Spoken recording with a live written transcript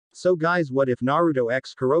So guys, what if Naruto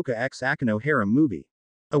x Kuroka x Akeno Harem movie?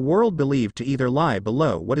 A world believed to either lie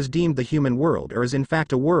below what is deemed the human world or is in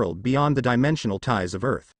fact a world beyond the dimensional ties of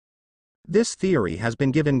Earth. This theory has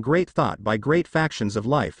been given great thought by great factions of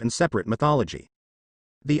life and separate mythology.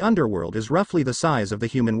 The underworld is roughly the size of the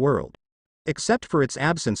human world. Except for its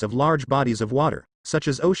absence of large bodies of water, such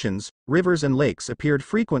as oceans, rivers and lakes appeared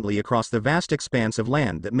frequently across the vast expanse of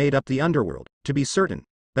land that made up the underworld, to be certain,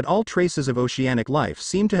 but all traces of oceanic life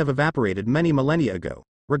seem to have evaporated many millennia ago.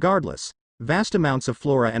 Regardless, vast amounts of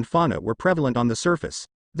flora and fauna were prevalent on the surface.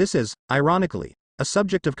 This is, ironically, a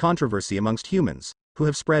subject of controversy amongst humans, who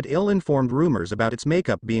have spread ill-informed rumors about its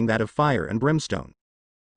makeup being that of fire and brimstone.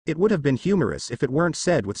 It would have been humorous if it weren't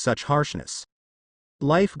said with such harshness.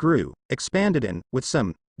 Life grew, expanded and, with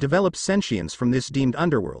some, developed sentience from this deemed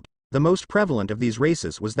underworld. The most prevalent of these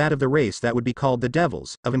races was that of the race that would be called the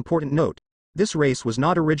devils. Of important note, this race was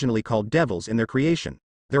not originally called devils in their creation.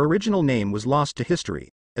 Their original name was lost to history,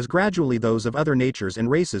 as gradually those of other natures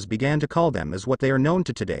and races began to call them as what they are known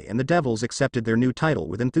to today, and the devils accepted their new title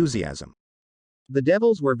with enthusiasm. The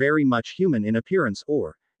devils were very much human in appearance,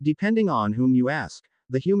 or, depending on whom you ask,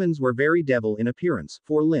 the humans were very devil in appearance: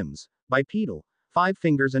 4 limbs, bipedal, 5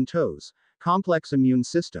 fingers and toes, complex immune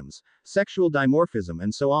systems, sexual dimorphism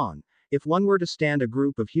and so on. If one were to stand a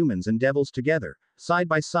group of humans and devils together, side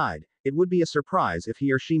by side, it would be a surprise if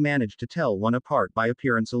he or she managed to tell one apart by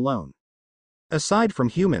appearance alone. Aside from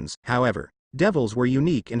humans, however, devils were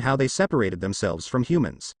unique in how they separated themselves from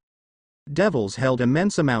humans. Devils held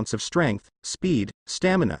immense amounts of strength, speed,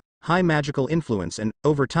 stamina, high magical influence and,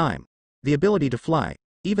 over time, the ability to fly.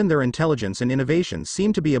 Even their intelligence and innovation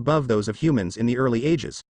seemed to be above those of humans in the early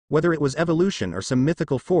ages, whether it was evolution or some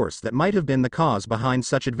mythical force that might have been the cause behind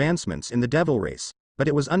such advancements in the devil race, but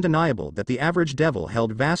it was undeniable that the average devil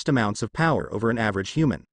held vast amounts of power over an average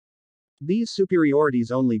human. These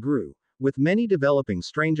superiorities only grew, with many developing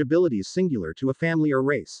strange abilities singular to a family or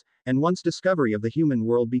race, and once discovery of the human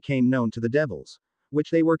world became known to the devils,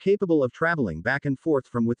 which they were capable of traveling back and forth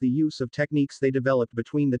from with the use of techniques they developed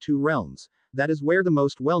between the two realms. That is where the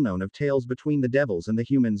most well-known of tales between the devils and the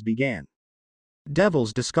humans began.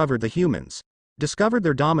 Devils discovered the humans, discovered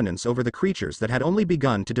their dominance over the creatures that had only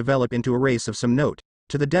begun to develop into a race of some note.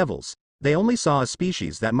 To the devils, they only saw a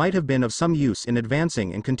species that might have been of some use in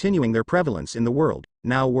advancing and continuing their prevalence in the world,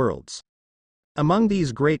 now worlds. Among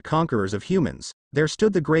these great conquerors of humans, there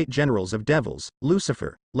stood the great generals of devils: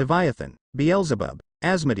 Lucifer, Leviathan, Beelzebub,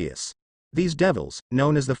 Asmodeus. These devils,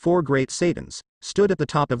 known as the 4 great Satans, stood at the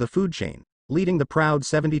top of the food chain, leading the proud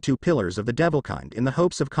 72 pillars of the devilkind in the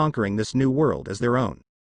hopes of conquering this new world as their own.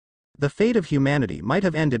 The fate of humanity might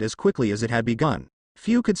have ended as quickly as it had begun.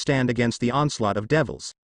 Few could stand against the onslaught of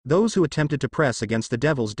devils. Those who attempted to press against the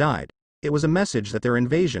devils died. It was a message that their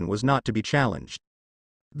invasion was not to be challenged.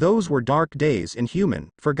 Those were dark days in human,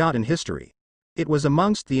 forgotten history. It was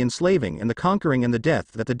amongst the enslaving and the conquering and the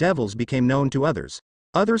death that the devils became known to others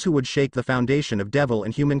who would shake the foundation of devil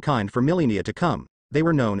and humankind for millennia to come. They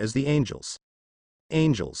were known as the angels.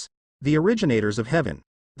 Angels, the originators of heaven.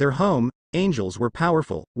 Their home, angels were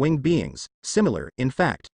powerful, winged beings, similar, in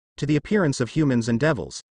fact, to the appearance of humans and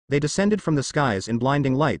devils. They descended from the skies in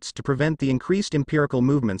blinding lights to prevent the increased empirical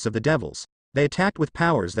movements of the devils. They attacked with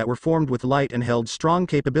powers that were formed with light and held strong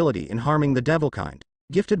capability in harming the devilkind,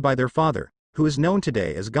 gifted by their father, who is known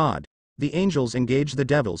today as God. The angels engaged the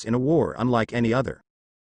devils in a war unlike any other.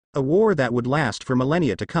 A war that would last for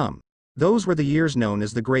millennia to come. Those were the years known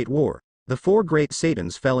as the Great War. The 4 great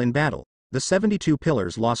Satans fell in battle. The 72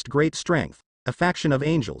 pillars lost great strength. A faction of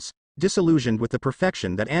angels, disillusioned with the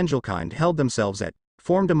perfection that angelkind held themselves at,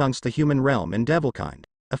 formed amongst the human realm and devilkind,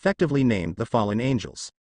 effectively named the fallen angels.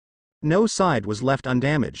 No side was left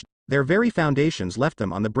undamaged. Their very foundations left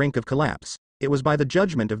them on the brink of collapse. It was by the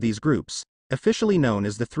judgment of these groups, officially known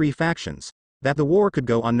as the 3 factions, that the war could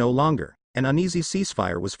go on no longer. An uneasy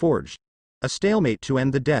ceasefire was forged. A stalemate to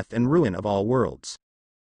end the death and ruin of all worlds.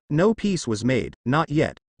 No peace was made, not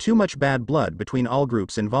yet. Too much bad blood between all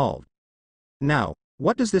groups involved. Now,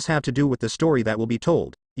 what does this have to do with the story that will be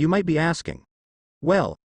told, you might be asking?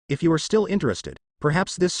 Well, if you are still interested,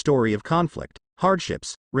 perhaps this story of conflict,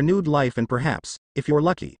 hardships, renewed life and perhaps, if you're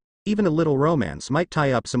lucky, even a little romance might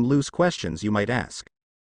tie up some loose questions you might ask.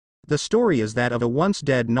 The story is that of a once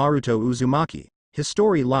dead Naruto Uzumaki. His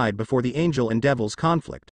story lied before the angel and devil's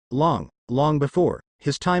conflict. Long, long before.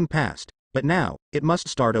 His time passed, but now, it must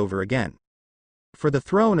start over again. For the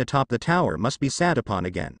throne atop the tower must be sat upon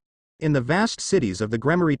again. In the vast cities of the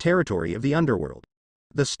Gremory territory of the underworld.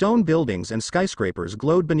 The stone buildings and skyscrapers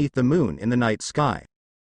glowed beneath the moon in the night sky.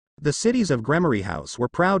 The cities of Gremory House were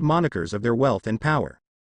proud monikers of their wealth and power.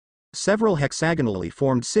 Several hexagonally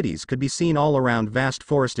formed cities could be seen all around vast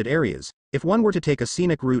forested areas, if one were to take a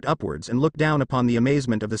scenic route upwards and look down upon the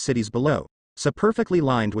amazement of the cities below. So perfectly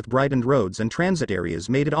lined with brightened roads and transit areas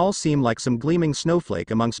made it all seem like some gleaming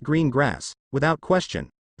snowflake amongst green grass. Without question,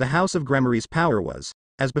 the House of Gremory's power was,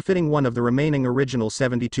 as befitting one of the remaining original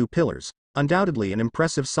 72 pillars, undoubtedly an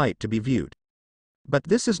impressive sight to be viewed. But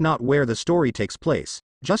this is not where the story takes place.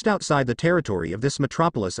 Just outside the territory of this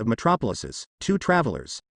metropolis of metropolises, two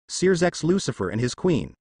travelers, Sears Lucifer and his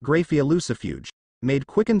queen, Graphia Lucifuge, made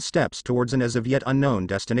quickened steps towards an as of yet unknown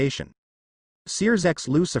destination. Sears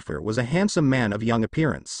Lucifer was a handsome man of young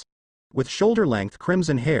appearance, with shoulder-length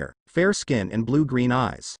crimson hair, fair skin and blue-green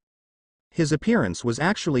eyes. His appearance was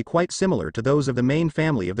actually quite similar to those of the main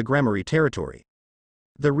family of the Gremory territory.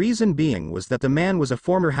 The reason being was that the man was a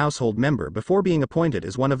former household member before being appointed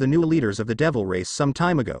as one of the new leaders of the devil race some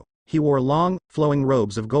time ago. He wore long, flowing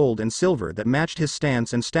robes of gold and silver that matched his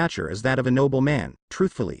stance and stature as that of a noble man.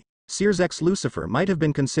 Truthfully, Sears Lucifer might have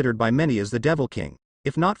been considered by many as the Devil King,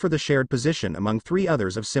 if not for the shared position among three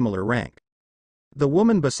others of similar rank. The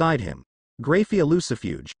woman beside him, Graphia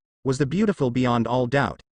Lucifuge, was the beautiful beyond all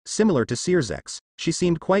doubt. Similar to Sears, she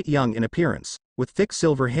seemed quite young in appearance, with thick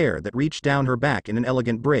silver hair that reached down her back in an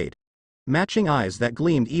elegant braid, matching eyes that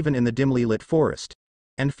gleamed even in the dimly lit forest,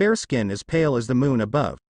 and fair skin as pale as the moon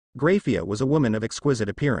above. Graphia was a woman of exquisite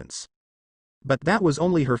appearance. But that was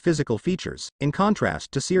only her physical features, in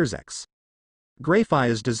contrast to Sears.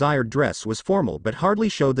 Graphia's desired dress was formal but hardly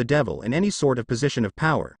showed the devil in any sort of position of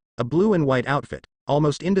power. A blue and white outfit,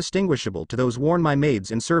 almost indistinguishable to those worn by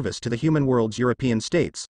maids in service to the human world's European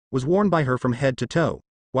states, was worn by her from head to toe.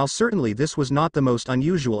 While certainly this was not the most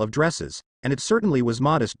unusual of dresses, and it certainly was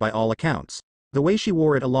modest by all accounts, the way she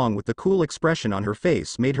wore it along with the cool expression on her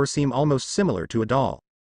face made her seem almost similar to a doll.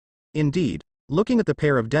 Indeed, looking at the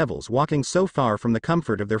pair of devils walking so far from the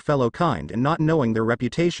comfort of their fellow kind and not knowing their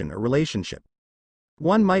reputation or relationship,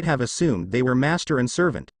 one might have assumed they were master and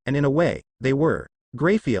servant, and in a way, they were.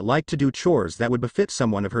 Graphia liked to do chores that would befit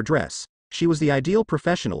someone of her dress. She was the ideal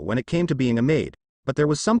professional when it came to being a maid, but there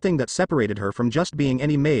was something that separated her from just being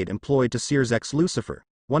any maid employed to Sears Lucifer,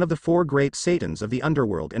 one of the four great satans of the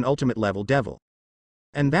underworld and ultimate level devil.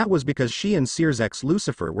 And that was because she and Sears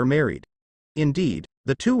Lucifer were married. Indeed,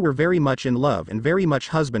 the two were very much in love and very much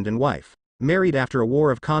husband and wife, married after a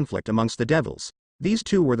war of conflict amongst the devils. These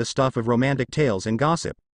two were the stuff of romantic tales and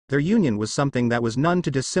gossip. Their union was something that was none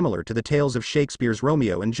too dissimilar to the tales of Shakespeare's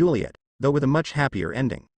Romeo and Juliet, though with a much happier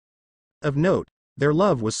ending. Of note, their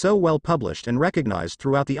love was so well published and recognized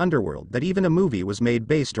throughout the underworld that even a movie was made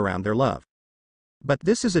based around their love. But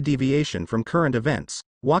this is a deviation from current events.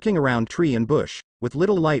 Walking around tree and bush, with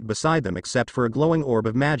little light beside them except for a glowing orb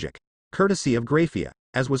of magic, courtesy of Graphia,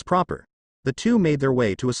 as was proper, the two made their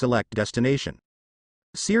way to a select destination.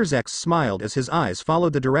 Sears smiled as his eyes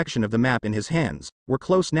followed the direction of the map in his hands. "We're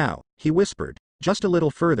close now," he whispered. "Just a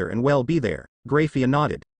little further and we'll be there." Graphia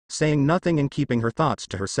nodded, saying nothing and keeping her thoughts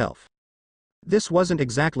to herself. This wasn't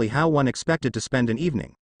exactly how one expected to spend an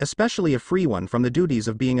evening, especially a free one from the duties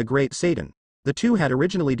of being a great Satan. The two had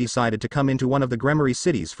originally decided to come into one of the Gremory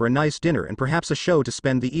cities for a nice dinner and perhaps a show to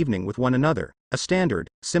spend the evening with one another. A standard,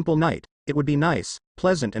 simple night. It would be nice,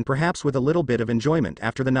 pleasant and perhaps with a little bit of enjoyment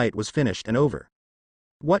after the night was finished and over.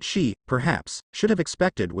 What she, perhaps, should have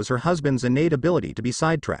expected was her husband's innate ability to be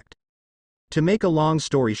sidetracked. To make a long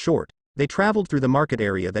story short, they traveled through the market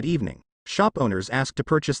area that evening. Shop owners asked to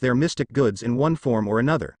purchase their mystic goods in one form or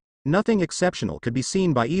another. Nothing exceptional could be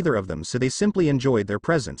seen by either of them, so they simply enjoyed their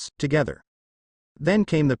presence together. Then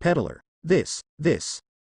came the peddler. This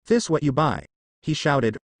what you buy," he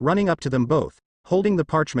shouted, running up to them both, holding the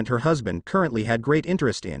parchment her husband currently had great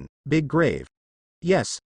interest in. "Big grave."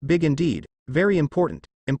 "Yes, big indeed, very important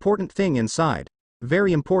thing inside,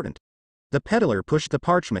 very important." The peddler pushed the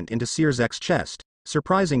parchment into Sears' chest,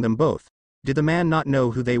 surprising them both. Did the man not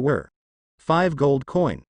know who they were? 5 gold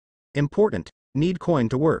coin. Important, need coin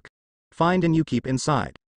to work. Find and you keep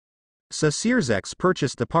inside. So Sears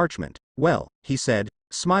purchased the parchment. "Well," he said,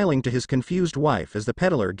 smiling to his confused wife as the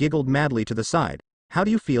peddler giggled madly to the side, "how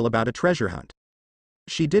do you feel about a treasure hunt?"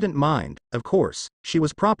 She didn't mind, of course, she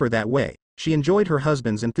was proper that way. She enjoyed her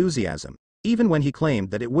husband's enthusiasm, even when he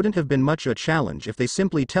claimed that it wouldn't have been much of a challenge if they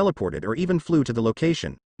simply teleported or even flew to the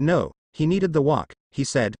location. No, he needed the walk, he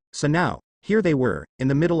said. So now, here they were, in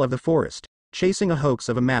the middle of the forest, chasing a hoax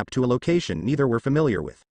of a map to a location neither were familiar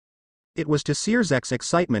with. It was to Sears'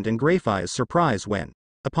 excitement and Graphia's surprise when,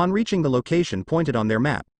 upon reaching the location pointed on their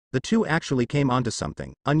map, the two actually came onto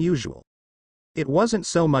something unusual. It wasn't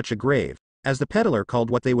so much a grave, as the peddler called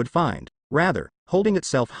what they would find. Rather, holding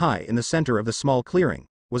itself high in the center of the small clearing,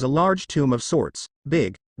 was a large tomb of sorts,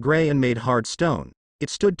 big, gray and made hard stone. It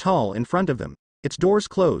stood tall in front of them, its doors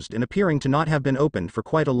closed and appearing to not have been opened for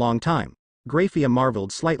quite a long time. Grafia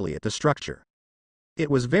marveled slightly at the structure. It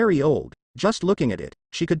was very old. Just looking at it,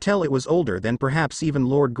 she could tell it was older than perhaps even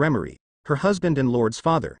Lord Gremory, her husband and Lord's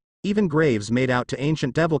father. Even graves made out to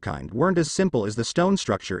ancient devilkind weren't as simple as the stone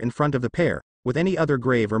structure in front of the pair. With any other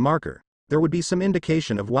grave or marker, there would be some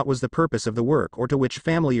indication of what was the purpose of the work or to which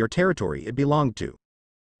family or territory it belonged to.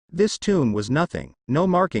 This tomb was nothing, no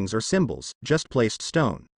markings or symbols, just placed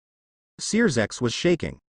stone. Sirzex was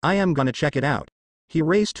shaking. I am gonna check it out. He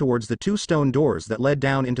raced towards the 2 stone doors that led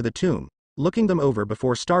down into the tomb, looking them over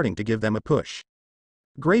before starting to give them a push.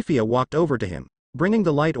 Grafia walked over to him, bringing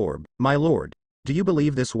the light orb. My lord, do you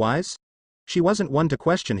believe this wise? She wasn't one to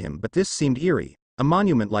question him, but this seemed eerie. A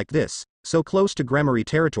monument like this, so close to Gremory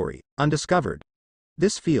territory, undiscovered.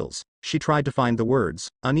 This feels, she tried to find the words,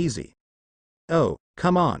 uneasy. Oh,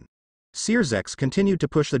 come on. Sirzex continued to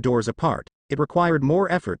push the doors apart. It required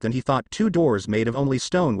more effort than he thought 2 doors made of only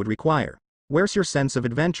stone would require. Where's your sense of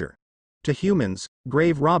adventure? To humans,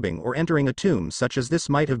 grave robbing or entering a tomb such as this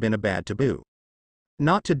might have been a bad taboo.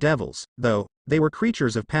 Not to devils, though. They were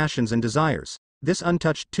creatures of passions and desires. This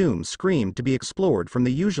untouched tomb screamed to be explored from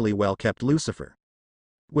the usually well-kept Lucifer.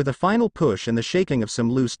 With a final push and the shaking of some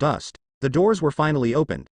loose dust, the doors were finally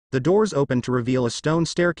opened. The doors opened to reveal a stone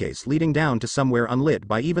staircase leading down to somewhere unlit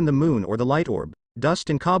by even the moon or the light orb. Dust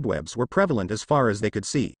and cobwebs were prevalent as far as they could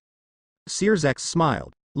see. Sirzex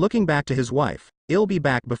smiled, looking back to his wife. I'll be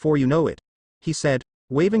back before you know it, he said,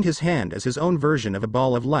 waving his hand as his own version of a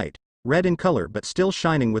ball of light, red in color but still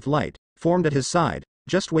shining with light, formed at his side.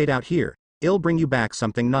 Just wait out here, I'll bring you back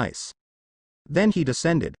something nice. Then he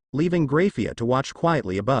descended, leaving Grafia to watch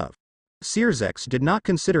quietly above. Sirzex did not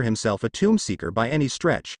consider himself a tomb seeker by any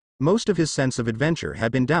stretch. Most of his sense of adventure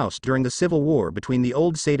had been doused during the civil war between the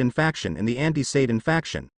old Satan faction and the anti-Satan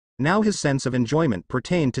faction. Now his sense of enjoyment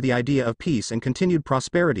pertained to the idea of peace and continued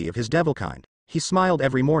prosperity of his devilkind. He smiled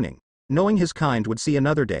every morning, knowing his kind would see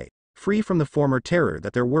another day, free from the former terror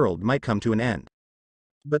that their world might come to an end.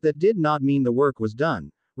 But that did not mean the work was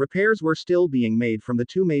done. Repairs were still being made from the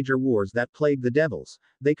 2 major wars that plagued the devils.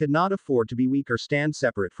 They could not afford to be weak or stand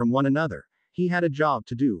separate from one another. He had a job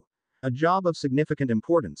to do. A job of significant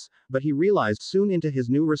importance, but he realized soon into his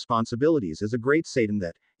new responsibilities as a great Satan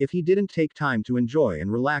that, if he didn't take time to enjoy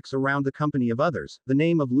and relax around the company of others, the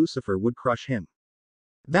name of Lucifer would crush him.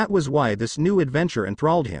 That was why this new adventure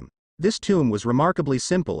enthralled him. This tomb was remarkably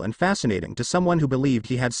simple and fascinating to someone who believed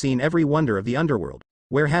he had seen every wonder of the underworld.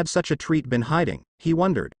 Where had such a treat been hiding, he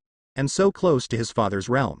wondered. And so close to his father's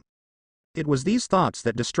realm. It was these thoughts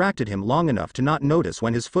that distracted him long enough to not notice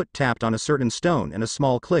when his foot tapped on a certain stone and a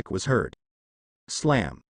small click was heard.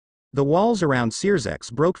 Slam. The walls around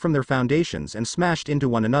Sirzex broke from their foundations and smashed into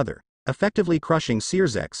one another, effectively crushing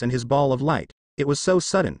Sirzex and his ball of light. It was so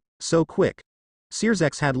sudden, so quick.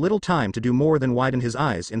 Sirzex had little time to do more than widen his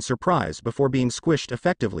eyes in surprise before being squished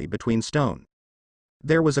effectively between stone.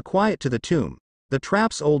 There was a quiet to the tomb. The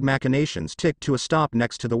trap's old machinations ticked to a stop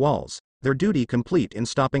next to the walls, their duty complete in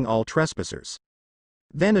stopping all trespassers.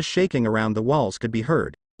 Then a shaking around the walls could be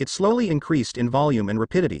heard. It slowly increased in volume and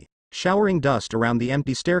rapidity, showering dust around the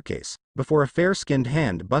empty staircase, before a fair-skinned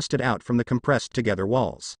hand busted out from the compressed-together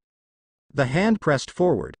walls. The hand pressed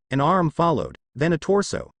forward, an arm followed, then a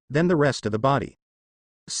torso, then the rest of the body.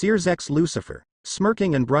 Sirzex Lucifer,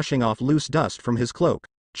 smirking and brushing off loose dust from his cloak,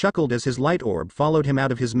 chuckled as his light orb followed him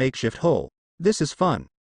out of his makeshift hole. This is fun,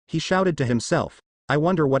 he shouted to himself. I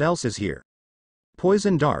wonder what else is here.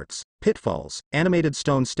 Poison darts, pitfalls, animated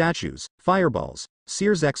stone statues, fireballs.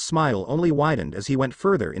 Sirzek's smile only widened as he went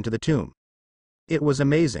further into the tomb. It was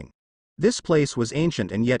amazing. This place was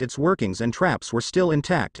ancient and yet its workings and traps were still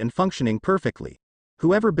intact and functioning perfectly.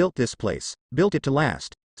 Whoever built this place, built it to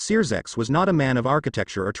last. Sirzex was not a man of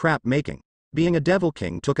architecture or trap making. Being a devil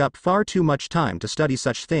king took up far too much time to study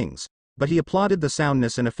such things, but he applauded the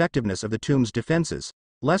soundness and effectiveness of the tomb's defenses.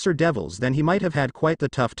 Lesser devils than he might have had quite the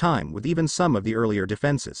tough time with even some of the earlier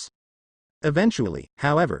defenses. Eventually,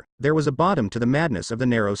 however, there was a bottom to the madness of the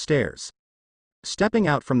narrow stairs. Stepping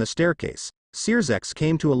out from the staircase, Sirzex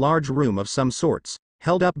came to a large room of some sorts,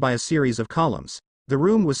 held up by a series of columns. The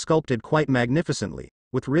room was sculpted quite magnificently,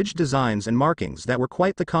 with ridged designs and markings that were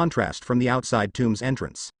quite the contrast from the outside tomb's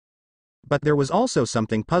entrance. But there was also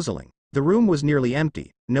something puzzling. The room was nearly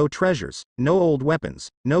empty, no treasures, no old weapons,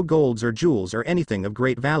 no golds or jewels or anything of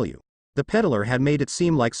great value. The peddler had made it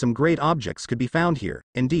seem like some great objects could be found here.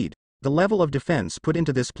 Indeed, the level of defense put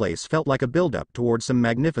into this place felt like a build-up toward some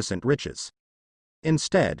magnificent riches.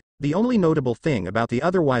 Instead, the only notable thing about the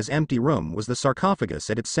otherwise empty room was the sarcophagus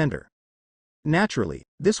at its center. Naturally,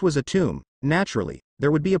 this was a tomb. Naturally,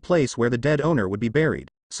 there would be a place where the dead owner would be buried,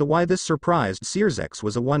 so why this surprised Sirzex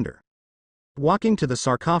was a wonder. Walking to the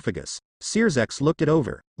sarcophagus, Sirzex looked it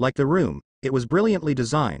over. Like the room, it was brilliantly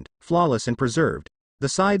designed, flawless and preserved. The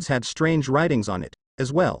sides had strange writings on it,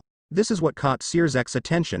 as well. This is what caught Sirzek's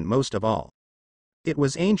attention most of all. It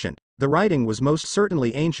was ancient. The writing was most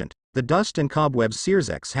certainly ancient. The dust and cobwebs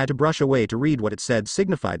Sirzex had to brush away to read what it said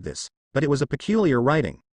signified this, but it was a peculiar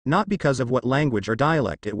writing, not because of what language or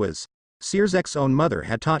dialect it was. Sirzek's own mother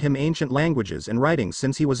had taught him ancient languages and writings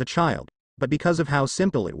since he was a child, but because of how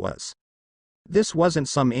simple it was. This wasn't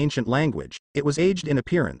some ancient language, it was aged in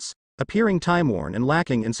appearance, appearing time-worn and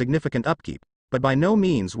lacking in significant upkeep, but by no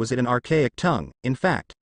means was it an archaic tongue. In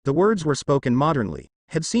fact, the words were spoken modernly,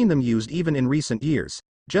 had seen them used even in recent years,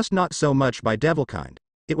 just not so much by Devilkind.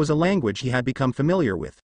 It was a language he had become familiar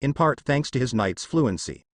with, in part thanks to his knight's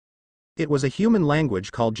fluency. It was a human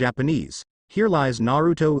language called Japanese. Here lies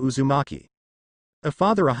Naruto Uzumaki. A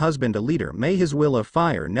father, a husband, a leader, may his will of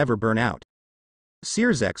fire never burn out.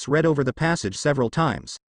 Sirzex read over the passage several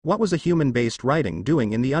times. What was a human-based writing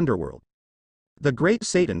doing in the underworld? The great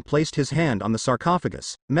Satan placed his hand on the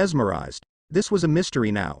sarcophagus, mesmerized. This was a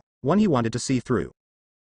mystery now, one he wanted to see through.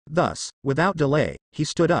 Thus, without delay, he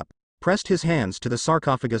stood up, pressed his hands to the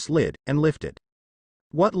sarcophagus lid, and lifted.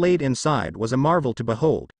 What laid inside was a marvel to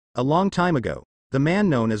behold. A long time ago, the man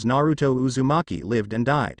known as Naruto Uzumaki lived and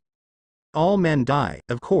died. All men die,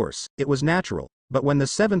 of course, it was natural, but when the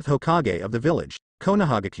seventh Hokage of the village,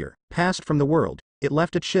 Konohagakure, passed from the world, it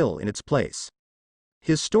left a chill in its place.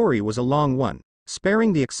 His story was a long one,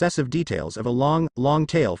 sparing the excessive details of a long, long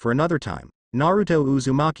tale for another time. Naruto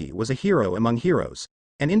Uzumaki was a hero among heroes,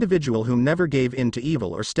 an individual whom never gave in to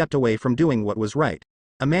evil or stepped away from doing what was right,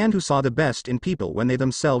 a man who saw the best in people when they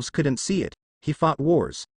themselves couldn't see it. He fought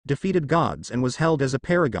wars, defeated gods, and was held as a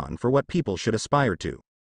paragon for what people should aspire to.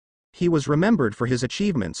 He was remembered for his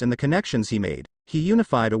achievements and the connections he made. He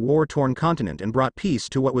unified a war-torn continent and brought peace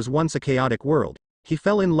to what was once a chaotic world. He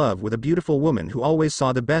fell in love with a beautiful woman who always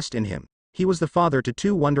saw the best in him. He was the father to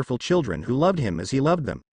two wonderful children who loved him as he loved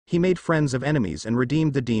them. He made friends of enemies and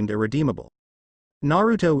redeemed the deemed irredeemable.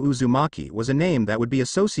 Naruto Uzumaki was a name that would be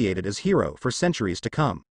associated as hero for centuries to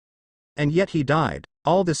come. And yet he died.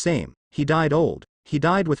 All the same, he died old. He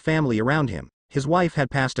died with family around him. His wife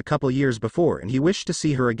had passed a couple years before and he wished to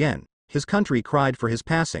see her again. His country cried for his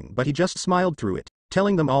passing, but he just smiled through it,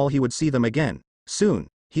 telling them all he would see them again. Soon,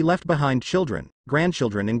 he left behind children,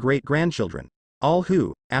 grandchildren and great-grandchildren, all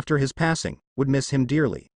who, after his passing, would miss him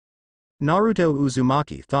dearly. Naruto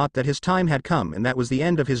Uzumaki thought that his time had come and that was the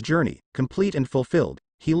end of his journey, complete and fulfilled.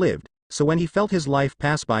 He lived, so when he felt his life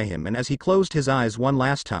pass by him and as he closed his eyes one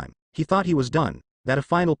last time, he thought he was done, that a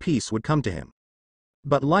final peace would come to him.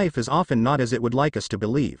 But life is often not as it would like us to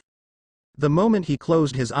believe. The moment he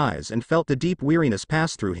closed his eyes and felt the deep weariness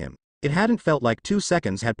pass through him, it hadn't felt like 2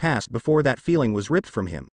 seconds had passed before that feeling was ripped from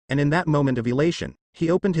him, and in that moment of elation, he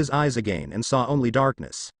opened his eyes again and saw only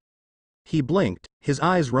darkness. He blinked, his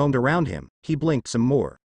eyes roamed around him, he blinked some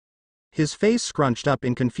more. His face scrunched up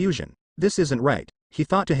in confusion. This isn't right, he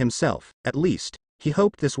thought to himself. At least, he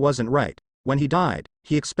hoped this wasn't right. When he died,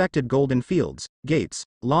 he expected golden fields, gates,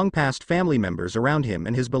 long past family members around him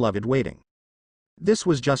and his beloved waiting. This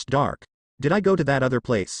was just dark. Did I go to that other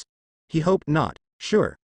place? He hoped not.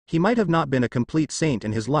 Sure, he might have not been a complete saint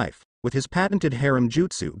in his life, with his patented harem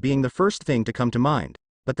jutsu being the first thing to come to mind,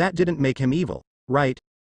 but that didn't make him evil, right?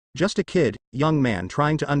 Just a kid, young man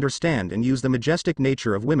trying to understand and use the majestic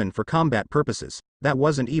nature of women for combat purposes. That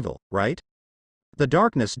wasn't evil, right? The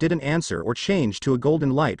darkness didn't answer or change to a golden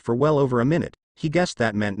light for well over a minute. He guessed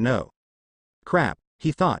that meant no. Crap,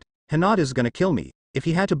 he thought. Hinata's gonna kill me. If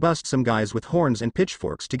he had to bust some guys with horns and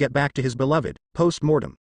pitchforks to get back to his beloved,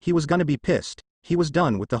 post-mortem, he was gonna be pissed. He was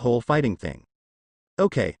done with the whole fighting thing.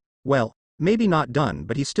 Okay, well, maybe not done,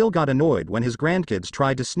 but he still got annoyed when his grandkids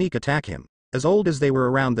tried to sneak attack him. As old as they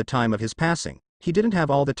were around the time of his passing, he didn't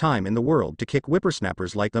have all the time in the world to kick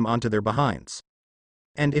whippersnappers like them onto their behinds.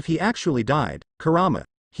 And if he actually died, Kurama,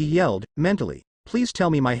 he yelled, mentally, please tell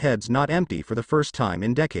me my head's not empty for the first time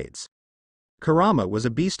in decades. Kurama was a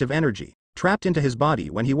beast of energy, trapped into his body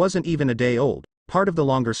when he wasn't even a day old, part of the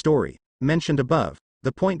longer story, mentioned above.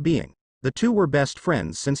 The point being, the two were best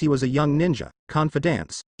friends since he was a young ninja,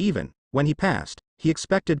 confidants. Even when he passed, he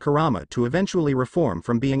expected Kurama to eventually reform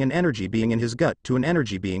from being an energy being in his gut to an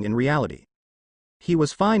energy being in reality. He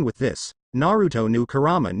was fine with this. Naruto knew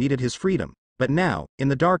Kurama needed his freedom, but now, in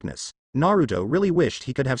the darkness, Naruto really wished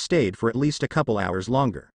he could have stayed for at least a couple hours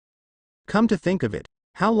longer. Come to think of it,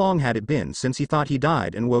 how long had it been since he thought he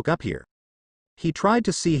died and woke up here? He tried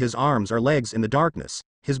to see his arms or legs in the darkness.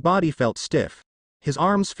 His body felt stiff. His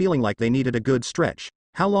arms feeling like they needed a good stretch.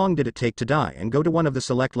 How long did it take to die and go to one of the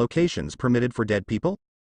select locations permitted for dead people?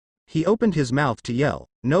 He opened his mouth to yell.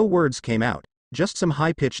 No words came out, just some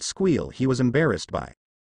high-pitched squeal he was embarrassed by.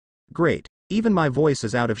 Great, even my voice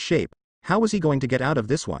is out of shape, how was he going to get out of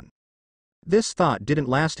this one? This thought didn't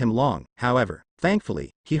last him long, however.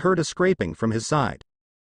 Thankfully, he heard a scraping from his side.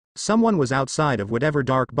 Someone was outside of whatever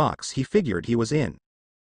dark box he figured he was in.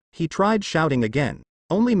 He tried shouting again,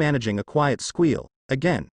 only managing a quiet squeal.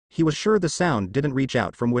 Again, he was sure the sound didn't reach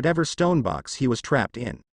out from whatever stone box he was trapped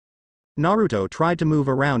in. Naruto tried to move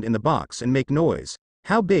around in the box and make noise.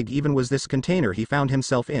 How big even was this container he found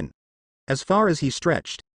himself in? As far as he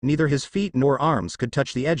stretched, neither his feet nor arms could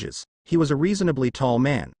touch the edges. He was a reasonably tall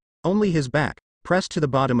man. Only his back, pressed to the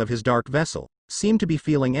bottom of his dark vessel, seemed to be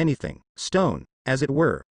feeling anything, stone, as it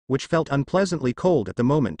were, which felt unpleasantly cold at the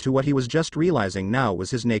moment to what he was just realizing now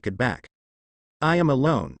was his naked back. I am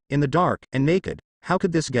alone, in the dark, and naked, how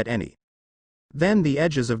could this get any? Then the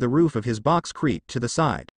edges of the roof of his box creaked to the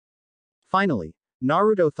side. Finally,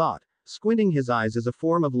 Naruto thought, squinting his eyes as a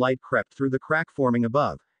form of light crept through the crack forming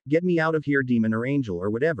above. Get me out of here, demon or angel or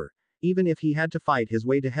whatever. Even if he had to fight his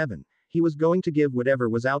way to heaven, he was going to give whatever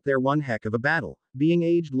was out there one heck of a battle. Being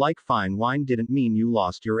aged like fine wine didn't mean you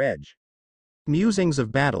lost your edge. Musings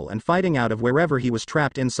of battle and fighting out of wherever he was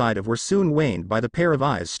trapped inside of were soon waned by the pair of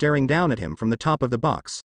eyes staring down at him from the top of the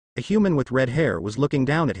box. A human with red hair was looking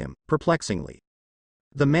down at him, perplexingly.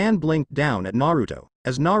 The man blinked down at Naruto,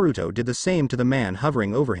 as Naruto did the same to the man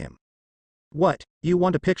hovering over him. What, you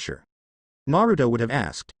want a picture? Naruto would have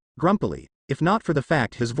asked, grumpily, if not for the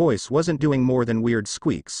fact his voice wasn't doing more than weird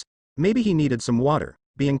squeaks. Maybe he needed some water,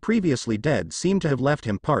 being previously dead seemed to have left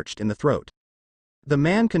him parched in the throat. The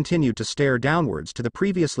man continued to stare downwards to the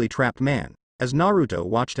previously trapped man, as Naruto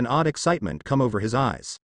watched an odd excitement come over his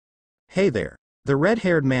eyes. Hey there, the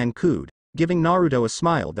red-haired man cooed, giving Naruto a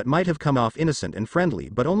smile that might have come off innocent and friendly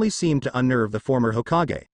but only seemed to unnerve the former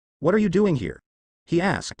Hokage. What are you doing here? He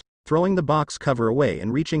asked, throwing the box cover away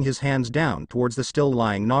and reaching his hands down towards the still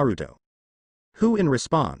lying Naruto. Who in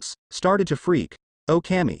response, started to freak. Oh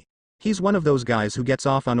Kami. He's one of those guys who gets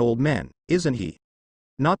off on old men, isn't he?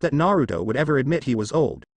 Not that Naruto would ever admit he was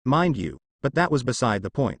old, mind you, but that was beside the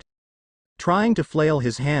point. Trying to flail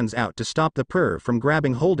his hands out to stop the purr from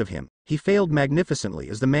grabbing hold of him, he failed magnificently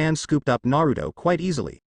as the man scooped up Naruto quite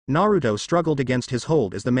easily. Naruto struggled against his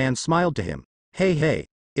hold as the man smiled to him. Hey,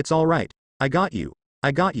 it's alright. I got you.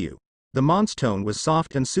 The mon's tone was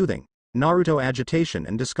soft and soothing. Naruto agitation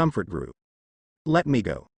and discomfort grew. Let me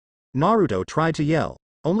go. Naruto tried to yell,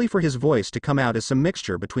 only for his voice to come out as some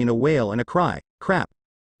mixture between a wail and a cry. Crap.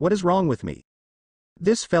 What is wrong with me?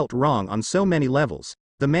 This felt wrong on so many levels.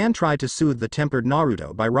 The man tried to soothe the tempered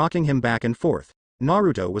Naruto by rocking him back and forth.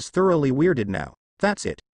 Naruto was thoroughly weirded now. That's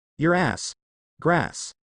it. Your ass.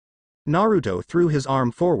 Grass. Naruto threw his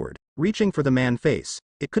arm forward, reaching for the man's face.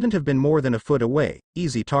 It couldn't have been more than a foot away,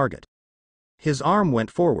 easy target. His arm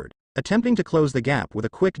went forward, attempting to close the gap with a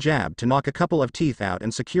quick jab to knock a couple of teeth out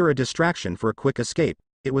and secure a distraction for a quick escape.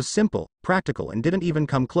 It was simple, practical and didn't even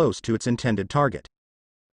come close to its intended target.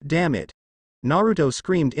 Damn it. Naruto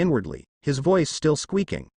screamed inwardly, his voice still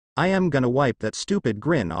squeaking. I am gonna wipe that stupid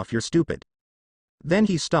grin off your stupid. Then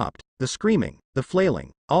he stopped, the screaming, the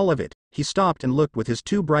flailing, all of it. He stopped and looked with his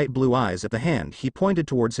two bright blue eyes at the hand he pointed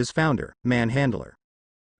towards his founder, manhandler.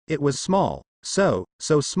 It was small, so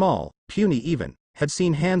small, puny even, had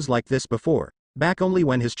seen hands like this before, back only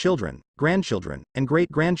when his children, grandchildren, and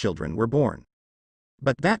great-grandchildren were born.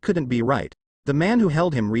 But that couldn't be right. The man who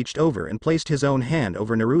held him reached over and placed his own hand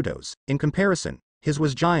over Naruto's. In comparison, his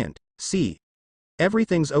was giant. See?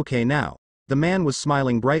 Everything's okay now. The man was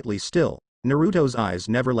smiling brightly still. Naruto's eyes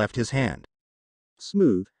never left his hand.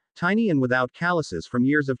 Smooth, tiny and without calluses from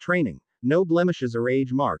years of training, no blemishes or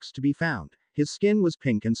age marks to be found. His skin was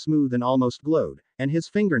pink and smooth and almost glowed, and his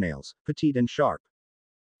fingernails, petite and sharp.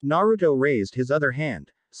 Naruto raised his other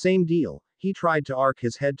hand. Same deal. He tried to arc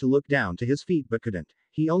his head to look down to his feet but couldn't.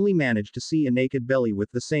 He only managed to see a naked belly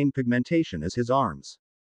with the same pigmentation as his arms.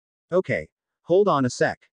 Okay. Hold on a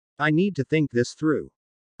sec. I need to think this through.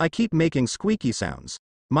 I keep making squeaky sounds.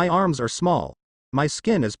 My arms are small. My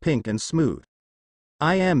skin is pink and smooth.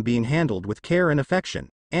 I am being handled with care and affection,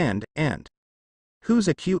 and. Who's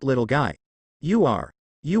a cute little guy? You are.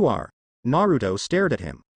 Naruto stared at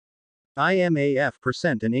him. I am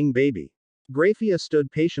AF% an ing baby. Graphia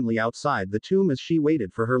stood patiently outside the tomb as she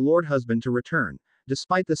waited for her lord husband to return,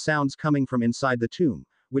 despite the sounds coming from inside the tomb,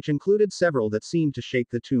 which included several that seemed to shake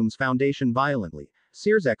the tomb's foundation violently.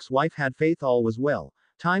 Sirzek's wife had faith all was well.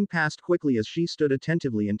 Time passed quickly as she stood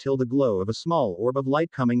attentively until the glow of a small orb of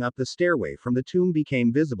light coming up the stairway from the tomb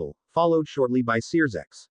became visible, followed shortly by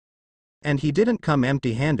Sirzek's. And he didn't come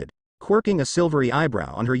empty-handed. Quirking a silvery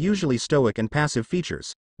eyebrow on her usually stoic and passive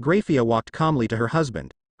features, Graphia walked calmly to her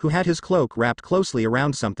husband, who had his cloak wrapped closely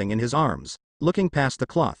around something in his arms. Looking past the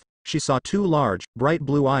cloth, she saw two large, bright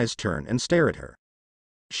blue eyes turn and stare at her.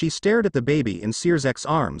 She stared at the baby in Sirzek's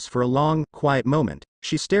arms for a long, quiet moment.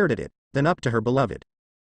 She stared at it, then up to her beloved.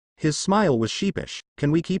 His smile was sheepish.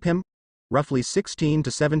 Can we keep him? Roughly 16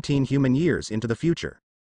 to 17 human years into the future.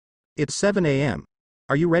 It's 7 a.m.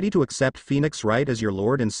 Are you ready to accept Phoenix Wright as your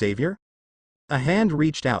Lord and Savior? A hand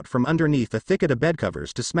reached out from underneath a thicket of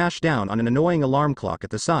bedcovers to smash down on an annoying alarm clock at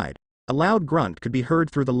the side. A loud grunt could be heard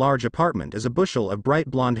through the large apartment as a bushel of bright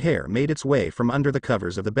blonde hair made its way from under the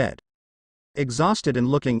covers of the bed. Exhausted and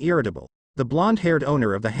looking irritable, the blonde-haired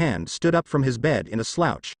owner of the hand stood up from his bed in a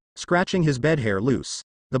slouch, scratching his bed hair loose.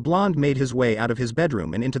 The blonde made his way out of his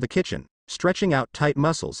bedroom and into the kitchen, stretching out tight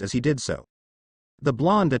muscles as he did so. The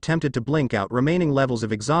blonde attempted to blink out remaining levels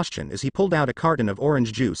of exhaustion as he pulled out a carton of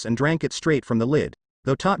orange juice and drank it straight from the lid.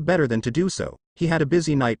 Though taught better than to do so, he had a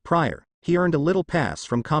busy night prior. He earned a little pass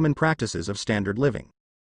from common practices of standard living.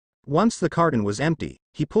 Once the carton was empty,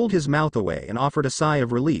 he pulled his mouth away and offered a sigh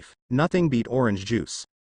of relief. Nothing beat orange juice.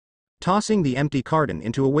 Tossing the empty carton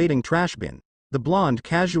into a waiting trash bin, the blonde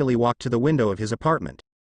casually walked to the window of his apartment,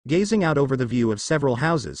 gazing out over the view of several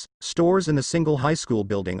houses, stores and the single high school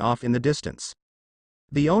building off in the distance.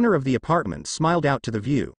 The owner of the apartment smiled out to the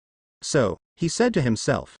view. So, he said to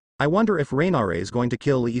himself, I wonder if Rainare is going to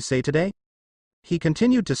kill Issei today? He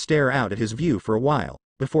continued to stare out at his view for a while,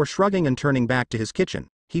 before shrugging and turning back to his kitchen.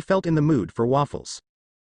 He felt in the mood for waffles.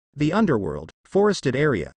 The underworld, forested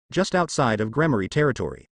area, just outside of Gremory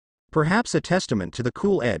territory. Perhaps a testament to the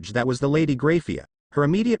cool edge that was the Lady Graphia. Her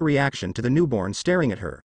immediate reaction to the newborn staring at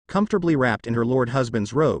her, comfortably wrapped in her lord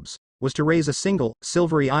husband's robes, was to raise a single,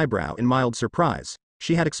 silvery eyebrow in mild surprise.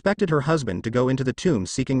 She had expected her husband to go into the tomb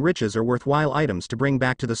seeking riches or worthwhile items to bring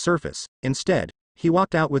back to the surface. Instead, he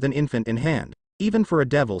walked out with an infant in hand. Even for a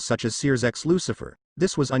devil such as Sirzek's Lucifer,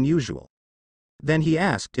 this was unusual. Then he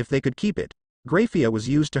asked if they could keep it. Graphia was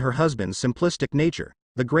used to her husband's simplistic nature.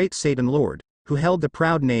 The great Satan Lord, who held the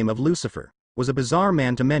proud name of Lucifer, was a bizarre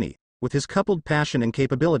man to many, with his coupled passion and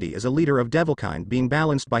capability as a leader of devilkind being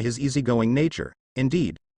balanced by his easygoing nature.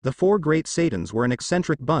 Indeed, the four great Satans were an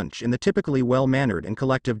eccentric bunch in the typically well-mannered and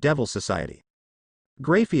collective devil society.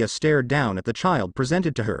 Graphia stared down at the child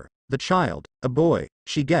presented to her. The child, a boy,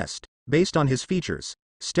 she guessed, based on his features,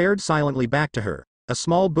 stared silently back to her, a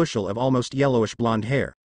small bushel of almost yellowish blonde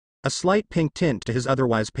hair. A slight pink tint to his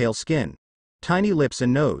otherwise pale skin. Tiny lips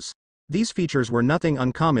and nose. These features were nothing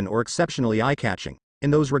uncommon or exceptionally eye-catching.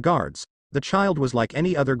 In those regards, the child was like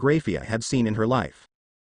any other Graphia had seen in her life.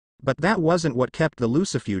 But that wasn't what kept the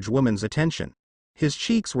Lucifuge woman's attention. His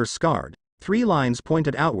cheeks were scarred. 3 lines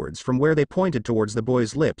pointed outwards from where they pointed towards the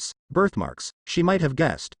boy's lips. Birthmarks, she might have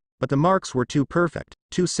guessed, but the marks were too perfect,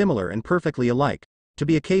 too similar and perfectly alike, to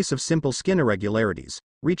be a case of simple skin irregularities.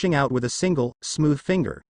 Reaching out with a single, smooth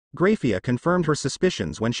finger, Graphia confirmed her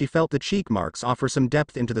suspicions when she felt the cheek marks offer some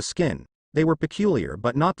depth into the skin. They were peculiar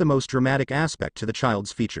but not the most dramatic aspect to the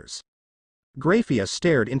child's features. Graphia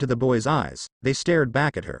stared into the boy's eyes. They stared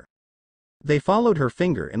back at her. They followed her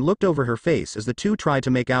finger and looked over her face as the two tried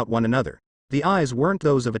to make out one another. The eyes weren't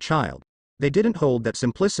those of a child. They didn't hold that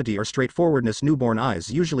simplicity or straightforwardness newborn eyes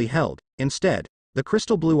usually held. Instead, the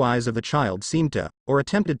crystal blue eyes of the child seemed to, or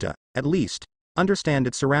attempted to, at least, understand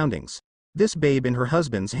its surroundings. This babe in her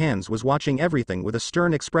husband's hands was watching everything with a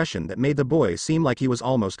stern expression that made the boy seem like he was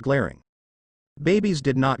almost glaring. Babies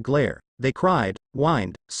did not glare. They cried,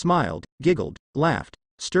 whined, smiled, giggled, laughed,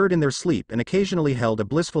 stirred in their sleep and occasionally held a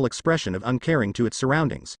blissful expression of uncaring to its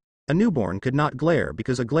surroundings. A newborn could not glare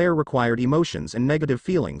because a glare required emotions and negative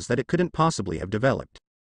feelings that it couldn't possibly have developed.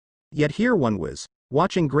 Yet here one was,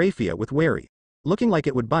 watching Graphia with wary, looking like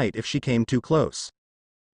it would bite if she came too close.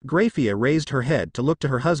 Graphia raised her head to look to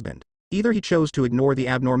her husband. Either he chose to ignore the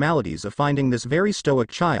abnormalities of finding this very stoic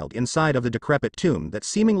child inside of the decrepit tomb that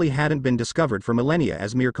seemingly hadn't been discovered for millennia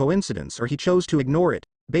as mere coincidence, or he chose to ignore it,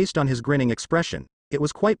 based on his grinning expression. It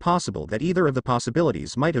was quite possible that either of the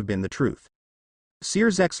possibilities might have been the truth.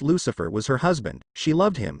 Sirzek's Lucifer was her husband. She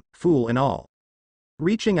loved him, fool and all.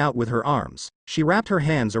 Reaching out with her arms, she wrapped her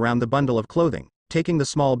hands around the bundle of clothing, taking the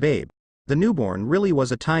small babe. The newborn really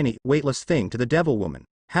was a tiny, weightless thing to the devil woman.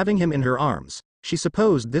 Having him in her arms, she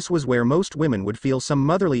supposed this was where most women would feel some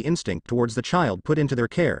motherly instinct towards the child put into their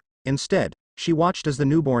care. Instead, she watched as the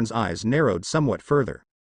newborn's eyes narrowed somewhat further.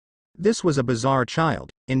 This was a bizarre child,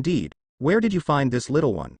 indeed. Where did you find this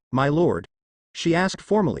little one, my lord? She asked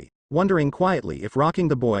formally, wondering quietly if rocking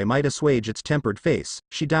the boy might assuage its tempered face.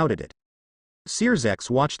 She doubted it. Searsex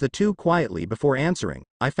watched the two quietly before answering.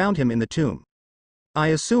 I found him in the tomb. I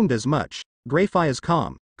assumed as much. Greyfire's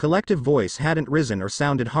calm, collective voice hadn't risen or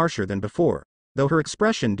sounded harsher than before, though her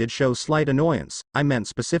expression did show slight annoyance. I meant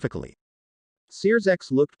specifically.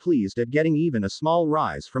 Searsex looked pleased at getting even a small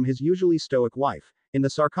rise from his usually stoic wife. In the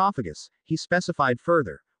sarcophagus, he specified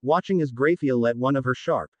further, watching as Greyfia let one of her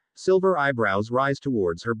sharp, silver eyebrows rise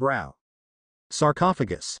towards her brow.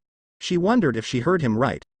 Sarcophagus. She wondered if she heard him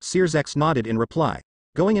right. Searsex nodded in reply,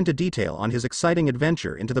 going into detail on his exciting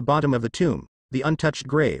adventure into the bottom of the tomb, the untouched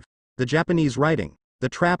grave, the Japanese writing, the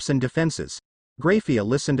traps and defenses. Greyfia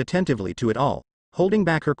listened attentively to it all, holding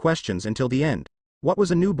back her questions until the end. What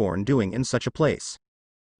was a newborn doing in such a place?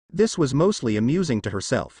 This was mostly amusing to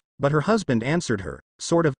herself, but her husband answered her,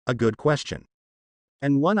 sort of, a good question.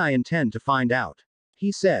 And one I intend to find out,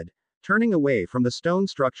 he said, turning away from the stone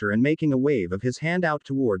structure and making a wave of his hand out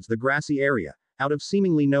towards the grassy area, out of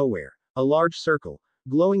seemingly nowhere. A large circle,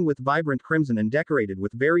 glowing with vibrant crimson and decorated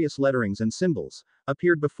with various letterings and symbols,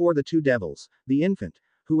 appeared before the two devils. The infant,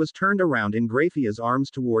 who was turned around in Greyfia's arms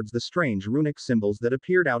towards the strange runic symbols that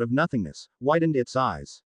appeared out of nothingness, widened its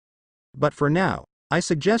eyes. But for now, I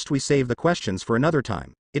suggest we save the questions for another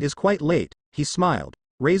time. It is quite late, he smiled,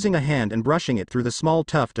 raising a hand and brushing it through the small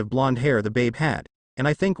tuft of blonde hair the babe had, and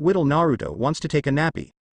I think little Naruto wants to take a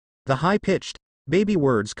nappy. The high-pitched, baby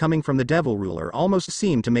words coming from the devil ruler almost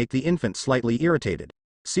seemed to make the infant slightly irritated.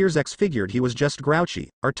 Searsex figured he was just grouchy,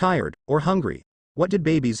 or tired, or hungry. What did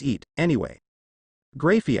babies eat, anyway?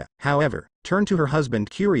 Greyfia, however, turned to her husband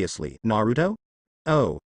curiously. Naruto?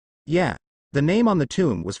 Oh. Yeah. The name on the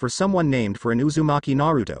tomb was for someone named for an Uzumaki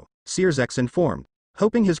Naruto, Searsex informed,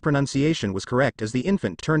 hoping his pronunciation was correct as the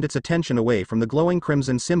infant turned its attention away from the glowing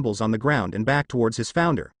crimson symbols on the ground and back towards his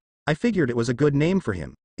founder. I figured it was a good name for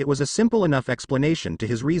him. It was a simple enough explanation to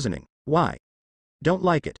his reasoning. Why? Don't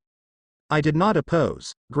like it. I did not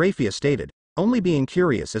oppose, Greyfia stated, only being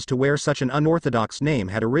curious as to where such an unorthodox name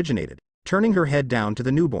had originated. Turning her head down to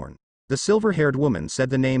the newborn, the silver-haired woman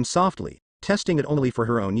said the name softly, testing it only for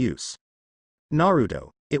her own use.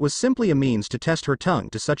 Naruto. It was simply a means to test her tongue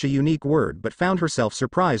to such a unique word, but found herself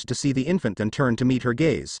surprised to see the infant then turn to meet her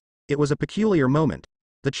gaze. It was a peculiar moment.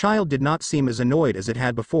 The child did not seem as annoyed as it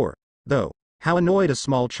had before, though. How annoyed a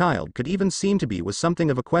small child could even seem to be was something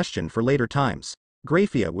of a question for later times.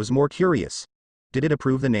 Greyfia was more curious. Did it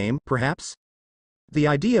approve the name, perhaps? The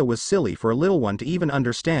idea was silly for a little one to even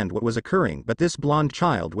understand what was occurring, but this blonde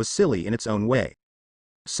child was silly in its own way.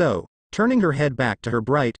 So, turning her head back to her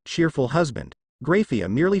bright, cheerful husband, Greyfia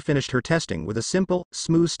merely finished her testing with a simple,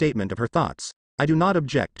 smooth statement of her thoughts. I do not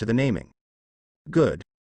object to the naming. Good.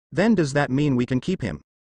 Then does that mean we can keep him?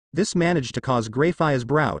 This managed to cause Greyfia's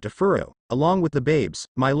brow to furrow, along with the babe's.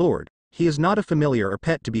 My lord, he is not a familiar or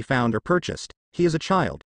pet to be found or purchased. He is a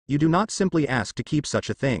child. You do not simply ask to keep such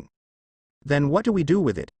a thing. Then what do we do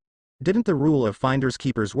with it? Didn't the rule of finders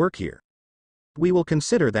keepers work here? We will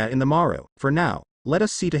consider that in the morrow. For now, let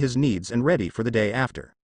us see to his needs and ready for the day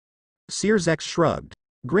after. Searsex shrugged,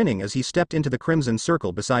 grinning as he stepped into the crimson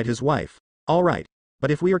circle beside his wife. All right,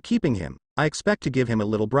 but if we are keeping him, I expect to give him a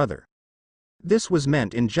little brother. This was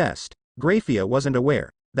meant in jest. Greyfia wasn't aware.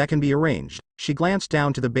 That can be arranged. She glanced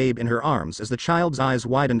down to the babe in her arms as the child's eyes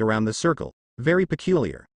widened around the circle. Very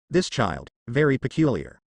peculiar. This child, very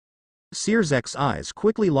peculiar. Searsex's eyes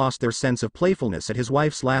quickly lost their sense of playfulness at his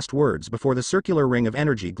wife's last words before the circular ring of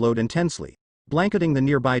energy glowed intensely, blanketing the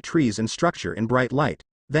nearby trees and structure in bright light.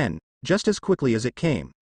 Then, just as quickly as it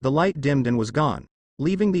came, the light dimmed and was gone,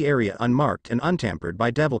 leaving the area unmarked and untampered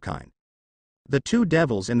by devilkind. The two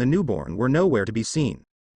devils and the newborn were nowhere to be seen.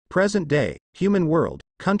 Present day, human world,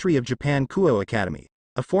 country of Japan. Kuo Academy,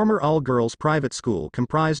 a former all-girls private school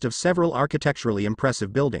comprised of several architecturally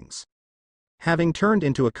impressive buildings. Having turned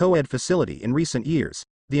into a co-ed facility in recent years,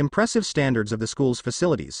 the impressive standards of the school's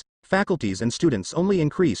facilities, faculties and students only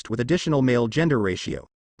increased with additional male-gender ratio.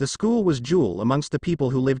 The school was jewel amongst the people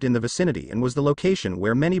who lived in the vicinity and was the location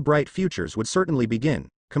where many bright futures would certainly begin,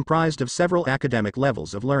 comprised of several academic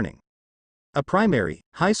levels of learning. A primary,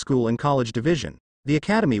 high school and college division, the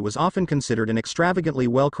academy was often considered an extravagantly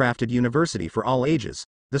well-crafted university for all ages.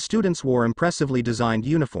 The students wore impressively designed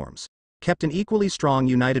uniforms, kept an equally strong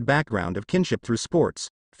united background of kinship through sports,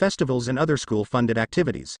 festivals and other school-funded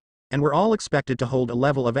activities, and were all expected to hold a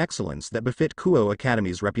level of excellence that befit Kuo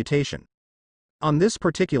Academy's reputation. On this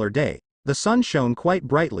particular day, the sun shone quite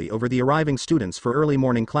brightly over the arriving students for early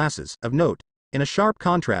morning classes. Of note, in a sharp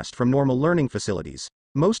contrast from normal learning facilities,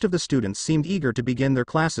 most of the students seemed eager to begin their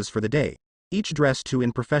classes for the day, each dressed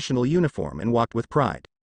in professional uniform and walked with pride.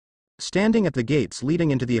 Standing at the gates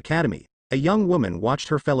leading into the academy, a young woman watched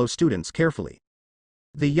her fellow students carefully.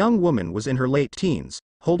 The young woman was in her late teens,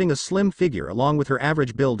 holding a slim figure along with her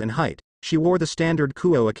average build and height. She wore the standard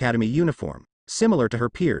Kuo Academy uniform, similar to her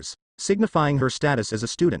peers, signifying her status as a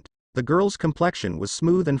student. The girl's complexion was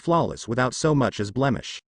smooth and flawless without so much as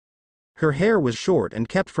blemish. Her hair was short and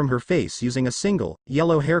kept from her face using a single,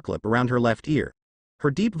 yellow hairclip around her left ear.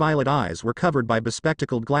 Her deep violet eyes were covered by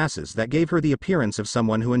bespectacled glasses that gave her the appearance of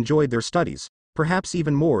someone who enjoyed their studies, perhaps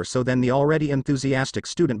even more so than the already enthusiastic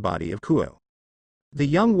student body of Kuo. The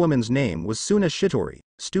young woman's name was Suna Shitori,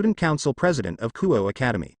 student council president of Kuo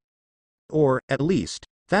Academy. Or, at least,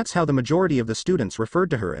 that's how the majority of the students referred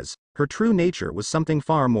to her as. Her true nature was something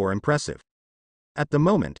far more impressive. At the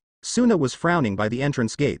moment, Suna was frowning by the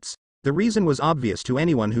entrance gates. The reason was obvious to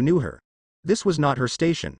anyone who knew her. This was not her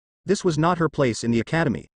station. This was not her place in the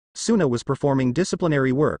academy. Suna was performing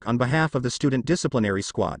disciplinary work on behalf of the student disciplinary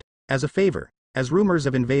squad, as a favor, as rumors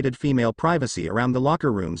of invaded female privacy around the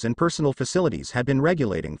locker rooms and personal facilities had been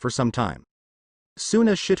regulating for some time.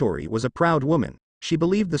 Suna Shitori was a proud woman. She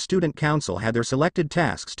believed the student council had their selected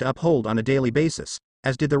tasks to uphold on a daily basis,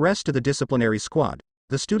 as did the rest of the disciplinary squad.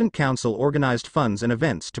 The student council organized funds and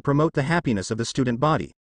events to promote the happiness of the student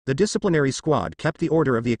body. The disciplinary squad kept the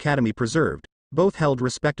order of the academy preserved. Both held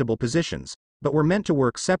respectable positions, but were meant to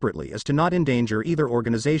work separately as to not endanger either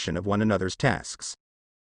organization of one another's tasks.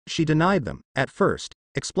 She denied them, at first,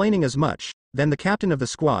 explaining as much. Then the captain of the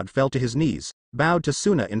squad fell to his knees, bowed to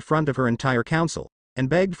Suna in front of her entire council, and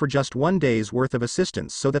begged for just 1 day's worth of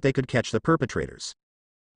assistance so that they could catch the perpetrators.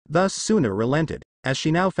 Thus Suna relented, as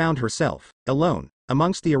she now found herself, alone,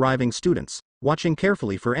 amongst the arriving students, watching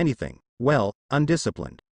carefully for anything, well,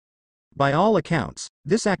 undisciplined. By all accounts,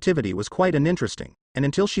 this activity was quite uninteresting, and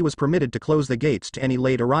until she was permitted to close the gates to any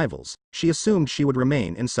late arrivals, she assumed she would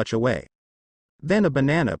remain in such a way. Then a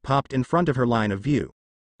banana popped in front of her line of view.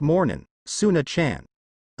 "Mornin', Suna-chan."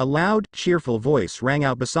 A loud, cheerful voice rang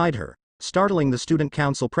out beside her, startling the student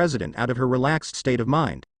council president out of her relaxed state of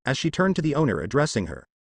mind, as she turned to the owner addressing her.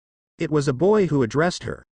 It was a boy who addressed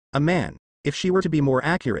her, a man, if she were to be more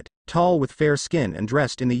accurate, tall with fair skin and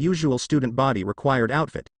dressed in the usual student body required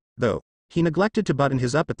outfit, though he neglected to button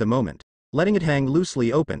his up at the moment, letting it hang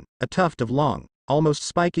loosely open. A tuft of long, almost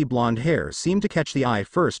spiky blonde hair seemed to catch the eye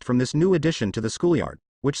first from this new addition to the schoolyard,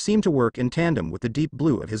 which seemed to work in tandem with the deep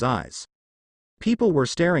blue of his eyes. People were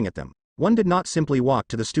staring at them. One did not simply walk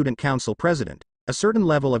to the student council president. A certain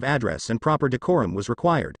level of address and proper decorum was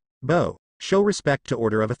required. Show respect to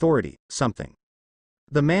order of authority, something.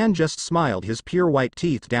 The man just smiled his pure white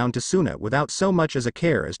teeth down to Suna without so much as a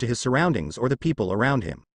care as to his surroundings or the people around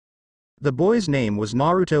him. The boy's name was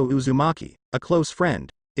Naruto Uzumaki, a close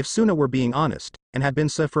friend, if Suna were being honest, and had been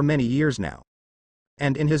so for many years now.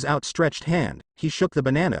 And in his outstretched hand, he shook the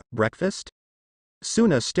banana. Breakfast?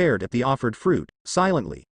 Suna stared at the offered fruit,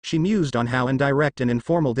 silently. She mused on how indirect and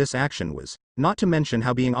informal this action was, not to mention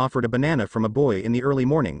how being offered a banana from a boy in the early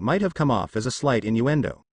morning might have come off as a slight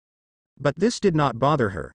innuendo. But this did not bother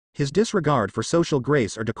her. His disregard for social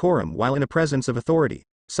grace or decorum while in a presence of authority,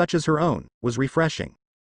 such as her own, was refreshing.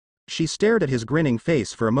 She stared at his grinning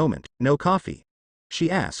face for a moment. "No coffee?" she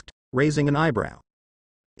asked, raising an eyebrow.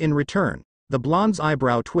 In return, the blonde's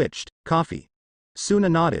eyebrow twitched. "Coffee?" Suna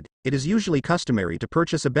nodded. It is usually customary to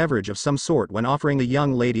purchase a beverage of some sort when offering a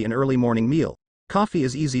young lady an early morning meal. Coffee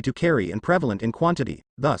is easy to carry and prevalent in quantity,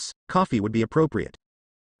 thus, coffee would be appropriate.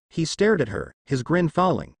 He stared at her, his grin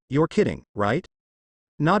falling. "You're kidding, right?"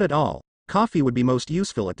 "Not at all. Coffee would be most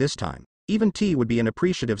useful at this time. Even tea would be an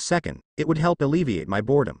appreciative second. It would help alleviate my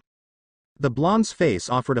boredom." The blonde's face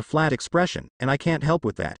offered a flat expression, and I can't help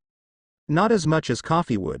with that. Not as much as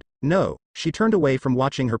coffee would. No, she turned away from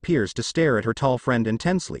watching her peers to stare at her tall friend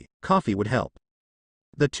intensely. Coffee would help.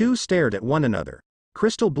 The two stared at one another.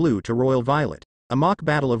 Crystal blue to royal violet. A mock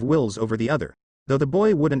battle of wills over the other. Though the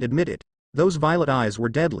boy wouldn't admit it, those violet eyes were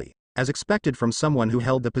deadly, as expected from someone who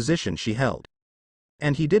held the position she held.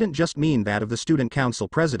 And he didn't just mean that of the student council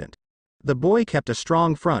president. The boy kept a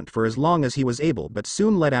strong front for as long as he was able but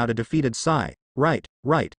soon let out a defeated sigh. Right,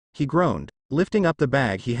 he groaned, lifting up the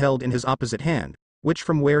bag he held in his opposite hand, which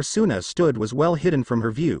from where Suna stood was well hidden from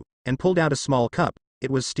her view, and pulled out a small cup.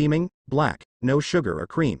 It was steaming, black, no sugar or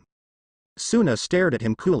cream. Suna stared at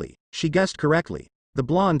him coolly. She guessed correctly. The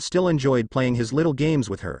blonde still enjoyed playing his little games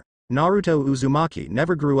with her. Naruto Uzumaki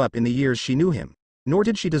never grew up in the years she knew him, nor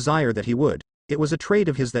did she desire that he would. It was a trait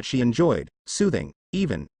of his that she enjoyed, soothing,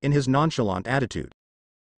 even, in his nonchalant attitude.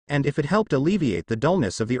 And if it helped alleviate the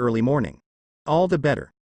dullness of the early morning, all the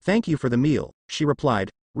better. "Thank you for the meal," she replied,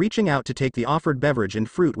 reaching out to take the offered beverage and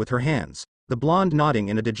fruit with her hands, the blonde nodding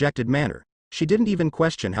in a dejected manner. She didn't even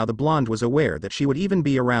question how the blonde was aware that she would even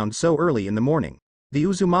be around so early in the morning. The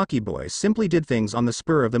Uzumaki boys simply did things on the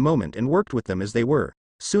spur of the moment and worked with them as they were.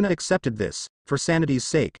 Suna accepted this, for sanity's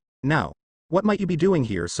sake. Now, what might you be doing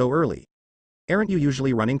here so early? Aren't you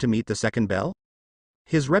usually running to meet the second bell?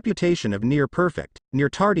 His reputation of near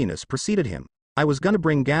tardiness preceded him. I was gonna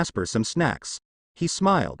bring Gasper some snacks. He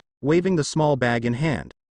smiled, waving the small bag in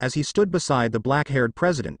hand, as he stood beside the black-haired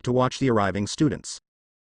president to watch the arriving students.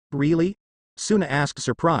 Really? Suna asked,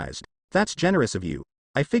 surprised. That's generous of you.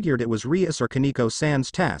 I figured it was Rias or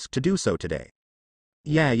Kaneko-san's task to do so today.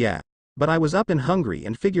 Yeah. But I was up and hungry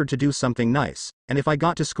and figured to do something nice, and if I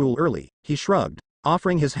got to school early, he shrugged,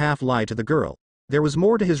 offering his half-lie to the girl. There was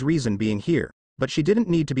more to his reason being here, but she didn't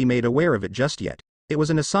need to be made aware of it just yet. It was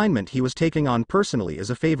an assignment he was taking on personally as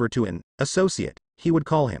a favor to an associate, he would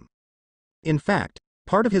call him. In fact,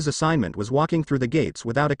 part of his assignment was walking through the gates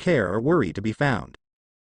without a care or worry to be found.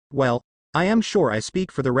 Well, I am sure I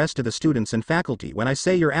speak for the rest of the students and faculty when I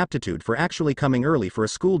say your aptitude for actually coming early for a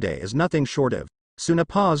school day is nothing short of. Suna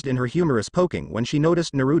paused in her humorous poking when she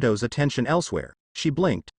noticed Naruto's attention elsewhere. She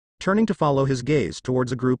blinked, turning to follow his gaze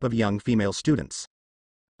towards a group of young female students.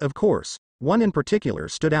 Of course, one in particular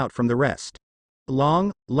stood out from the rest.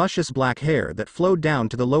 Long, luscious black hair that flowed down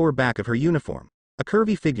to the lower back of her uniform, a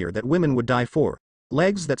curvy figure that women would die for,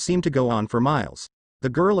 legs that seemed to go on for miles. The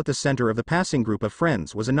girl at the center of the passing group of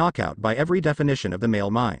friends was a knockout by every definition of the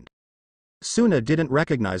male mind. Suna didn't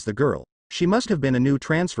recognize the girl. She must have been a new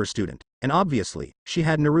transfer student, and obviously, she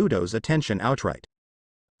had Naruto's attention outright.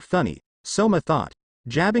 Funny, Soma thought,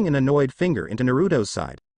 jabbing an annoyed finger into Naruto's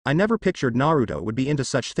side. I never pictured Naruto would be into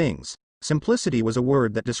such things. Simplicity was a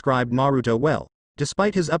word that described Naruto well.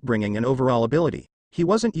 Despite his upbringing and overall ability, he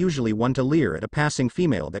wasn't usually one to leer at a passing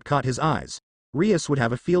female that caught his eyes. Rias would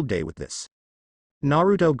have a field day with this.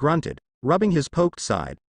 Naruto grunted, rubbing his poked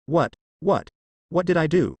side. What did I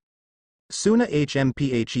do? Suna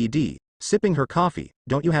hmphed, sipping her coffee,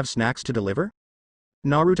 don't you have snacks to deliver?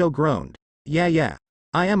 Naruto groaned. Yeah,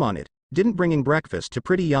 I am on it. Didn't bringing breakfast to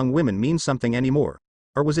pretty young women mean something anymore?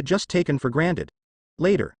 Or was it just taken for granted?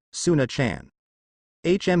 Later, Suna-chan.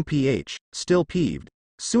 HMPH, still peeved,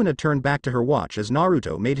 Suna turned back to her watch as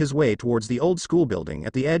Naruto made his way towards the old school building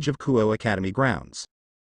at the edge of Kuo Academy grounds.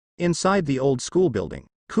 Inside the old school building,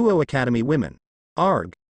 Kuo Academy women.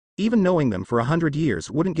 Arg. Even knowing them for 100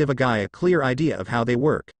 years wouldn't give a guy a clear idea of how they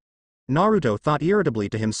work. Naruto thought irritably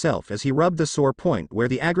to himself as he rubbed the sore point where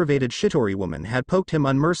the aggravated Shitori woman had poked him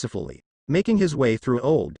unmercifully, making his way through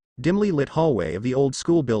old, dimly lit hallway of the old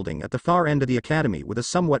school building at the far end of the academy with a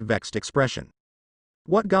somewhat vexed expression.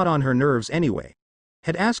 What got on her nerves anyway?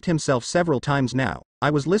 Had asked himself several times now.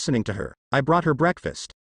 I was listening to her. I brought her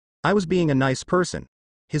breakfast. I was being a nice person.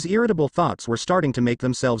 His irritable thoughts were starting to make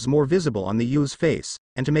themselves more visible on the youth's face,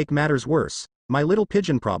 and to make matters worse, my little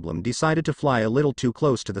pigeon problem decided to fly a little too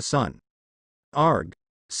close to the sun. Arg.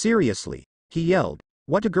 Seriously, he yelled,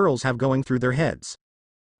 what do girls have going through their heads?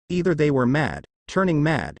 Either they were mad, turning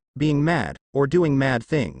mad, being mad, or doing mad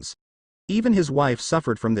things. Even his wife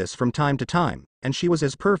suffered from this from time to time, and she was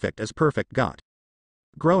as perfect got.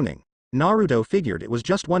 Groaning, Naruto figured it was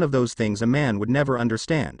just one of those things a man would never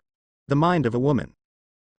understand. The mind of a woman.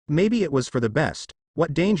 Maybe it was for the best.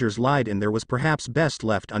 What dangers lied in there was perhaps best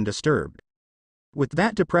left undisturbed. With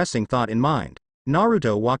that depressing thought in mind,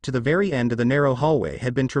 Naruto walked to the very end of the narrow hallway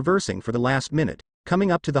had been traversing for the last minute,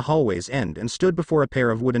 coming up to the hallway's end and stood before a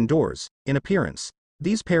pair of wooden doors. In appearance,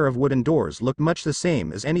 these pair of wooden doors looked much the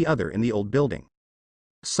same as any other in the old building.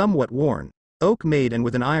 Somewhat worn, oak-made and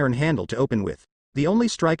with an iron handle to open with. The only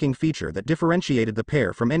striking feature that differentiated the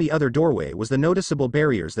pair from any other doorway was the noticeable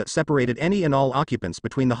barriers that separated any and all occupants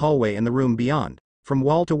between the hallway and the room beyond. From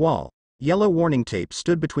wall to wall, yellow warning tape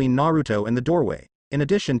stood between Naruto and the doorway, in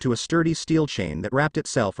addition to a sturdy steel chain that wrapped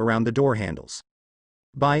itself around the door handles.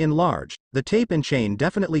 By and large, the tape and chain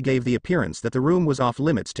definitely gave the appearance that the room was off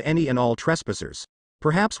limits to any and all trespassers,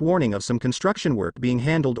 perhaps warning of some construction work being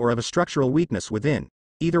handled or of a structural weakness within.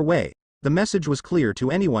 Either way, the message was clear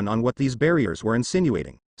to anyone on what these barriers were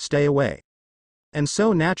insinuating: stay away. And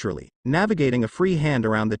so naturally, navigating a free hand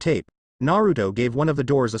around the tape, Naruto gave one of the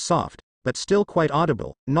doors a soft, but still quite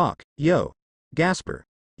audible, knock. Yo. Gasper.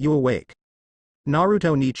 You awake?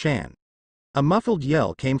 Naruto ni-chan. A muffled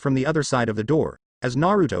yell came from the other side of the door, as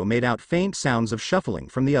Naruto made out faint sounds of shuffling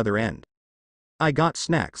from the other end. I got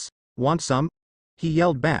snacks. Want some? He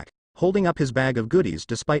yelled back, holding up his bag of goodies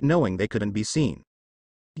despite knowing they couldn't be seen.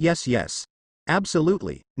 Yes.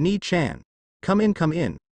 Absolutely, ni-chan. Come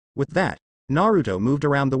in. With that, Naruto moved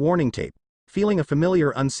around the warning tape, feeling a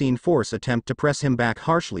familiar unseen force attempt to press him back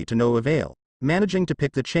harshly to no avail, managing to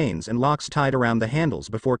pick the chains and locks tied around the handles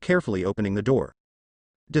before carefully opening the door.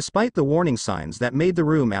 Despite the warning signs that made the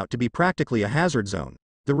room out to be practically a hazard zone,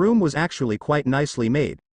 the room was actually quite nicely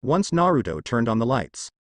made, once Naruto turned on the lights.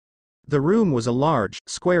 The room was a large,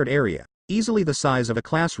 squared area, easily the size of a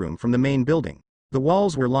classroom from the main building. The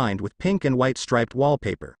walls were lined with pink and white striped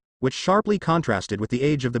wallpaper, which sharply contrasted with the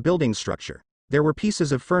age of the building's structure. There were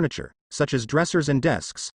pieces of furniture, such as dressers and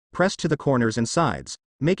desks, pressed to the corners and sides,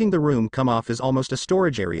 making the room come off as almost a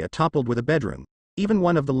storage area toppled with a bedroom. Even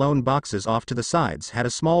one of the lone boxes off to the sides had a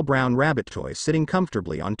small brown rabbit toy sitting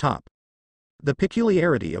comfortably on top. The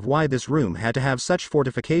peculiarity of why this room had to have such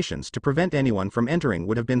fortifications to prevent anyone from entering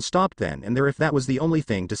would have been stopped then and there if that was the only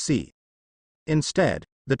thing to see. Instead,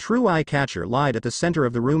 the true eye-catcher lied at the center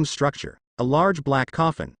of the room's structure, a large black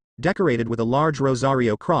coffin, decorated with a large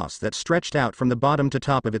rosario cross that stretched out from the bottom to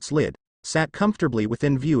top of its lid, sat comfortably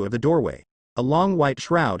within view of the doorway. A long white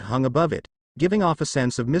shroud hung above it, giving off a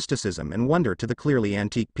sense of mysticism and wonder to the clearly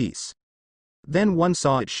antique piece. Then one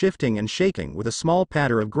saw it shifting and shaking with a small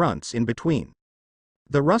patter of grunts in between.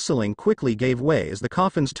 The rustling quickly gave way as the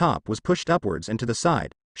coffin's top was pushed upwards and to the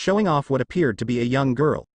side, showing off what appeared to be a young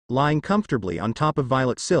girl, lying comfortably on top of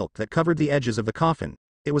violet silk that covered the edges of the coffin.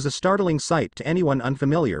 It was a startling sight to anyone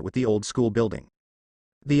unfamiliar with the old school building.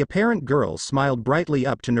 The apparent girl smiled brightly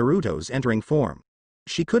up to Naruto's entering form.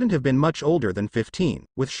 She couldn't have been much older than 15,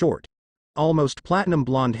 with short, almost platinum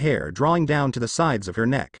blonde hair drawing down to the sides of her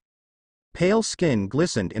neck. Pale skin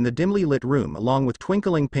glistened in the dimly lit room along with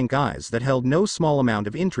twinkling pink eyes that held no small amount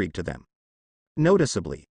of intrigue to them.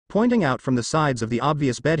 Noticeably, pointing out from the sides of the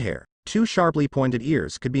obvious bed hair, two sharply pointed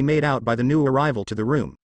ears could be made out by the new arrival to the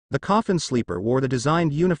room. The coffin sleeper wore the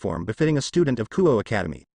designed uniform befitting a student of Kuo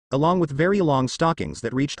Academy, along with very long stockings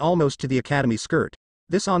that reached almost to the academy skirt.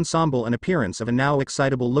 This ensemble and appearance of a now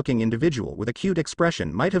excitable-looking individual with a cute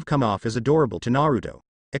expression might have come off as adorable to Naruto,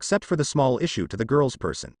 except for the small issue to the girl's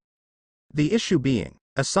person. The issue being,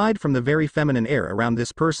 aside from the very feminine air around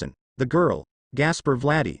this person, the girl, Gasper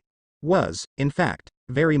Vladdy, was, in fact,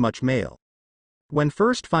 very much male. When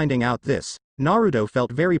first finding out this, Naruto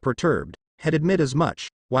felt very perturbed, had admitted as much,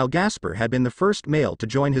 while Gasper had been the first male to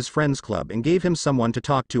join his friends club and gave him someone to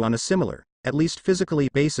talk to on a similar, at least physically,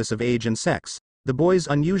 basis of age and sex. The boy's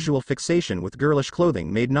unusual fixation with girlish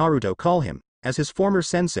clothing made Naruto call him, as his former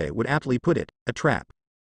sensei would aptly put it, a trap.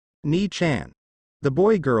 Ni-chan. The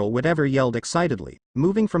boy-girl whatever yelled excitedly,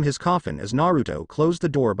 moving from his coffin as Naruto closed the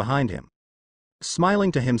door behind him.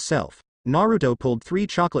 Smiling to himself, Naruto pulled 3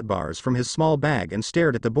 chocolate bars from his small bag and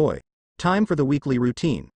stared at the boy. Time for the weekly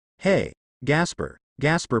routine. Hey, Gasper.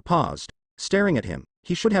 Gasper paused, staring at him.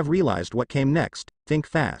 He should have realized what came next. Think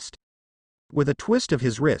fast. With a twist of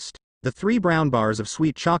his wrist, the 3 brown bars of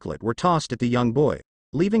sweet chocolate were tossed at the young boy,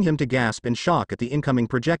 leaving him to gasp in shock at the incoming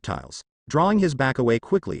projectiles, drawing his back away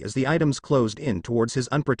quickly as the items closed in towards his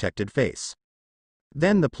unprotected face.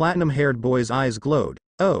 Then the platinum-haired boy's eyes glowed.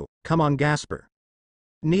 Oh, come on Gasper.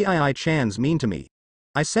 Ni-chan's mean to me.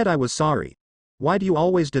 I said I was sorry. Why do you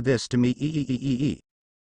always do this to me?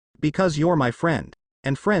 Because you're my friend,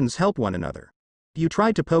 and friends help one another. You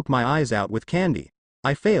tried to poke my eyes out with candy.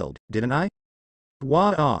 I failed, didn't I?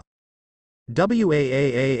 Wah-ah. Waahhhhh.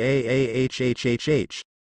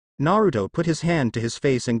 Naruto put his hand to his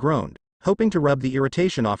face and groaned, hoping to rub the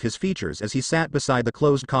irritation off his features as he sat beside the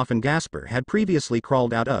closed coffin Gasper had previously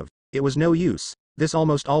crawled out of. It was no use, this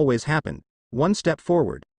almost always happened. 1 step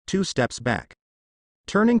forward, 2 steps back.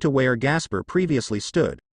 Turning to where Gasper previously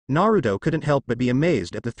stood, Naruto couldn't help but be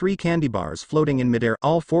amazed at the 3 candy bars floating in midair,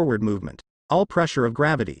 all forward movement, all pressure of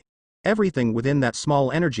gravity. Everything within that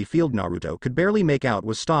small energy field Naruto could barely make out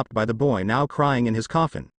was stopped by the boy now crying in his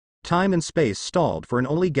coffin. Time and space stalled for an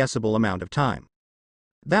only guessable amount of time.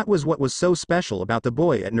 That was what was so special about the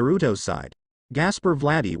boy at Naruto's side. Gasper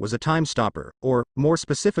Vladdy was a time stopper, or, more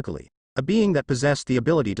specifically, a being that possessed the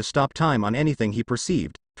ability to stop time on anything he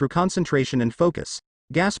perceived, through concentration and focus.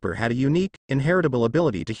 Gasper had a unique, inheritable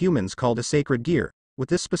ability to humans called a sacred gear, with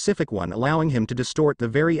this specific one allowing him to distort the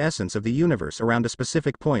very essence of the universe around a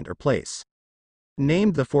specific point or place.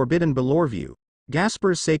 Named the Forbidden Belor View,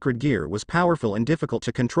 Gasper's sacred gear was powerful and difficult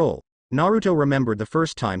to control. Naruto remembered the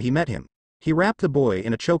first time he met him. He wrapped the boy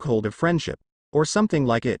in a chokehold of friendship, or something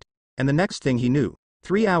like it, and the next thing he knew,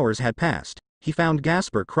 3 hours had passed. He found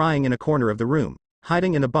Gasper crying in a corner of the room,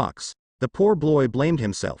 hiding in a box. The poor boy blamed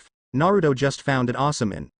himself. Naruto just found it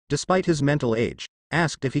awesome and, despite his mental age,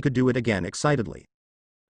 asked if he could do it again excitedly.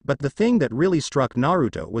 But the thing that really struck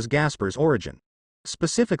Naruto was Gasper's origin.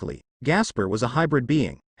 Specifically, Gasper was a hybrid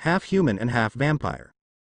being, half human and half vampire.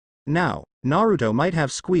 Now, Naruto might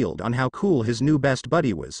have squealed on how cool his new best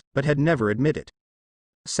buddy was, but had never admitted it.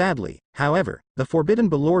 Sadly, however, the Forbidden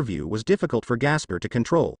Belor View was difficult for Gasper to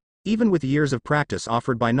control. Even with years of practice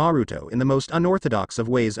offered by Naruto in the most unorthodox of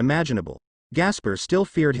ways imaginable, Gaspar still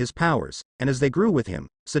feared his powers, and as they grew with him,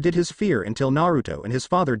 so did his fear until Naruto and his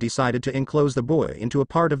father decided to enclose the boy into a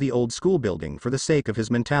part of the old school building for the sake of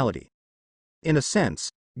his mentality. In a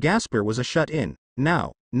sense, Gaspar was a shut-in.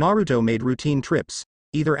 Now, Naruto made routine trips,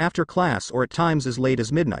 either after class or at times as late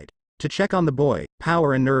as midnight, to check on the boy.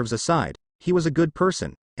 Power and nerves aside, he was a good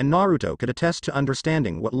person, and Naruto could attest to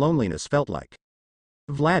understanding what loneliness felt like.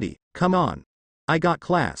 "Vladdy, come on. I got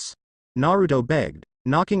class," Naruto begged,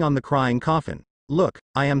 knocking on the crying coffin. "Look,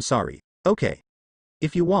 I am sorry. Okay.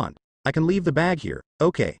 If you want, I can leave the bag here,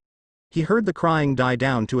 okay?" He heard the crying die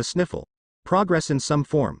down to a sniffle. Progress in some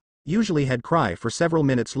form. Usually he'd cry for several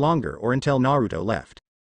minutes longer or until Naruto left.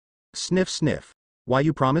 Sniff sniff. "Why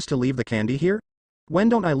you promised to leave the candy here? When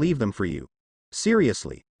don't I leave them for you?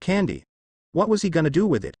 Seriously, candy. What was he gonna do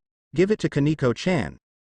with it? Give it to Kaneko-chan.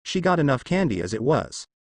 She got enough candy as it was."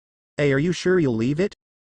 "Hey, are you sure you'll leave it?"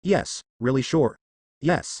 "Yes, really sure."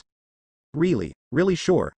 "Yes. Really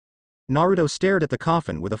sure." Naruto stared at the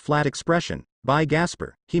coffin with a flat expression. "By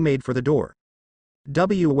Gaspar," he made for the door.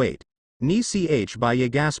 Wait. Ni ch by ye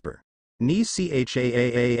Gaspar. Ni chaannnn.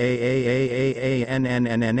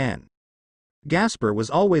 Gaspar was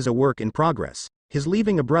always a work in progress. His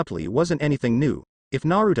leaving abruptly wasn't anything new. If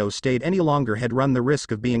Naruto stayed any longer, he'd run the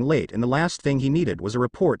risk of being late, and the last thing he needed was a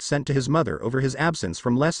report sent to his mother over his absence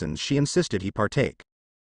from lessons she insisted he partake.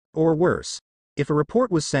 Or worse, if a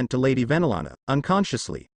report was sent to Lady Venelana,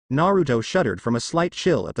 unconsciously, Naruto shuddered from a slight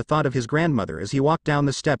chill at the thought of his grandmother as he walked down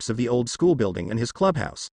the steps of the old school building and his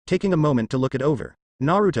clubhouse. Taking a moment to look it over,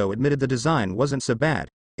 Naruto admitted the design wasn't so bad.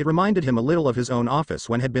 It reminded him a little of his own office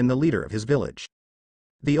when he'd been the leader of his village.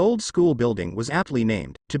 The old school building was aptly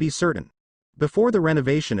named, to be certain, before the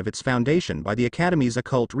renovation of its foundation by the Academy's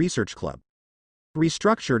Occult Research Club.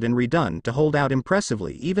 Restructured and redone to hold out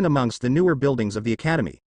impressively even amongst the newer buildings of the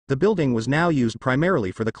Academy, the building was now used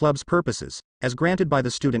primarily for the club's purposes, as granted by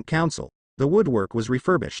the Student Council. The woodwork was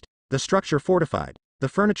refurbished, the structure fortified, the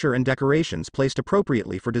furniture and decorations placed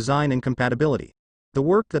appropriately for design and compatibility. The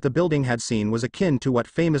work that the building had seen was akin to what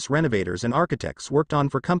famous renovators and architects worked on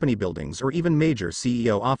for company buildings or even major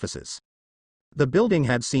CEO offices. The building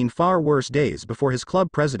had seen far worse days before his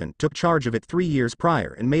club president took charge of it 3 years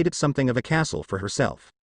prior and made it something of a castle for herself.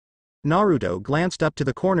 Naruto glanced up to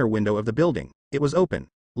the corner window of the building. It was open,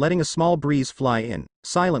 letting a small breeze fly in.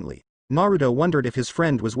 Silently, Naruto wondered if his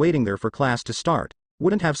friend was waiting there for class to start.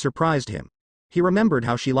 Wouldn't have surprised him. He remembered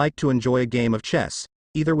how she liked to enjoy a game of chess,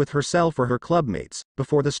 either with herself or her clubmates,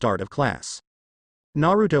 before the start of class.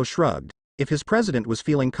 Naruto shrugged. If his president was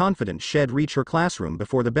feeling confident she'd reach her classroom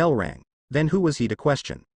before the bell rang, then who was he to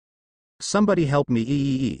question? "Somebody help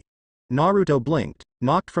me!" Naruto blinked,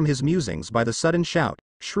 knocked from his musings by the sudden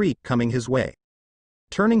shriek coming his way.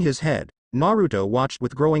 Turning his head, Naruto watched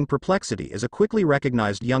with growing perplexity as a quickly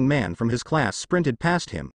recognized young man from his class sprinted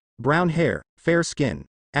past him. Brown hair, fair skin,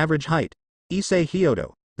 average height. Issei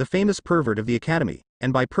Hyodo, the famous pervert of the Academy,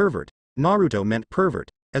 and by pervert, Naruto meant pervert,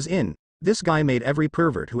 as in, this guy made every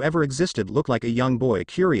pervert who ever existed look like a young boy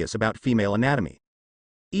curious about female anatomy.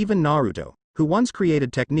 Even Naruto, who once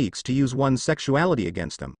created techniques to use one's sexuality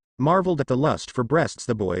against them, marveled at the lust for breasts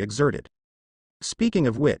the boy exerted. Speaking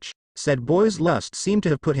of which, said boy's lust seemed to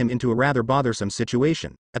have put him into a rather bothersome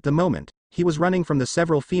situation. At the moment, he was running from the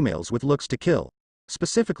several females with looks to kill.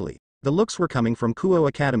 Specifically, the looks were coming from Kuo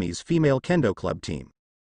Academy's female kendo club team.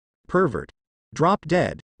 "Pervert. Drop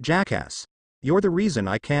dead, jackass. You're the reason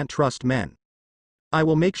I can't trust men. I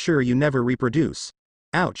will make sure you never reproduce."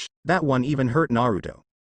 Ouch, that one even hurt Naruto.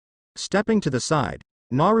 Stepping to the side,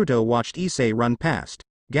 Naruto watched Issei run past,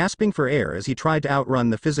 gasping for air as he tried to outrun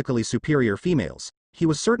the physically superior females. He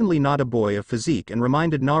was certainly not a boy of physique and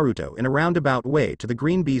reminded Naruto in a roundabout way to the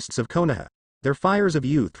green beasts of Konoha. Their fires of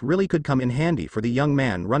youth really could come in handy for the young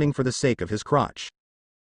man running for the sake of his crotch.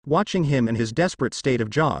 Watching him in his desperate state of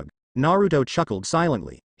jog, Naruto chuckled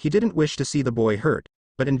silently. He didn't wish to see the boy hurt,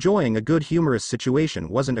 but enjoying a good humorous situation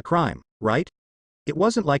wasn't a crime, right? It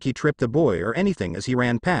wasn't like he tripped the boy or anything as he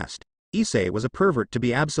ran past. Issei was a pervert to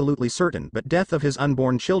be absolutely certain, but death of his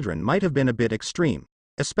unborn children might have been a bit extreme,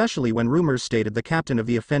 especially when rumors stated the captain of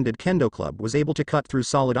the offended kendo club was able to cut through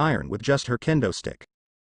solid iron with just her kendo stick.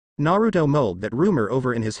 Naruto mulled that rumor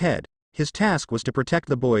over in his head. His task was to protect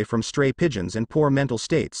the boy from stray pigeons and poor mental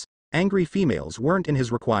states. Angry females weren't in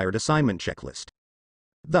his required assignment checklist.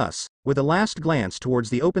 Thus, with a last glance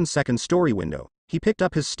towards the open second-story window, he picked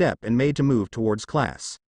up his step and made to move towards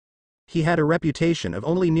class. He had a reputation of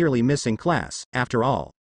only nearly missing class, after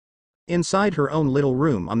all. Inside her own little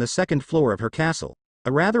room on the second floor of her castle,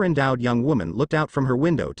 A rather endowed young woman looked out from her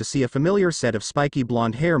window to see a familiar set of spiky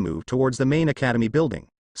blonde hair move towards the main academy building.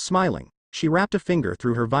 Smiling, she wrapped a finger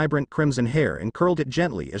through her vibrant crimson hair and curled it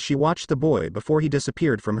gently as she watched the boy before he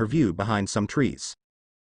disappeared from her view behind some trees.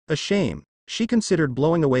 A shame, she considered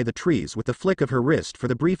blowing away the trees with the flick of her wrist for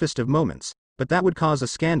the briefest of moments, but that would cause a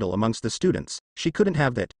scandal amongst the students. She couldn't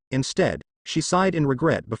have that. Instead, she sighed in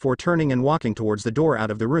regret before turning and walking towards the door out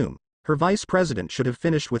of the room. Her vice president should have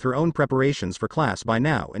finished with her own preparations for class by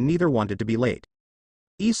now, and neither wanted to be late.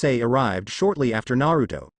 Issei arrived shortly after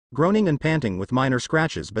Naruto, groaning and panting with minor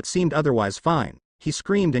scratches but seemed otherwise fine. He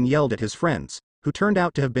screamed and yelled at his friends, who turned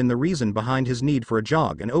out to have been the reason behind his need for a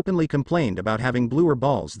jog, and openly complained about having bluer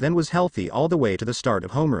balls than was healthy all the way to the start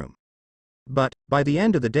of homeroom. But, by the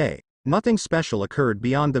end of the day, nothing special occurred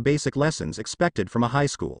beyond the basic lessons expected from a high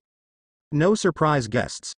school. No surprise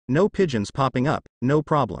guests, no pigeons popping up, no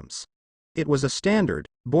problems. It was a standard,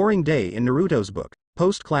 boring day in Naruto's book.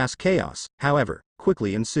 Post-class chaos, however,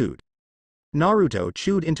 quickly ensued. Naruto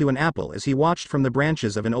chewed into an apple as he watched from the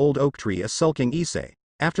branches of an old oak tree a sulking Issei.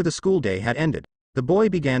 After the school day had ended, the boy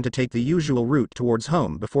began to take the usual route towards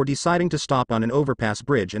home before deciding to stop on an overpass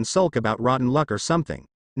bridge and sulk about rotten luck or something.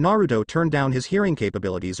 Naruto turned down his hearing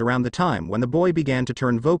capabilities around the time when the boy began to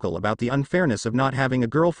turn vocal about the unfairness of not having a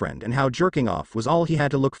girlfriend and how jerking off was all he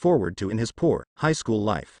had to look forward to in his poor, high school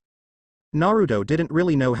life. Naruto didn't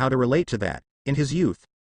really know how to relate to that. In his youth,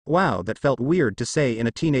 wow, that felt weird to say in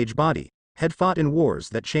a teenage body, had fought in wars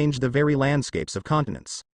that changed the very landscapes of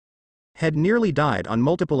continents. Had nearly died on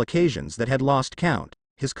multiple occasions that had lost count.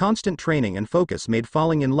 His constant training and focus made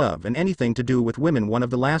falling in love and anything to do with women one of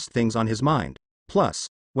the last things on his mind. Plus,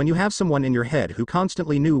 when you have someone in your head who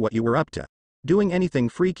constantly knew what you were up to, doing anything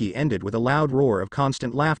freaky ended with a loud roar of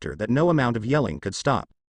constant laughter that no amount of yelling could stop.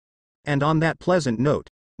 And on that pleasant note,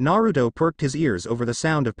 Naruto perked his ears over the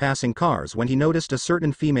sound of passing cars when he noticed a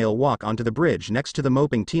certain female walk onto the bridge next to the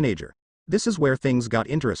moping teenager. This is where things got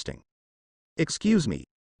interesting. "Excuse me."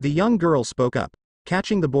 The young girl spoke up,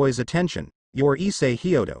 catching the boy's attention. "You're Issei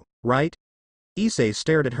Hyodo, right?" Issei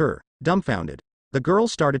stared at her, dumbfounded. The girl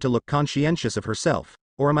started to look conscientious of herself.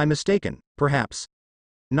 "Or am I mistaken, perhaps?"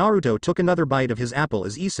 Naruto took another bite of his apple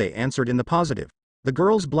as Issei answered in the positive. The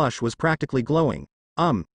girl's blush was practically glowing.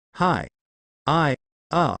 Hi.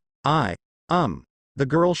 The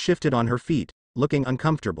girl shifted on her feet, looking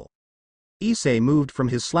uncomfortable. Issei moved from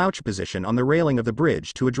his slouch position on the railing of the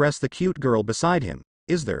bridge to address the cute girl beside him.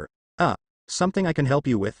 "Is there, something I can help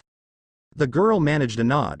you with?" The girl managed a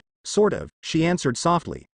nod. "Sort of," she answered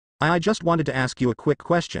softly. I just wanted to ask you a quick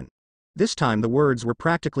question." This time the words were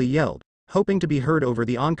practically yelled, hoping to be heard over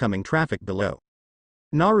the oncoming traffic below.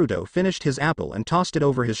 Naruto finished his apple and tossed it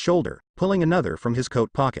over his shoulder, pulling another from his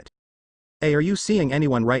coat pocket. "Hey, are you seeing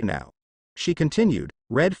anyone right now?" She continued,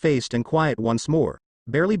 red-faced and quiet once more,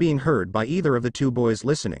 barely being heard by either of the two boys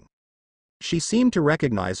listening. She seemed to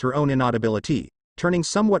recognize her own inaudibility, turning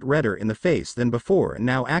somewhat redder in the face than before and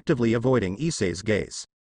now actively avoiding Issei's gaze.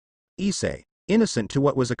 Issei, innocent to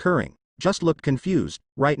what was occurring, just looked confused.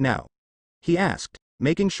 "Right now?" he asked,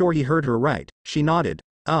 making sure he heard her right. She nodded.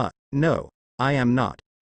 No, I am not."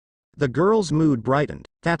 The girl's mood brightened.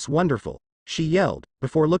 "That's wonderful," she yelled,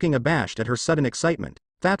 before looking abashed at her sudden excitement.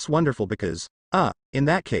 "That's wonderful because, in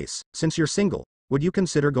that case, since you're single, would you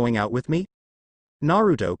consider going out with me?"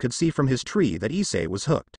 Naruto could see from his tree that Issei was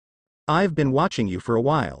hooked. "I've been watching you for a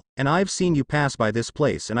while, and I've seen you pass by this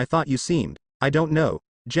place and I thought you seemed, I don't know,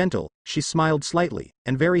 gentle." She smiled slightly,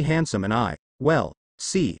 "and very handsome, and I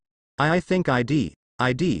think I'd.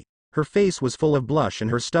 Her face was full of blush and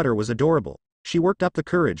her stutter was adorable. She worked up the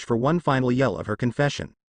courage for one final yell of her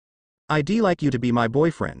confession. "I'd like you to be my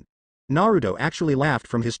boyfriend." Naruto actually laughed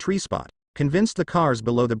from his tree spot, convinced the cars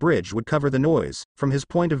below the bridge would cover the noise. From his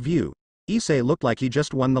point of view, Issei looked like he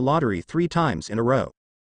just won the lottery 3 times in a row.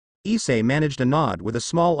 Issei managed a nod with a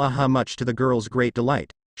small aha, much to the girl's great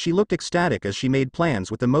delight. She looked ecstatic as she made plans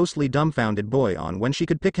with the mostly dumbfounded boy on when she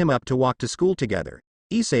could pick him up to walk to school together.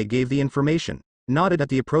 Issei gave the information, nodded at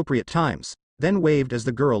the appropriate times, then waved as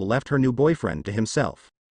the girl left her new boyfriend to himself.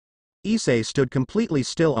 Issei stood completely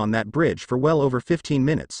still on that bridge for well over 15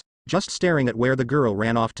 minutes, just staring at where the girl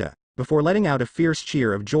ran off to, before letting out a fierce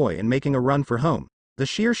cheer of joy and making a run for home. The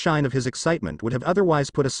sheer shine of his excitement would have otherwise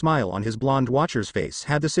put a smile on his blonde watcher's face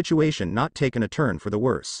had the situation not taken a turn for the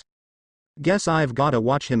worse. "Guess I've gotta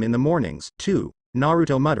watch him in the mornings, too,"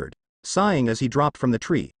 Naruto muttered, sighing as he dropped from the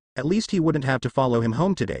tree. At least he wouldn't have to follow him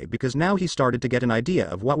home today, because now he started to get an idea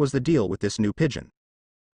of what was the deal with this new pigeon.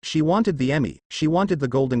 She wanted the Emmy, she wanted the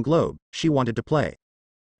Golden Globe, she wanted to play.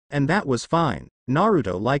 And that was fine.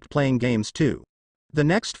 Naruto liked playing games too. The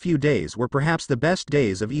next few days were perhaps the best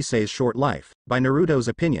days of Issei's short life, by Naruto's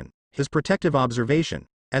opinion. His protective observation,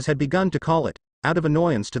 as had begun to call it, out of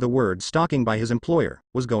annoyance to the word stalking by his employer,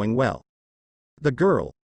 was going well. The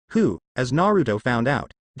girl, who, as Naruto found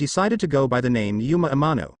out, decided to go by the name Yuma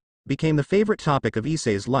Amano, became the favorite topic of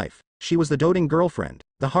Issei's life. She was the doting girlfriend,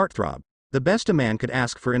 the heartthrob, the best a man could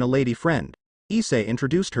ask for in a lady friend. Issei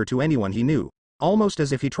introduced her to anyone he knew, almost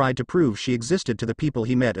as if he tried to prove she existed to the people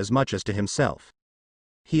he met as much as to himself.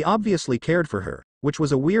 He obviously cared for her, which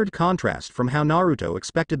was a weird contrast from how Naruto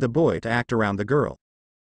expected the boy to act around the girl.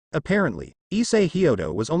 Apparently, Issei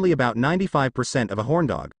Hyodo was only about 95% of a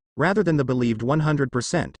horndog, rather than the believed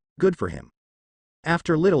 100%, good for him.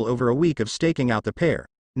 After little over a week of staking out the pair,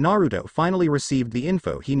 Naruto finally received the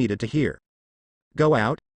info he needed to hear. Go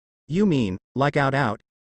out? You mean, like out?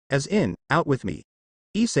 As in, out with me?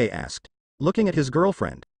 Issei asked. Looking at his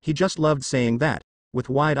girlfriend, he just loved saying that, with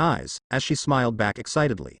wide eyes, as she smiled back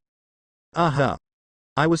excitedly. I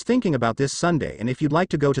was thinking about this Sunday and if you'd like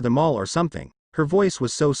to go to the mall or something. Her voice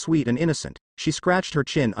was so sweet and innocent, she scratched her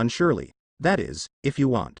chin unsurely. That is, if you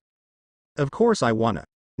want. Of course I wanna.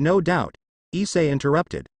 No doubt. Issei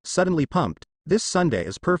interrupted, suddenly pumped. This Sunday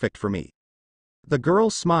is perfect for me. The girl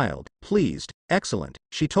smiled, pleased. Excellent.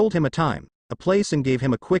 She told him a time, a place and gave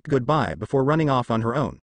him a quick goodbye before running off on her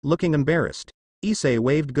own, looking embarrassed. Issei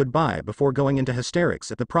waved goodbye before going into hysterics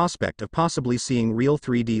at the prospect of possibly seeing real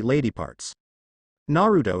 3D lady parts.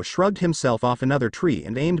 Naruto shrugged himself off another tree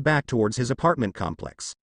and aimed back towards his apartment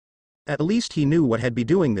complex. At least he knew what had be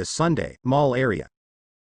doing this Sunday, mall area.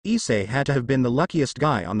 Issei had to have been the luckiest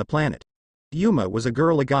guy on the planet. Yuma was a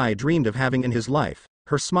girl a guy dreamed of having in his life,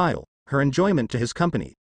 her smile, her enjoyment to his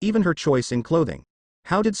company, even her choice in clothing.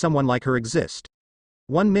 How did someone like her exist?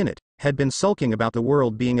 1 minute, had been sulking about the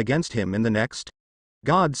world being against him and the next?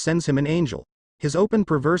 God sends him an angel. His open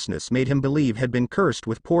perverseness made him believe had been cursed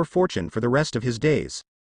with poor fortune for the rest of his days.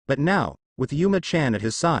 But now, with Yuma-chan at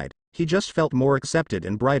his side, he just felt more accepted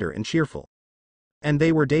and brighter and cheerful. And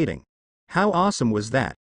they were dating. How awesome was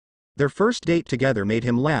that? Their first date together made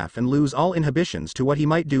him laugh and lose all inhibitions to what he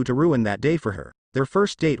might do to ruin that day for her. Their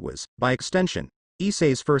first date was, by extension,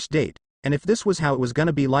 Issei's first date, and if this was how it was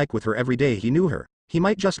gonna be like with her every day he knew her, he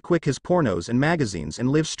might just quit his pornos and magazines and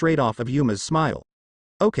live straight off of Yuma's smile.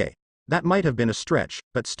 Okay. That might have been a stretch,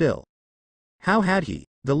 but still. How had he,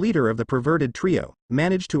 the leader of the perverted trio,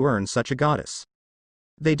 managed to earn such a goddess?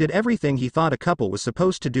 They did everything he thought a couple was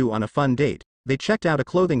supposed to do on a fun date. They checked out a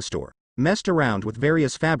clothing store, messed around with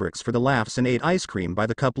various fabrics for the laughs and ate ice cream by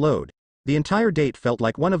the cup load. The entire date felt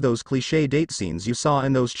like one of those cliché date scenes you saw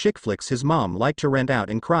in those chick flicks his mom liked to rent out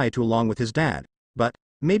and cry to along with his dad. But,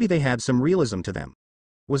 maybe they had some realism to them.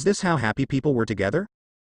 Was this how happy people were together?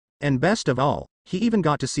 And best of all, he even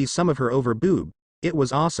got to see some of her over boob. It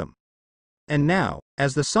was awesome. And now,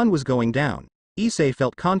 as the sun was going down, Issei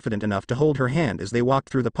felt confident enough to hold her hand as they walked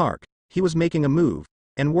through the park. He was making a move,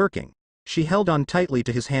 and working. She held on tightly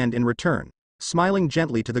to his hand in return, smiling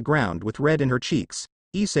gently to the ground with red in her cheeks.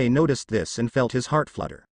 Issei noticed this and felt his heart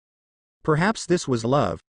flutter. Perhaps this was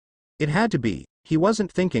love. It had to be. He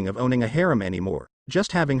wasn't thinking of owning a harem anymore,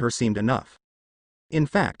 just having her seemed enough. In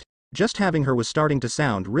fact, just having her was starting to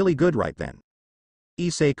sound really good right then.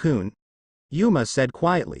 Issei-kun? Yuma said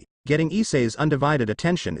quietly, getting Issei's undivided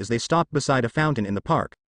attention as they stopped beside a fountain in the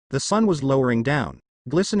park. The sun was lowering down,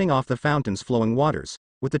 glistening off the fountain's flowing waters,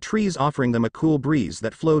 with the trees offering them a cool breeze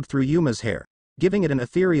that flowed through Yuma's hair, giving it an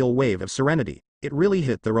ethereal wave of serenity. It really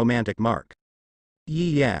hit the romantic mark.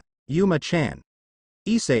 Yeah, Yuma-chan?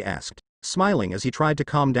 Issei asked, smiling as he tried to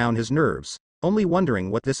calm down his nerves, only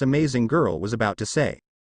wondering what this amazing girl was about to say.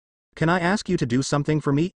 Can I ask you to do something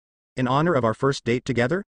for me? In honor of our first date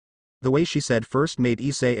together? The way she said first made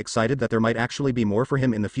Issei excited that there might actually be more for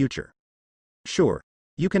him in the future. Sure.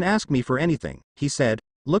 You can ask me for anything, he said,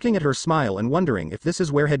 looking at her smile and wondering if this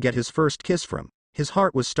is where he'd get his first kiss from. His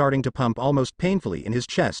heart was starting to pump almost painfully in his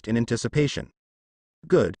chest in anticipation.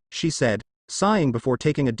 Good, she said, sighing before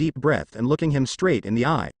taking a deep breath and looking him straight in the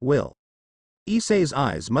eye. Will. Issei's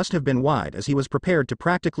eyes must have been wide as he was prepared to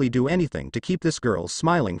practically do anything to keep this girl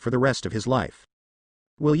smiling for the rest of his life.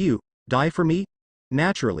 Will you die for me?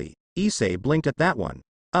 Naturally, Issei blinked at that one.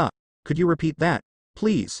 Could you repeat that,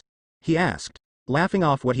 please? He asked, laughing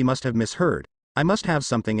off what he must have misheard. I must have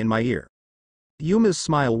something in my ear. Yuma's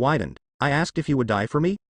smile widened. I asked if you would die for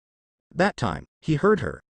me? That time, he heard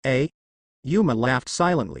her. Eh? Yuma laughed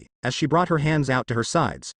silently, as she brought her hands out to her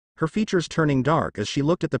sides, her features turning dark as she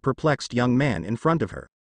looked at the perplexed young man in front of her.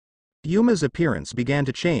 Yuma's appearance began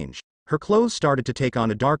to change. Her clothes started to take on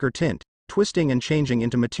a darker tint, twisting and changing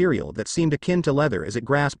into material that seemed akin to leather as it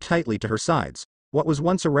grasped tightly to her sides. What was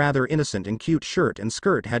once a rather innocent and cute shirt and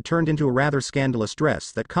skirt had turned into a rather scandalous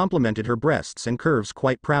dress that complemented her breasts and curves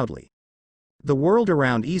quite proudly. The world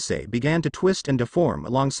around Issei began to twist and deform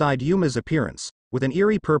alongside Yuma's appearance, with an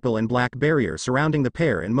eerie purple and black barrier surrounding the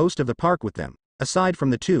pair and most of the park with them. Aside from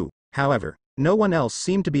the two, however, no one else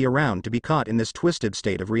seemed to be around to be caught in this twisted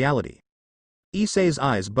state of reality. Issei's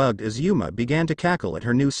eyes bugged as Yuma began to cackle at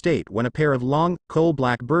her new state when a pair of long,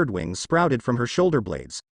 coal-black bird wings sprouted from her shoulder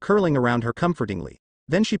blades, curling around her comfortingly.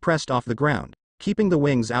 Then she pressed off the ground, keeping the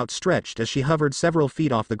wings outstretched as she hovered several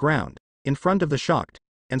feet off the ground, in front of the shocked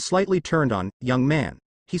and slightly turned on young man.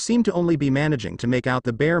 He seemed to only be managing to make out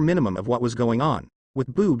the bare minimum of what was going on,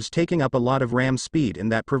 with boobs taking up a lot of RAM speed in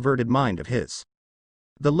that perverted mind of his.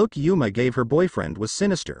 The look Yuma gave her boyfriend was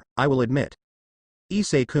sinister, I will admit.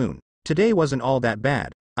 Issei-kun, today wasn't all that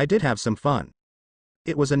bad, I did have some fun.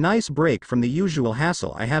 It was a nice break from the usual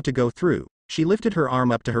hassle I had to go through. She lifted her arm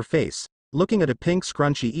up to her face, looking at a pink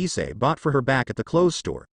scrunchie Issei bought for her back at the clothes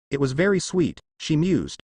store. It was very sweet, she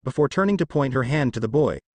mused, before turning to point her hand to the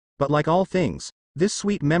boy. But like all things, this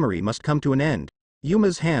sweet memory must come to an end.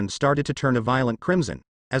 Yuma's hand started to turn a violent crimson,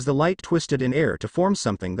 as the light twisted in air to form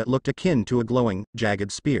something that looked akin to a glowing,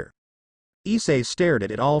 jagged spear. Issei stared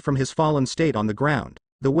at it all from his fallen state on the ground.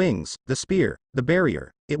 The wings, the spear, the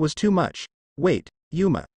barrier, it was too much. Wait,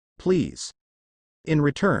 Yuma, please. In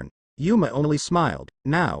return, Yuma only smiled.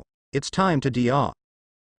 Now, it's time to die.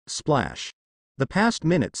 Splash. The past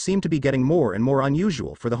minutes seemed to be getting more and more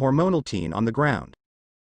unusual for the hormonal teen on the ground.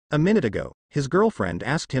 A minute ago, his girlfriend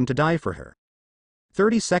asked him to die for her.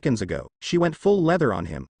 30 seconds ago, she went full leather on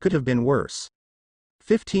him, could have been worse.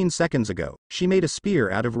 15 seconds ago, she made a spear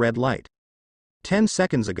out of red light. 10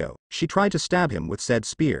 seconds ago, she tried to stab him with said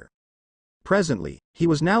spear. Presently, he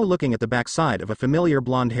was now looking at the backside of a familiar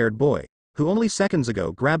blonde-haired boy, who only seconds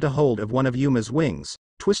ago grabbed a hold of one of Yuma's wings,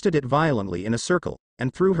 twisted it violently in a circle,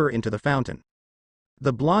 and threw her into the fountain.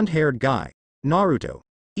 The blonde-haired guy, Naruto,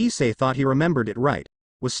 Issei thought he remembered it right,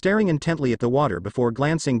 was staring intently at the water before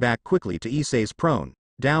glancing back quickly to Issei's prone,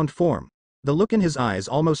 downed form. The look in his eyes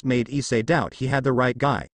almost made Issei doubt he had the right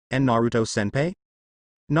guy. And Naruto-senpai?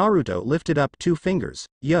 Naruto lifted up 2 fingers.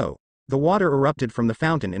 Yo! The water erupted from the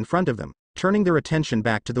fountain in front of them, turning their attention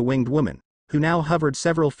back to the winged woman, who now hovered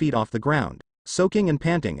several feet off the ground, soaking and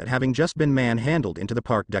panting at having just been manhandled into the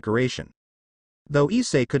park decoration. Though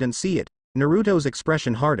Issei couldn't see it, Naruto's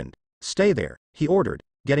expression hardened. Stay there, he ordered,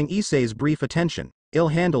 getting Issei's brief attention. I'll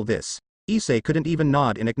handle this. Issei couldn't even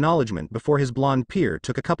nod in acknowledgement before his blonde peer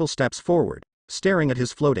took a couple steps forward, staring at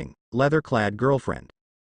his floating, leather-clad girlfriend.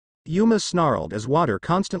 Yuma snarled as water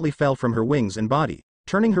constantly fell from her wings and body,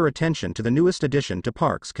 turning her attention to the newest addition to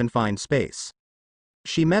Park's confined space.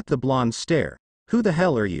 She met the blonde's stare. Who the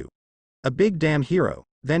hell are you? A big damn hero.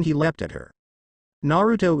 Then he leapt at her.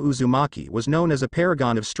 Naruto Uzumaki was known as a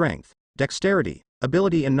paragon of strength, dexterity,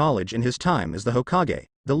 ability and knowledge in his time as the Hokage,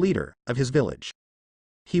 the leader of his village.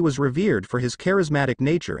 He was revered for his charismatic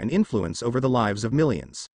nature and influence over the lives of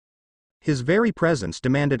millions. His very presence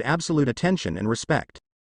demanded absolute attention and respect.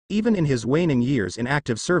 Even in his waning years in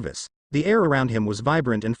active service, the air around him was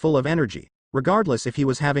vibrant and full of energy, regardless if he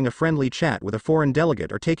was having a friendly chat with a foreign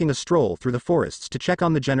delegate or taking a stroll through the forests to check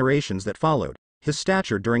on the generations that followed. His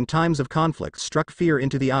stature during times of conflict struck fear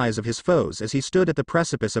into the eyes of his foes as he stood at the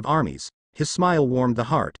precipice of armies. His smile warmed the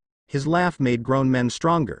heart, his laugh made grown men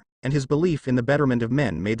stronger, and his belief in the betterment of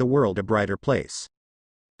men made the world a brighter place.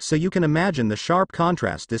 So you can imagine the sharp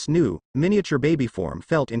contrast this new, miniature baby form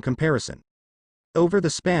felt in comparison. Over the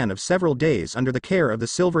span of several days under the care of the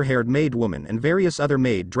silver-haired maid woman and various other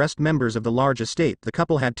maid-dressed members of the large estate the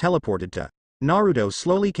couple had teleported to, Naruto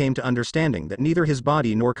slowly came to understanding that neither his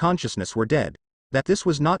body nor consciousness were dead, that this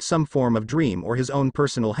was not some form of dream or his own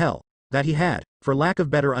personal hell, that he had, for lack of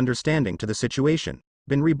better understanding to the situation,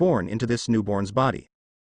 been reborn into this newborn's body.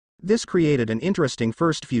 This created an interesting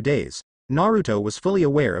first few days. Naruto was fully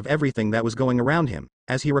aware of everything that was going around him.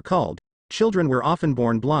 As he recalled, children were often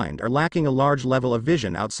born blind or lacking a large level of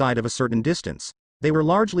vision outside of a certain distance. They were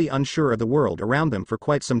largely unsure of the world around them for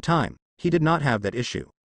quite some time. He did not have that issue.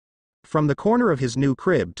 From the corner of his new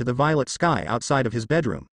crib to the violet sky outside of his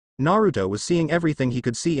bedroom, Naruto was seeing everything he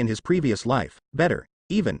could see in his previous life, better,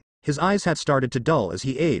 even. His eyes had started to dull as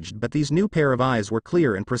he aged, but these new pair of eyes were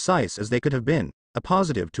clear and precise as they could have been, a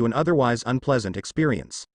positive to an otherwise unpleasant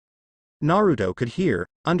experience. Naruto could hear,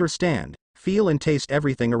 understand, feel and taste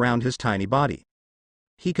everything around his tiny body.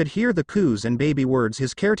 He could hear the coos and baby words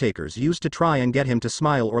his caretakers used to try and get him to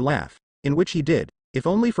smile or laugh, in which he did, if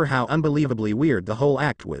only for how unbelievably weird the whole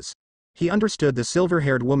act was. He understood the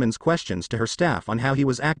silver-haired woman's questions to her staff on how he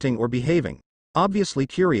was acting or behaving, obviously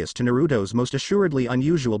curious to Naruto's most assuredly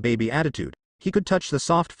unusual baby attitude. He could touch the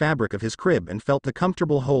soft fabric of his crib and felt the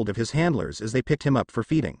comfortable hold of his handlers as they picked him up for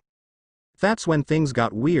feeding. That's when things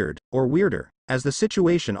got weird, or weirder, as the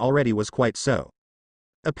situation already was quite so.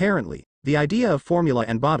 Apparently, the idea of formula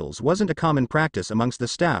and bottles wasn't a common practice amongst the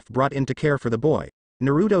staff brought in to care for the boy.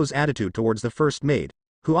 Naruto's attitude towards the first maid,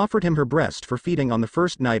 who offered him her breast for feeding on the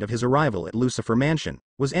first night of his arrival at Lucifer Mansion,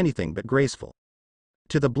 was anything but graceful.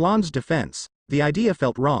 To the blonde's defense, the idea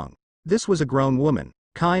felt wrong. This was a grown woman,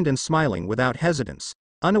 kind and smiling without hesitance,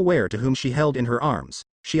 unaware to whom she held in her arms.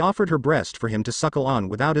 She offered her breast for him to suckle on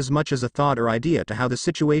without as much as a thought or idea to how the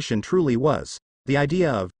situation truly was. The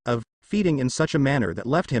idea of feeding in such a manner that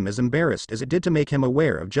left him as embarrassed as it did to make him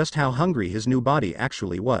aware of just how hungry his new body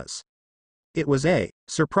actually was. It was a,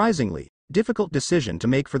 surprisingly, difficult decision to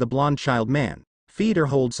make for the blonde child man, feed or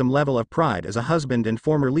hold some level of pride as a husband and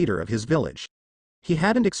former leader of his village. He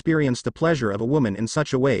hadn't experienced the pleasure of a woman in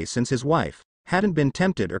such a way since his wife hadn't been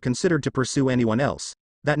tempted or considered to pursue anyone else.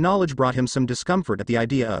 That knowledge brought him some discomfort at the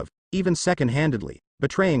idea of, even second-handedly,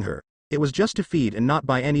 betraying her. It was just to feed and not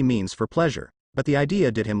by any means for pleasure, but the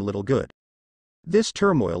idea did him little good. This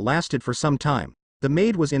turmoil lasted for some time. The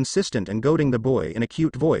maid was insistent and goading the boy in a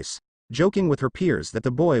cute voice, joking with her peers that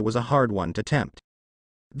the boy was a hard one to tempt.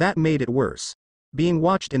 That made it worse. Being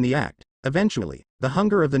watched in the act, eventually, the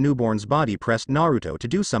hunger of the newborn's body pressed Naruto to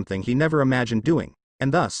do something he never imagined doing,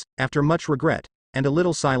 and thus, after much regret, and a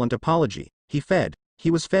little silent apology, he fed. He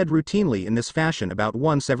was fed routinely in this fashion about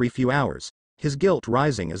once every few hours, his guilt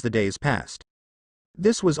rising as the days passed.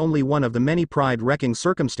 This was only one of the many pride-wrecking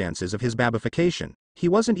circumstances of his babification. He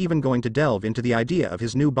wasn't even going to delve into the idea of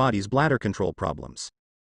his new body's bladder control problems.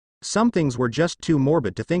 Some things were just too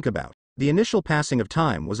morbid to think about. The initial passing of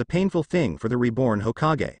time was a painful thing for the reborn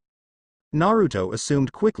Hokage. Naruto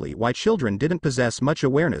assumed quickly why children didn't possess much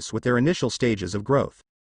awareness with their initial stages of growth.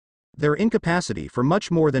 Their incapacity for much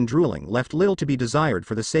more than drooling left little to be desired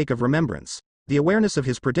for the sake of remembrance. The awareness of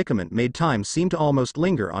his predicament made time seem to almost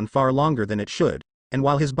linger on far longer than it should, and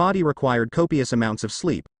while his body required copious amounts of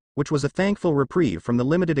sleep, which was a thankful reprieve from the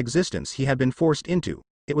limited existence he had been forced into,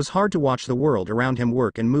 it was hard to watch the world around him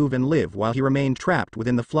work and move and live while he remained trapped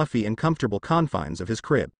within the fluffy and comfortable confines of his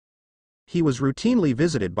crib. He was routinely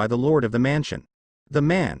visited by the lord of the mansion. The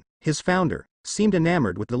man, his founder, seemed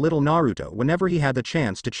enamored with the little Naruto whenever he had the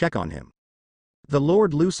chance to check on him. The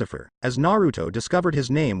Lord Lucifer, as Naruto discovered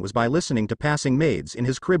his name was by listening to passing maids in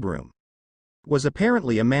his crib room, was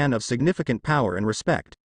apparently a man of significant power and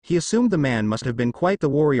respect. He assumed the man must have been quite the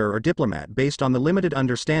warrior or diplomat based on the limited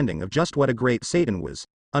understanding of just what a great Satan was.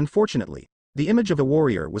 Unfortunately, the image of a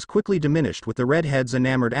warrior was quickly diminished with the redhead's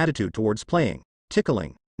enamored attitude towards playing,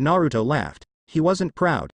 tickling. Naruto laughed. He wasn't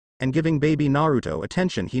proud, and giving baby Naruto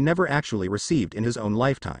attention he never actually received in his own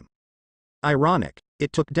lifetime. Ironic,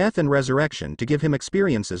 it took death and resurrection to give him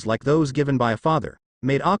experiences like those given by a father,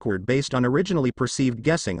 made awkward based on originally perceived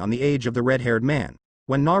guessing on the age of the red-haired man,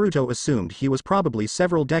 when Naruto assumed he was probably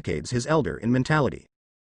several decades his elder in mentality.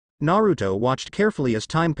 Naruto watched carefully as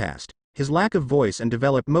time passed. His lack of voice and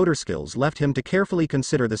developed motor skills left him to carefully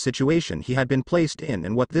consider the situation he had been placed in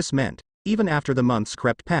and what this meant. Even after the months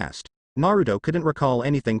crept past, Naruto couldn't recall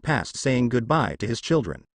anything past saying goodbye to his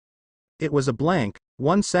children. It was a blank,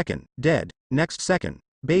 1 second, dead, next second,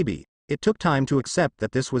 baby. It took time to accept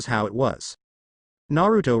that this was how it was.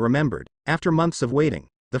 Naruto remembered, after months of waiting,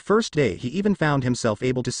 the first day he even found himself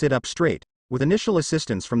able to sit up straight, with initial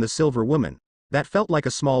assistance from the Silver Woman. That felt like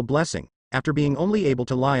a small blessing, after being only able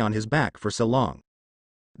to lie on his back for so long.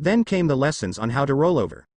 Then came the lessons on how to roll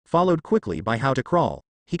over, followed quickly by how to crawl.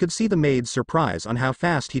 He could see the maid's surprise on how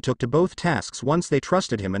fast he took to both tasks once they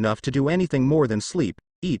trusted him enough to do anything more than sleep,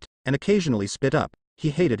 eat, and occasionally spit up.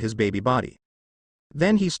 He hated his baby body.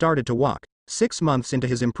 Then he started to walk, 6 months into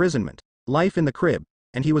his imprisonment, life in the crib,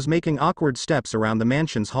 and he was making awkward steps around the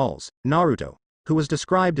mansion's halls. Naruto, who was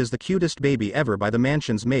described as the cutest baby ever by the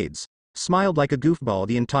mansion's maids, smiled like a goofball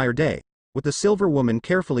the entire day, with the Silver Woman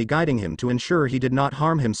carefully guiding him to ensure he did not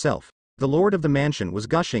harm himself. The lord of the mansion was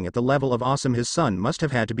gushing at the level of awesome his son must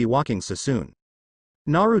have had to be walking so soon.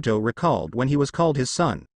 Naruto recalled when he was called his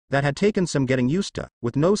son, that had taken some getting used to,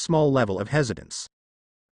 with no small level of hesitance.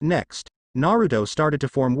 Next, Naruto started to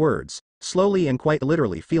form words, slowly and quite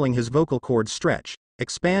literally feeling his vocal cords stretch,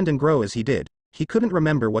 expand and grow as he did. He couldn't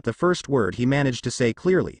remember what the first word he managed to say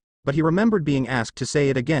clearly, but he remembered being asked to say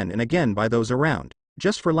it again and again by those around.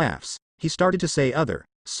 Just for laughs, he started to say other,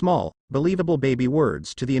 small, believable baby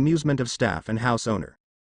words to the amusement of staff and house owner.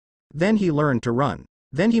 Then he learned to run.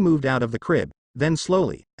 Then he moved out of the crib. Then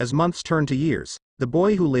slowly, as months turned to years, the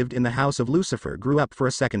boy who lived in the house of Lucifer grew up for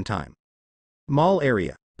a second time. Mall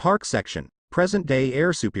area, park section, present-day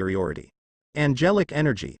air superiority. Angelic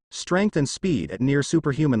energy, strength and speed at near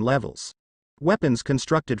superhuman levels. Weapons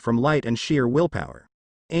constructed from light and sheer willpower.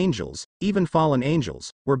 Angels, even fallen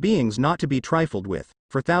angels, were beings not to be trifled with.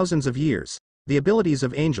 For thousands of years, the abilities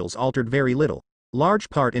of angels altered very little, large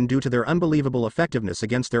part in due to their unbelievable effectiveness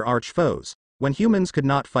against their arch foes. When humans could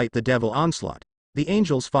not fight the devil onslaught, the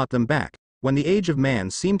angels fought them back. When the age of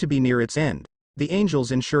man seemed to be near its end, the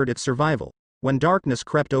angels ensured its survival. When darkness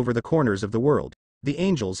crept over the corners of the world, the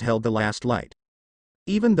angels held the last light.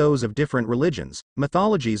 Even those of different religions,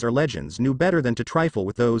 mythologies or legends knew better than to trifle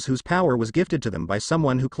with those whose power was gifted to them by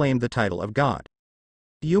someone who claimed the title of God.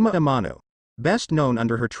 Yuma Amano, best known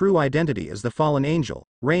under her true identity as the fallen angel,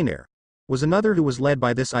 Rainier, was another who was led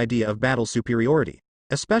by this idea of battle superiority,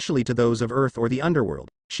 especially to those of Earth or the underworld.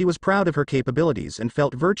 She was proud of her capabilities and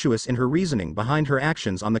felt virtuous in her reasoning behind her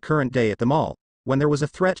actions on the current day at the mall. When there was a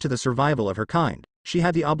threat to the survival of her kind, she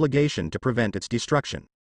had the obligation to prevent its destruction.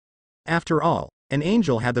 After all, an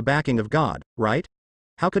angel had the backing of God, right?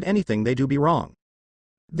 How could anything they do be wrong?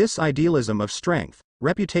 This idealism of strength,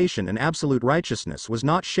 reputation and absolute righteousness was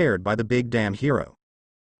not shared by the big damn hero.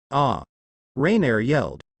 Ah! Rainier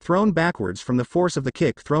yelled, thrown backwards from the force of the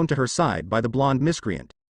kick thrown to her side by the blonde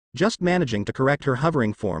miscreant. Just managing to correct her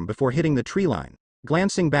hovering form before hitting the tree line,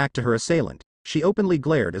 glancing back to her assailant, she openly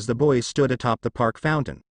glared as the boy stood atop the park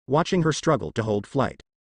fountain, watching her struggle to hold flight.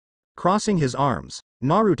 Crossing his arms,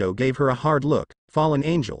 Naruto gave her a hard look. "Fallen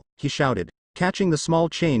angel," he shouted, catching the small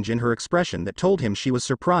change in her expression that told him she was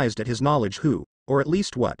surprised at his knowledge who, or at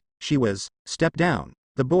least what, she was. "Step down,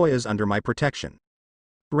 the boy is under my protection."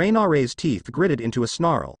 Rainier's teeth gritted into a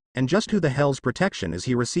snarl, and just who the hell's protection is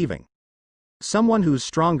he receiving? "Someone who's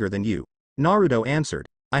stronger than you," Naruto answered.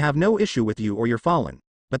 "I have no issue with you or your fallen,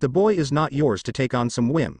 but the boy is not yours to take on some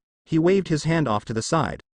whim." He waved his hand off to the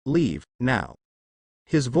side. "Leave, now."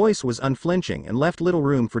 His voice was unflinching and left little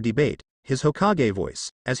room for debate. His Hokage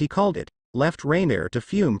voice, as he called it, left Rainier to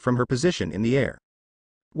fume from her position in the air.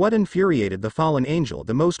 What infuriated the fallen angel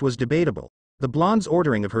the most was debatable: the blonde's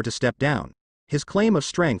ordering of her to step down, his claim of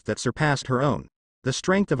strength that surpassed her own, the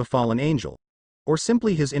strength of a fallen angel, or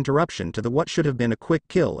simply his interruption to the what should have been a quick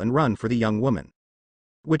kill and run for the young woman.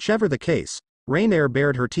 Whichever the case, Rainier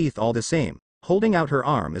bared her teeth all the same, holding out her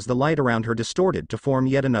arm as the light around her distorted to form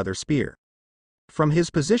yet another spear. From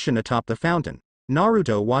his position atop the fountain,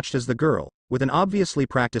 Naruto watched as the girl, with an obviously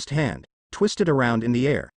practiced hand, twisted around in the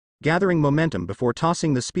air, gathering momentum before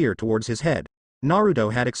tossing the spear towards his head.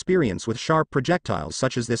 Naruto had experience with sharp projectiles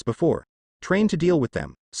such as this before, trained to deal with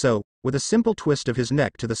them, so, with a simple twist of his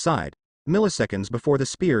neck to the side, milliseconds before the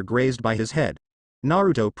spear grazed by his head,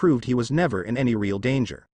 Naruto proved he was never in any real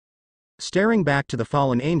danger. Staring back to the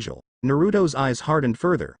fallen angel, Naruto's eyes hardened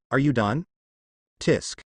further. "Are you done?"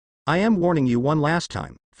 "Tisk. I am warning you one last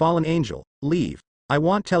time, fallen angel, leave. I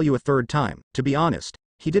won't tell you a third time." To be honest,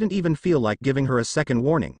 he didn't even feel like giving her a second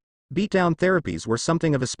warning. Beatdown therapies were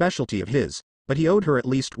something of a specialty of his, but he owed her at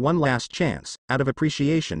least one last chance, out of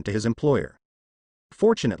appreciation to his employer.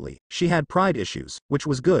 Fortunately, she had pride issues, which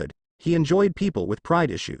was good. He enjoyed people with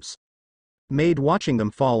pride issues. Made watching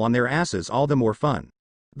them fall on their asses all the more fun.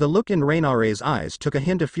 The look in Rainier's eyes took a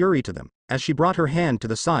hint of fury to them, as she brought her hand to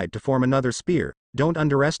the side to form another spear. "Don't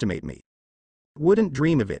underestimate me." "Wouldn't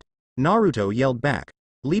dream of it," Naruto yelled back,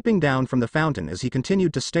 leaping down from the fountain as he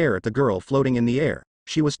continued to stare at the girl floating in the air.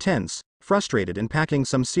 She was tense, frustrated and packing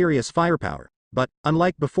some serious firepower, but,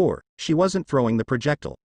 unlike before, she wasn't throwing the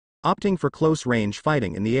projectile, opting for close-range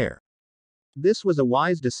fighting in the air. This was a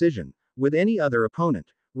wise decision. With any other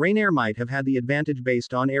opponent, Rainier might have had the advantage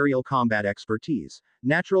based on aerial combat expertise.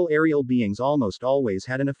 Natural aerial beings almost always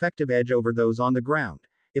had an effective edge over those on the ground.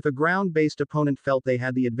 If a ground-based opponent felt they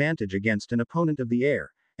had the advantage against an opponent of the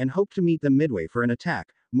air, and hoped to meet them midway for an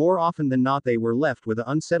attack, more often than not they were left with the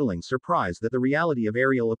unsettling surprise that the reality of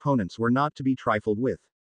aerial opponents were not to be trifled with.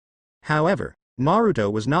 However, Naruto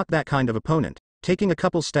was not that kind of opponent. Taking a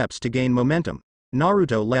couple steps to gain momentum,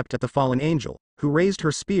 Naruto leapt at the fallen angel, who raised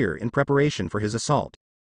her spear in preparation for his assault.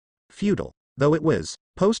 Futile, though it was,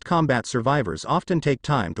 post-combat survivors often take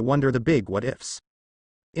time to wonder the big what-ifs.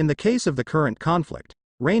 In the case of the current conflict,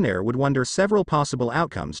 Rainier would wonder several possible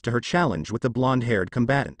outcomes to her challenge with the blonde-haired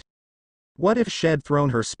combatant. What if she'd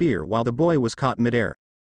thrown her spear while the boy was caught midair?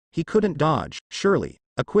 He couldn't dodge, surely.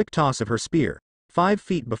 A quick toss of her spear, 5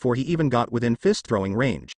 feet before he even got within fist-throwing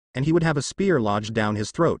range, and he would have a spear lodged down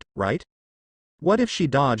his throat, right? What if she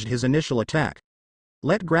dodged his initial attack?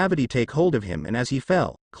 Let gravity take hold of him and as he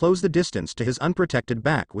fell, close the distance to his unprotected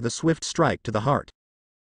back with a swift strike to the heart.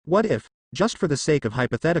 What if, just for the sake of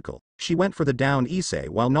hypothetical, she went for the down Issei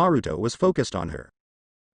while Naruto was focused on her?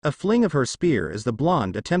 A fling of her spear as the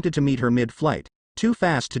blonde attempted to meet her mid-flight, too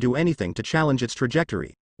fast to do anything to challenge its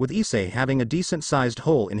trajectory, with Issei having a decent-sized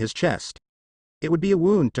hole in his chest. It would be a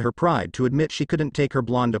wound to her pride to admit she couldn't take her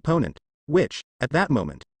blonde opponent, which, at that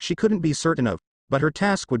moment, she couldn't be certain of, but her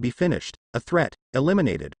task would be finished, a threat,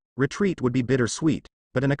 eliminated, retreat would be bittersweet,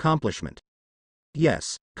 but an accomplishment.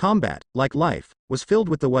 Yes, combat, like life, was filled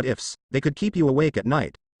with the what-ifs. They could keep you awake at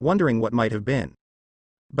night, wondering what might have been.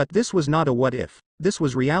 But this was not a what-if, this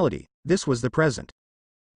was reality, this was the present.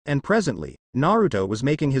 And presently, Naruto was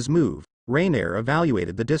making his move. Rainier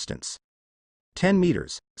evaluated the distance. 10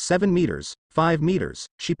 meters, 7 meters, 5 meters,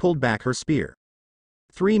 she pulled back her spear.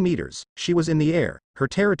 3 meters, she was in the air, her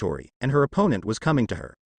territory, and her opponent was coming to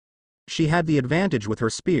her. She had the advantage with her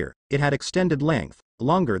spear, it had extended length,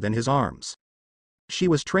 longer than his arms. She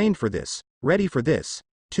was trained for this, ready for this.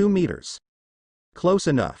 2 meters. Close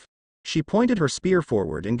enough. She pointed her spear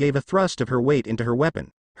forward and gave a thrust of her weight into her weapon.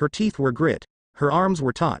 Her teeth were grit, her arms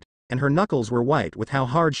were taut, and her knuckles were white with how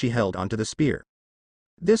hard she held onto the spear.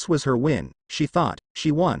 This was her win, she thought,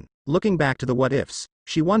 she won. Looking back to the what-ifs,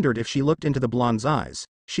 she wondered if she looked into the blonde's eyes,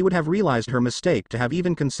 she would have realized her mistake to have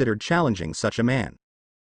even considered challenging such a man.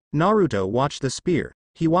 Naruto watched the spear,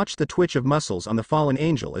 he watched the twitch of muscles on the fallen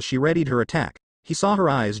angel as she readied her attack, he saw her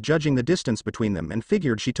eyes judging the distance between them and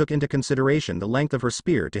figured she took into consideration the length of her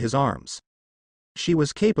spear to his arms. She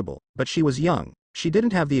was capable, but she was young, she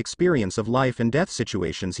didn't have the experience of life and death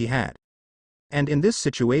situations he had. And in this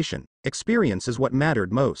situation, experience is what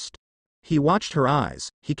mattered most. He watched her eyes,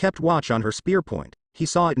 he kept watch on her spear point, he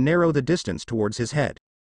saw it narrow the distance towards his head.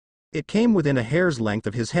 It came within a hair's length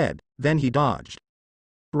of his head, then he dodged.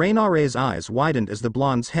 Rainier's eyes widened as the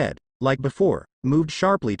blonde's head, like before, moved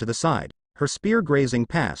sharply to the side, her spear grazing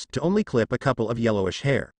past to only clip a couple of yellowish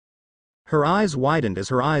hair. Her eyes widened as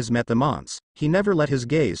her eyes met the man's, he never let his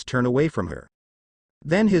gaze turn away from her.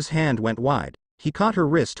 Then his hand went wide, he caught her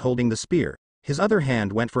wrist holding the spear, his other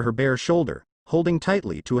hand went for her bare shoulder, holding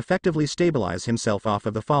tightly to effectively stabilize himself off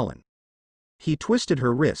of the fallen. He twisted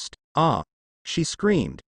her wrist, ah! She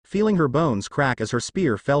screamed, feeling her bones crack as her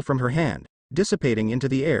spear fell from her hand, dissipating into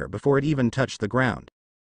the air before it even touched the ground.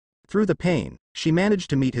 Through the pain, she managed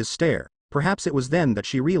to meet his stare, perhaps it was then that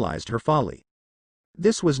she realized her folly.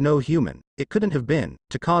 This was no human, it couldn't have been,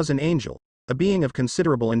 to cause an angel, a being of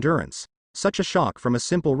considerable endurance. Such a shock from a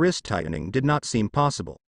simple wrist tightening did not seem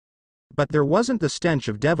possible. But there wasn't the stench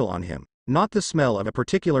of devil on him, not the smell of a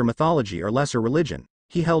particular mythology or lesser religion,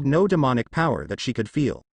 he held no demonic power that she could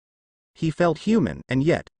feel. He felt human, and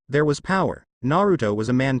yet, there was power. Naruto was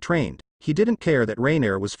a man trained, he didn't care that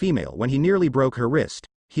Rainier was female when he nearly broke her wrist,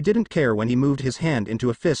 he didn't care when he moved his hand into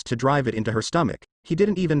a fist to drive it into her stomach, he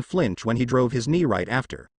didn't even flinch when he drove his knee right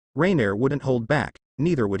after. Rainier wouldn't hold back,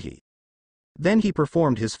 neither would he. Then he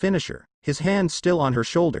performed his finisher, his hand still on her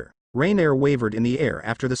shoulder. Rainier wavered in the air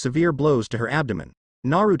after the severe blows to her abdomen.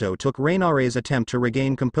 Naruto took Rainier's attempt to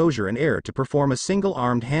regain composure and air to perform a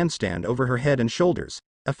single-armed handstand over her head and shoulders,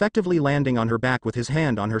 effectively landing on her back with his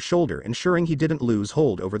hand on her shoulder, ensuring he didn't lose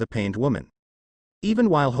hold over the pained woman. Even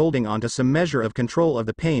while holding on to some measure of control of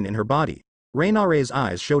the pain in her body, Rainier's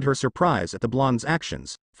eyes showed her surprise at the blonde's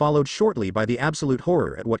actions, followed shortly by the absolute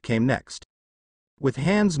horror at what came next. With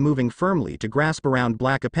hands moving firmly to grasp around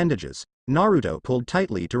black appendages, Naruto pulled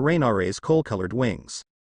tightly to Rainier's coal-colored wings.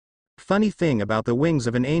 Funny thing about the wings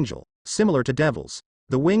of an angel, similar to devils,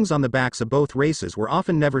 the wings on the backs of both races were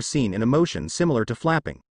often never seen in a motion similar to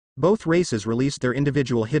flapping. Both races released their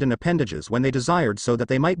individual hidden appendages when they desired so that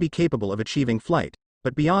they might be capable of achieving flight,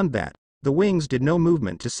 but beyond that, the wings did no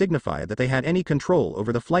movement to signify that they had any control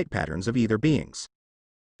over the flight patterns of either beings.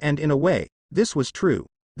 And in a way, this was true.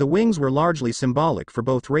 The wings were largely symbolic for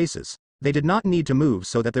both races, they did not need to move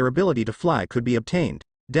so that their ability to fly could be obtained.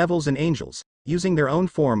 Devils and angels, using their own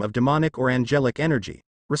form of demonic or angelic energy,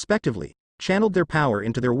 respectively, channeled their power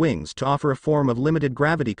into their wings to offer a form of limited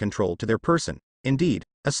gravity control to their person. Indeed,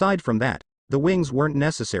 aside from that, the wings weren't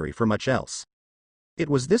necessary for much else. It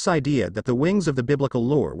was this idea that the wings of the biblical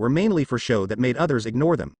lore were mainly for show that made others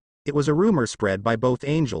ignore them. It was a rumor spread by both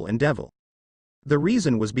angel and devil. The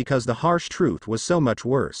reason was because the harsh truth was so much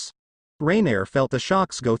worse. Rainier felt the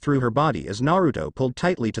shocks go through her body as Naruto pulled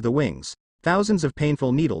tightly to the wings. Thousands of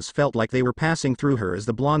painful needles felt like they were passing through her as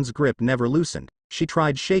the blonde's grip never loosened. She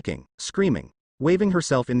tried shaking, screaming, waving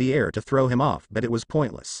herself in the air to throw him off, but it was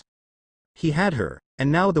pointless. He had her,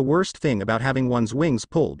 and now the worst thing about having one's wings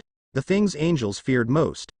pulled, the things angels feared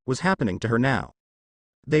most, was happening to her now.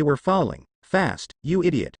 They were falling, fast, you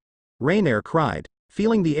idiot. Rainier cried,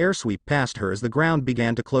 feeling the air sweep past her as the ground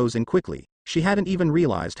began to close in quickly. She hadn't even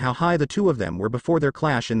realized how high the two of them were before their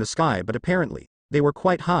clash in the sky, but apparently, they were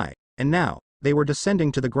quite high, and now, they were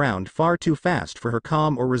descending to the ground far too fast for her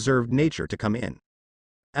calm or reserved nature to come in.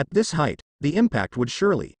 At this height, the impact would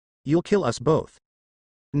surely, "You'll kill us both."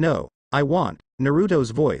 "No, I want,"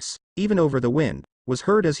 Naruto's voice, even over the wind, was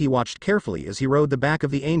heard as he watched carefully as he rode the back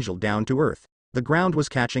of the angel down to earth. The ground was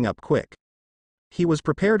catching up quick. He was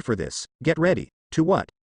prepared for this. Get ready. To what?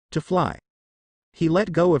 To fly. He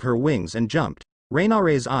let go of her wings and jumped.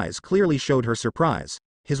 Reinare's eyes clearly showed her surprise.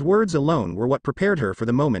 His words alone were what prepared her for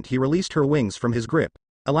the moment he released her wings from his grip,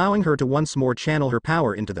 allowing her to once more channel her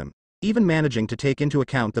power into them, even managing to take into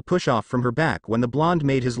account the push-off from her back when the blonde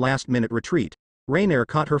made his last-minute retreat. Reinair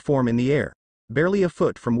caught her form in the air, barely a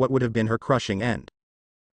foot from what would have been her crushing end.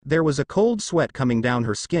 There was a cold sweat coming down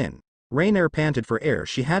her skin. Reinair panted for air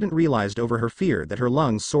she hadn't realized over her fear that her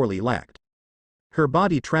lungs sorely lacked. Her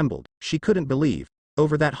body trembled, she couldn't believe,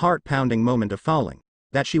 over that heart-pounding moment of falling,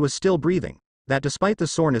 that she was still breathing, that despite the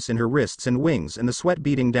soreness in her wrists and wings and the sweat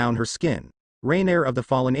beating down her skin, Reinair of the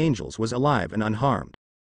fallen angels was alive and unharmed.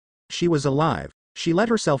 She was alive. She let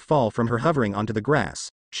herself fall from her hovering onto the grass.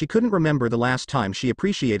 She couldn't remember the last time she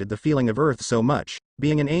appreciated the feeling of earth so much,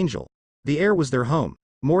 being an angel. The air was their home,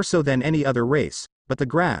 more so than any other race, but the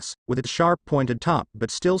grass, with its sharp pointed top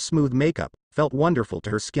but still smooth makeup, felt wonderful to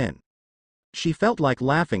her skin. She felt like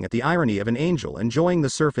laughing at the irony of an angel enjoying the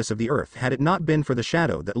surface of the earth had it not been for the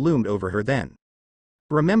shadow that loomed over her then.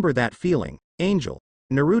 Remember that feeling, Angel.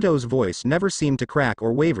 Naruto's voice never seemed to crack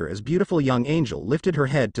or waver as beautiful young Angel lifted her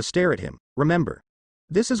head to stare at him. Remember.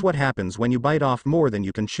 This is what happens when you bite off more than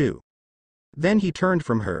you can chew. Then he turned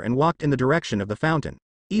from her and walked in the direction of the fountain.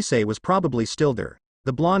 Issei was probably still there.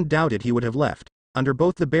 The blonde doubted he would have left. Under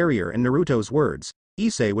both the barrier and Naruto's words,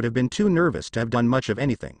 Issei would have been too nervous to have done much of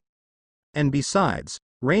anything. And besides,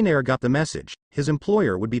 Reinair got the message, his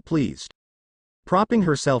employer would be pleased. Propping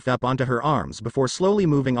herself up onto her arms before slowly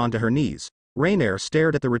moving onto her knees, Reinair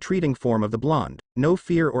stared at the retreating form of the blonde. No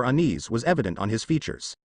fear or unease was evident on his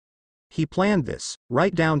features. He planned this,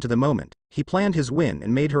 right down to the moment. He planned his win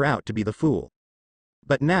and made her out to be the fool.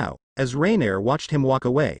 But now, as Reinair watched him walk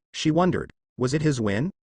away, she wondered, was it his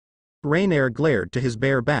win? Reinair glared to his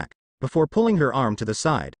bare back, before pulling her arm to the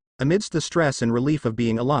side. Amidst the stress and relief of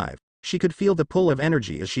being alive, she could feel the pull of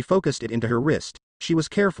energy as she focused it into her wrist. She was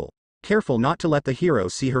careful not to let the hero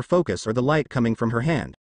see her focus or the light coming from her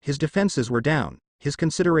hand. His defenses were down, his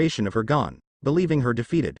consideration of her gone, believing her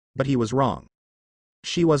defeated, but he was wrong.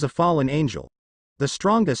 She was a fallen angel. The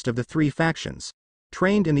strongest of the three factions.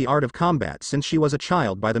 Trained in the art of combat since she was a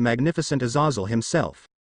child by the magnificent Azazel himself.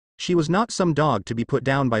 She was not some dog to be put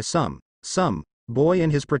down by some boy in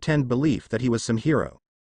his pretend belief that he was some hero.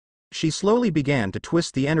 She slowly began to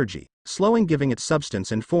twist the energy, slowing giving it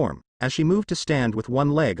substance and form, as she moved to stand with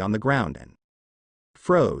one leg on the ground and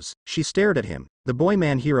froze. She stared at him, the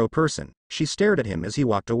boy-man hero person. She stared at him as he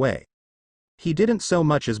walked away. He didn't so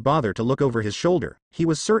much as bother to look over his shoulder. He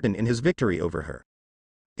was certain in his victory over her.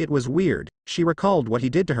 It was weird. She recalled what he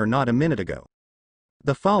did to her not a minute ago.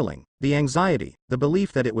 The falling, the anxiety, the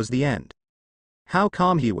belief that it was the end. How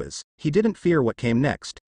calm he was. He didn't fear what came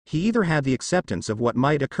next. He either had the acceptance of what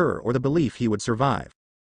might occur or the belief he would survive.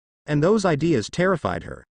 And those ideas terrified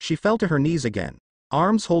her. She fell to her knees again,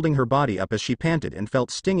 arms holding her body up as she panted and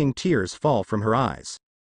felt stinging tears fall from her eyes.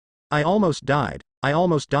 I almost died. I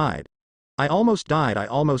almost died. I almost died. I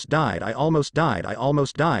almost died. I almost died. I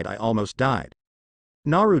almost died. I almost died.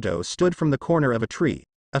 Naruto stood from the corner of a tree,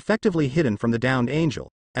 effectively hidden from the downed angel,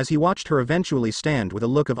 as he watched her eventually stand with a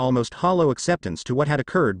look of almost hollow acceptance to what had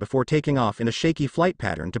occurred before taking off in a shaky flight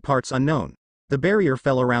pattern to parts unknown. The barrier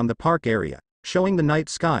fell around the park area, showing the night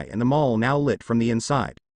sky and the mall now lit from the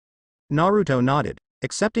inside. Naruto nodded,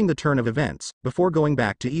 accepting the turn of events, before going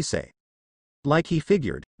back to Issei. Like he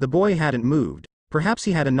figured, the boy hadn't moved. Perhaps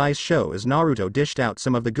he had a nice show as Naruto dished out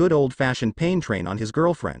some of the good old-fashioned pain train on his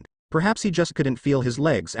girlfriend. Perhaps he just couldn't feel his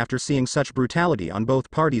legs after seeing such brutality on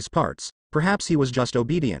both parties' parts. Perhaps he was just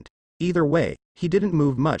obedient. Either way, he didn't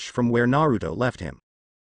move much from where Naruto left him.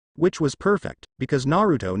 Which was perfect, because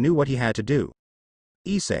Naruto knew what he had to do.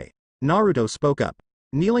 Issei. Naruto spoke up,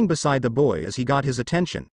 kneeling beside the boy as he got his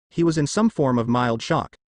attention. He was in some form of mild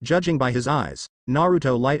shock. Judging by his eyes,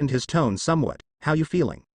 Naruto lightened his tone somewhat. How you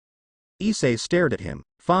feeling? Issei stared at him.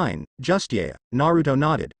 Fine, just yeah. Naruto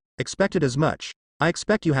nodded. Expected as much. I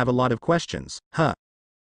expect you have a lot of questions, huh?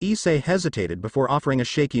 Issei hesitated before offering a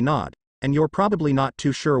shaky nod. And you're probably not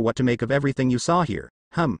too sure what to make of everything you saw here,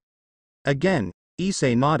 Again,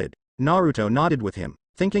 Issei nodded. Naruto nodded with him,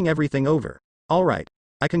 thinking everything over. Alright,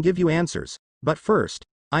 I can give you answers, but first,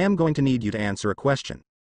 I am going to need you to answer a question.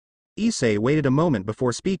 Issei waited a moment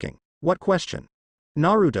before speaking. What question?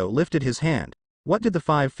 Naruto lifted his hand. What did the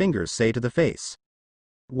 5 fingers say to the face?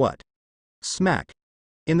 What? Smack.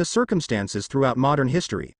 In the circumstances throughout modern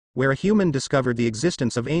history, where a human discovered the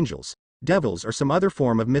existence of angels, devils or some other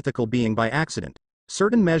form of mythical being by accident,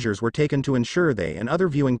 certain measures were taken to ensure they and other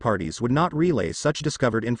viewing parties would not relay such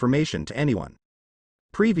discovered information to anyone.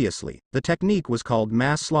 Previously, the technique was called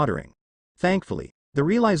mass slaughtering. Thankfully, the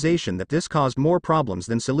realization that this caused more problems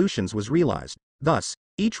than solutions was realized. Thus,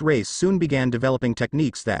 each race soon began developing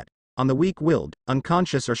techniques that, on the weak-willed,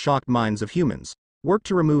 unconscious or shocked minds of humans, worked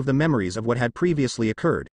to remove the memories of what had previously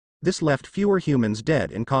occurred. This left fewer humans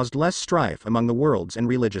dead and caused less strife among the worlds and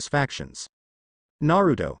religious factions.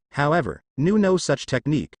 Naruto, however, knew no such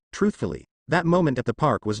technique. Truthfully, that moment at the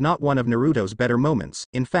park was not one of Naruto's better moments.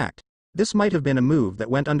 In fact, this might have been a move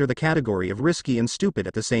that went under the category of risky and stupid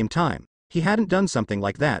at the same time. He hadn't done something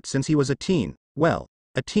like that since he was a teen. Well,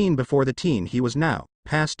 a teen before the teen he was now,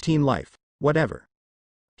 past teen life, whatever.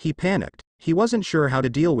 He panicked. He wasn't sure how to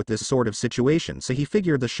deal with this sort of situation, so he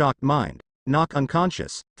figured the shocked mind, knock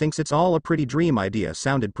unconscious, thinks it's all a pretty dream idea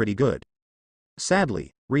sounded pretty good. Sadly,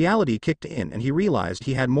 reality kicked in and he realized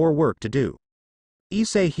he had more work to do.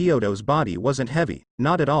 Issei Hyodo's body wasn't heavy,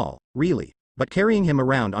 not at all, really, but carrying him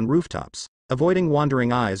around on rooftops, avoiding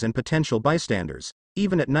wandering eyes and potential bystanders,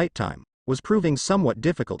 even at nighttime, was proving somewhat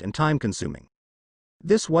difficult and time-consuming.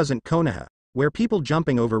 This wasn't Konoha, where people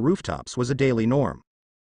jumping over rooftops was a daily norm.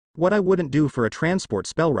 What I wouldn't do for a transport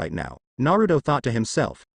spell right now, Naruto thought to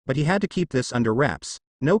himself, but he had to keep this under wraps.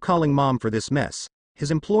 No calling mom for this mess.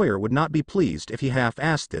 His employer would not be pleased if he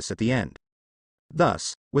half-assed this at the end.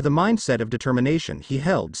 Thus, with a mindset of determination he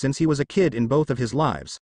held since he was a kid in both of his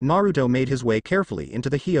lives, Naruto made his way carefully into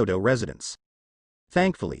the Hyodo residence.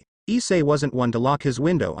 Thankfully, Issei wasn't one to lock his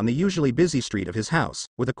window on the usually busy street of his house.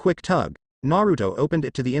 With a quick tug, Naruto opened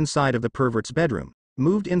it to the inside of the pervert's bedroom,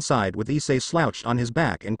 moved inside with Issei slouched on his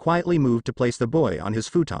back and quietly moved to place the boy on his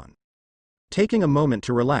futon. Taking a moment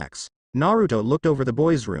to relax, Naruto looked over the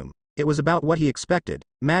boy's room. It was about what he expected: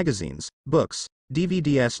 magazines, books,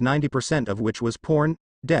 DVDs, 90% of which was porn,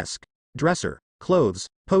 desk, dresser, clothes,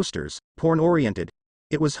 posters, porn-oriented.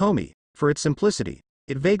 It was homey. For its simplicity,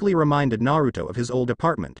 it vaguely reminded Naruto of his old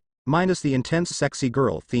apartment, minus the intense sexy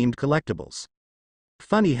girl-themed collectibles.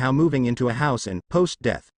 Funny how moving into a house in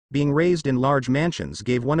post-death, being raised in large mansions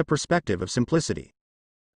gave one a perspective of simplicity.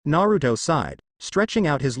 Naruto sighed, stretching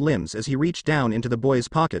out his limbs as he reached down into the boy's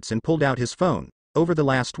pockets and pulled out his phone. Over the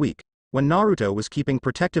last week, when Naruto was keeping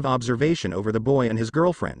protective observation over the boy and his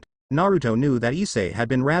girlfriend, Naruto knew that Issei had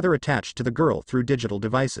been rather attached to the girl through digital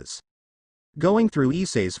devices. Going through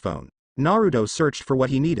Issei's phone, Naruto searched for what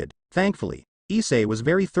he needed. Thankfully, Issei was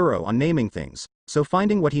very thorough on naming things, so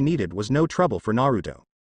finding what he needed was no trouble for Naruto.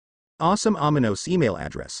 Awesome ominous email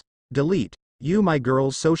address. Delete. You my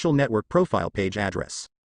girl's social network profile page address.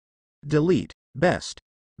 Delete. Best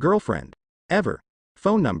girlfriend ever.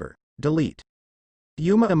 Phone number. Delete.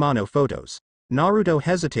 Yuma Amano photos. Naruto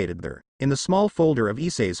hesitated there. In the small folder of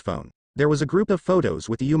Issei's phone, there was a group of photos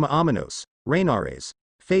with Yuma Amano's, Reinare's,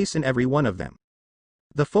 face in every one of them.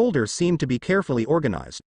 The folder seemed to be carefully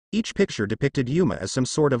organized. Each picture depicted Yuma as some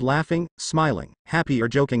sort of laughing, smiling, happy or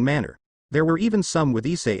joking manner. There were even some with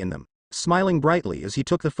Issei in them, smiling brightly as he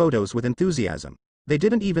took the photos with enthusiasm. They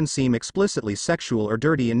didn't even seem explicitly sexual or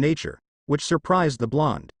dirty in nature, which surprised the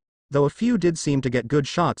blonde, though a few did seem to get good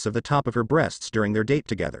shots of the top of her breasts during their date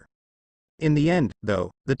together. In the end,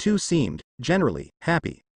 though, the two seemed, generally,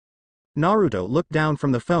 happy. Naruto looked down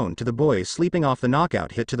from the phone to the boy sleeping off the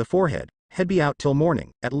knockout hit to the forehead. He'd be out till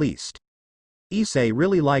morning, at least. Issei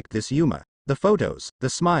really liked this Yuma. The photos, the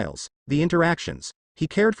smiles, the interactions. He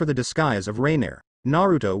cared for the disguise of Reiner.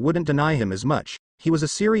 Naruto wouldn't deny him as much. He was a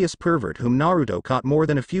serious pervert whom Naruto caught more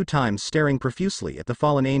than a few times staring profusely at the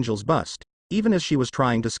fallen angel's bust, even as she was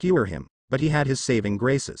trying to skewer him, but he had his saving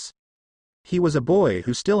graces. He was a boy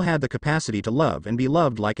who still had the capacity to love and be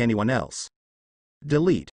loved like anyone else.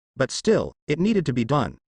 Delete. But still, it needed to be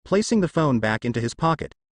done. Placing the phone back into his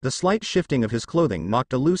pocket, the slight shifting of his clothing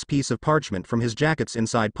knocked a loose piece of parchment from his jacket's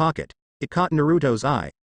inside pocket. It caught Naruto's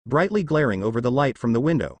eye, brightly glaring over the light from the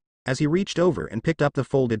window, as he reached over and picked up the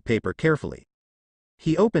folded paper carefully.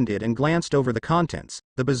 He opened it and glanced over the contents.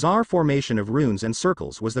 The bizarre formation of runes and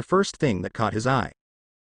circles was the first thing that caught his eye.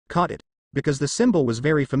 Caught it, because the symbol was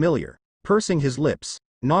very familiar. Pursing his lips,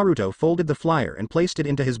 Naruto folded the flyer and placed it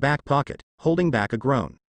into his back pocket, holding back a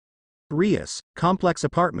groan. Rias, complex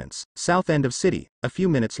apartments, south end of city, a few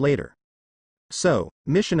minutes later. So,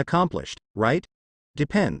 mission accomplished, right?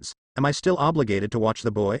 Depends. Am I still obligated to watch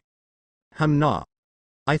the boy? Nah.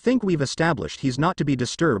 I think we've established he's not to be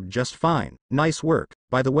disturbed just fine. Nice work,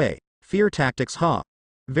 by the way. Fear tactics, ha.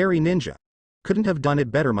 Very ninja. Couldn't have done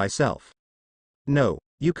it better myself. No,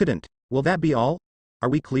 you couldn't. Will that be all? Are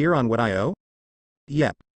we clear on what I owe?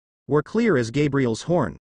 Yep. We're clear as Gabriel's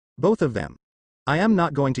horn. Both of them. I am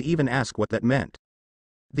not going to even ask what that meant.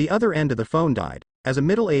 The other end of the phone died, as a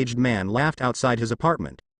middle-aged man laughed outside his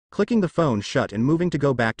apartment, clicking the phone shut and moving to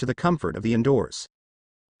go back to the comfort of the indoors.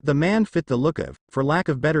 The man fit the look of, for lack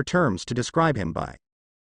of better terms to describe him by.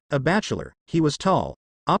 A bachelor, he was tall,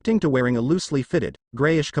 opting to wearing a loosely fitted,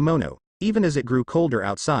 grayish kimono, even as it grew colder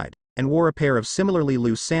outside, and wore a pair of similarly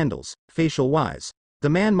loose sandals. Facial-wise, the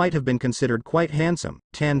man might have been considered quite handsome,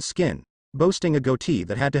 tan skin, boasting a goatee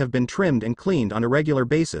that had to have been trimmed and cleaned on a regular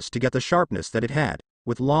basis to get the sharpness that it had,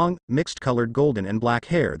 with long, mixed-colored golden and black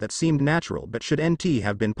hair that seemed natural but should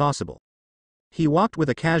have been possible. He walked with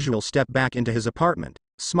a casual step back into his apartment,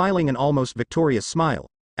 smiling an almost victorious smile,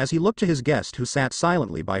 as he looked to his guest who sat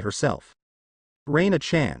silently by herself.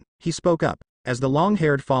 Reina-chan, he spoke up, as the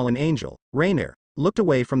long-haired fallen angel, Rainier, looked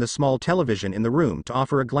away from the small television in the room to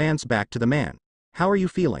offer a glance back to the man. How are you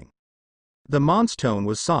feeling? The man's tone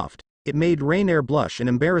was soft. It made Rainier blush in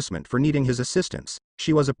embarrassment for needing his assistance.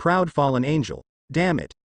 She was a proud fallen angel. Damn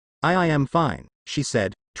it. I am fine, she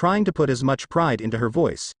said, trying to put as much pride into her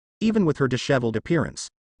voice, even with her disheveled appearance,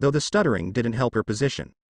 though the stuttering didn't help her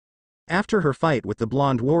position. After her fight with the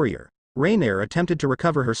blonde warrior, Rainier attempted to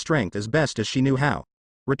recover her strength as best as she knew how.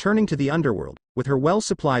 Returning to the underworld, with her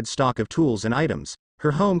well-supplied stock of tools and items,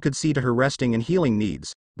 her home could see to her resting and healing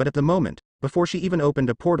needs, but at the moment, before she even opened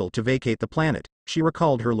a portal to vacate the planet, she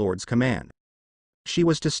recalled her lord's command. She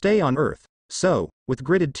was to stay on Earth, so, with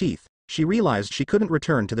gritted teeth, she realized she couldn't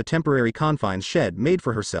return to the temporary confines shed made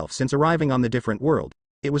for herself since arriving on the different world.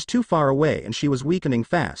 It was too far away and she was weakening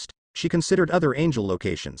fast. She considered other angel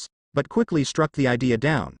locations, but quickly struck the idea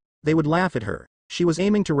down. They would laugh at her. She was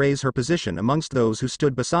aiming to raise her position amongst those who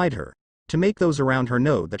stood beside her, to make those around her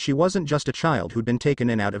know that she wasn't just a child who'd been taken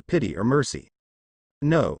in out of pity or mercy.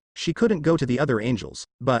 No, she couldn't go to the other angels,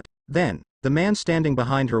 but, then, the man standing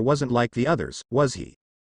behind her wasn't like the others, was he?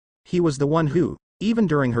 He was the one who, even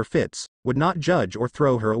during her fits, would not judge or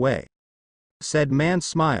throw her away. Said man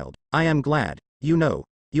smiled. I am glad, you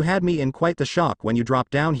had me in quite the shock when you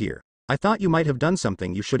dropped down here. I thought you might have done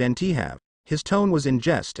something you shouldn't have. His tone was in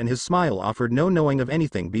jest and his smile offered no knowing of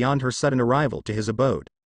anything beyond her sudden arrival to his abode.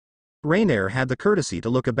 Rainier had the courtesy to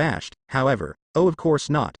look abashed, however. Oh, of course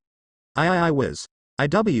not. I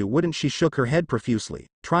wouldn't she shook her head profusely,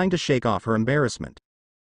 trying to shake off her embarrassment.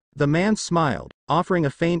 The man smiled, offering a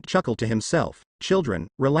faint chuckle to himself. Children,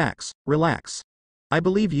 relax. I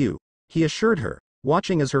believe you, he assured her,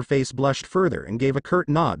 watching as her face blushed further and gave a curt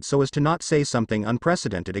nod so as to not say something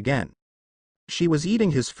unprecedented again. She was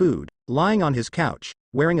eating his food, lying on his couch,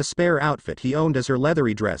 wearing a spare outfit he owned as her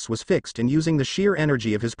leathery dress was fixed and using the sheer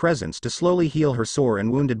energy of his presence to slowly heal her sore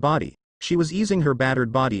and wounded body. She was easing her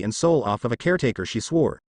battered body and soul off of a caretaker she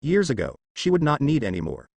swore, years ago, she would not need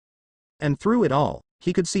anymore. And through it all,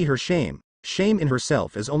 he could see her shame in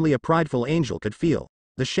herself as only a prideful angel could feel,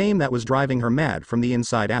 the shame that was driving her mad from the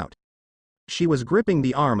inside out. She was gripping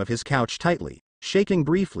the arm of his couch tightly, shaking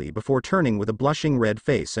briefly before turning with a blushing red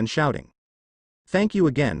face and shouting. Thank you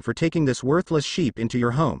again for taking this worthless sheep into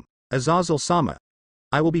your home, Azazel-sama.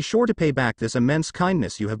 I will be sure to pay back this immense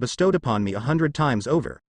kindness you have bestowed upon me 100 times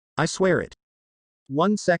over. I swear it.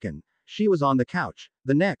 1 second, she was on the couch.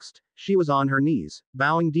 The next, she was on her knees,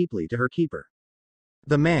 bowing deeply to her keeper.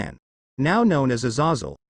 The man, now known as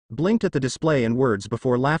Azazel, blinked at the display and words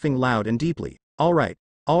before laughing loud and deeply. All right,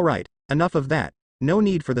 enough of that. No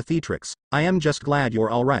need for the theatrics. I am just glad you're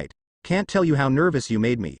all right. Can't tell you how nervous you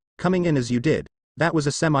made me, coming in as you did. That was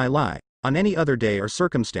a semi-lie. On any other day or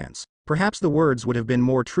circumstance, perhaps the words would have been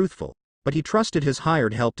more truthful, but he trusted his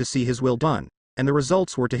hired help to see his will done, and the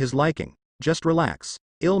results were to his liking. Just relax.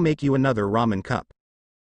 I'll make you another ramen cup.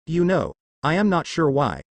 I am not sure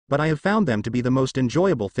why, but I have found them to be the most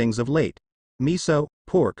enjoyable things of late. Miso,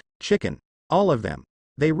 pork, chicken, all of them.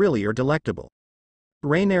 They really are delectable.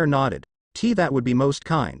 Rainier nodded. Tea, that would be most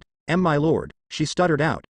kind. My lord, she stuttered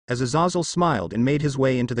out, as Azazel smiled and made his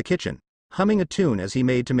way into the kitchen, humming a tune as he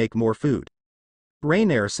made to make more food.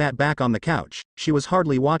 Rainier sat back on the couch. She was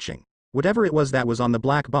hardly watching. Whatever it was that was on the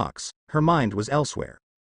black box, her mind was elsewhere.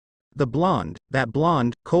 That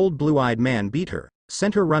blonde, cold blue-eyed man beat her,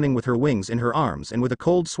 sent her running with her wings in her arms and with a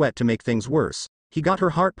cold sweat to make things worse. He got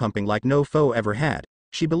her heart pumping like no foe ever had.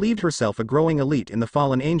 She believed herself a growing elite in the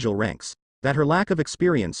fallen angel ranks, that her lack of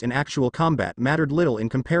experience in actual combat mattered little in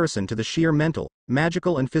comparison to the sheer mental,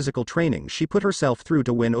 magical and physical training she put herself through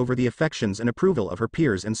to win over the affections and approval of her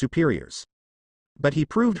peers and superiors. But he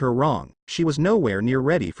proved her wrong. She was nowhere near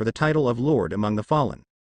ready for the title of Lord among the fallen.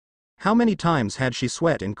 How many times had she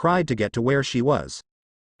sweat and cried to get to where she was?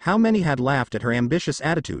 How many had laughed at her ambitious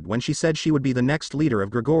attitude when she said she would be the next leader of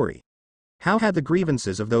Grigori? How had the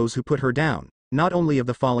grievances of those who put her down, not only of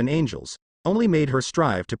the fallen angels, only made her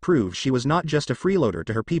strive to prove she was not just a freeloader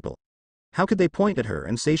to her people? How could they point at her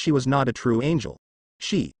and say she was not a true angel?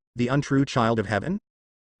 She, the untrue child of heaven?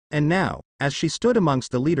 And now, as she stood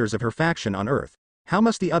amongst the leaders of her faction on earth, how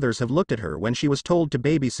must the others have looked at her when she was told to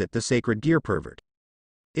babysit the sacred gear pervert?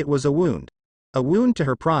 It was a wound. A wound to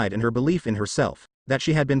her pride and her belief in herself, that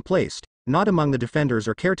she had been placed, not among the defenders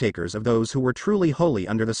or caretakers of those who were truly holy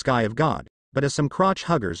under the sky of God, but as some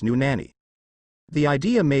crotch-hugger's new nanny. The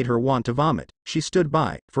idea made her want to vomit. She stood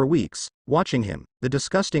by, for weeks, watching him, the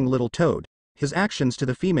disgusting little toad. His actions to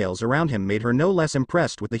the females around him made her no less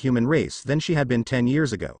impressed with the human race than she had been 10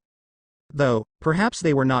 years ago. Though, perhaps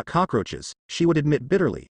they were not cockroaches, she would admit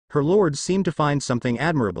bitterly, her lords seemed to find something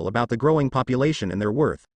admirable about the growing population and their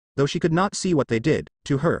worth, though she could not see what they did.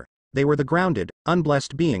 To her, they were the grounded,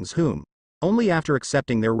 unblessed beings whom, only after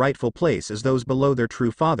accepting their rightful place as those below their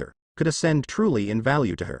true father, could ascend truly in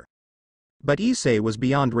value to her. But Issei was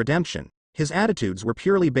beyond redemption. His attitudes were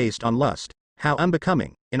purely based on lust. How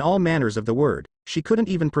unbecoming, in all manners of the word. She couldn't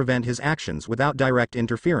even prevent his actions without direct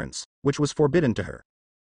interference, which was forbidden to her.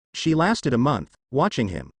 She lasted a month, watching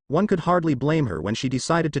him. One could hardly blame her when she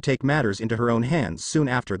decided to take matters into her own hands soon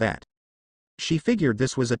after that. She figured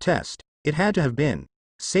this was a test. It had to have been.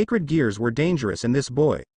 Sacred gears were dangerous, and this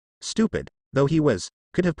boy, stupid though he was,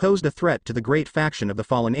 could have posed a threat to the great faction of the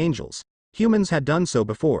fallen angels. Humans had done so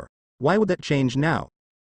before. Why would that change now?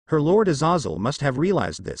 Her Lord Azazel must have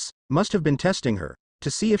realized this, must have been testing her,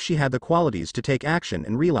 to see if she had the qualities to take action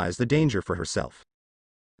and realize the danger for herself.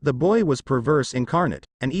 The boy was perverse incarnate,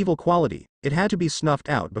 an evil quality. It had to be snuffed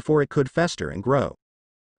out before it could fester and grow.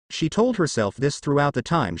 She told herself this throughout the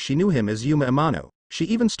time she knew him as Yuma Amano. She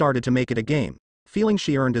even started to make it a game, feeling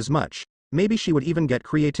she earned as much. Maybe she would even get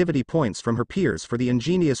creativity points from her peers for the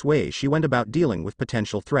ingenious way she went about dealing with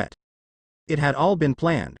potential threat. It had all been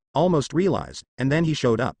planned, almost realized, and then he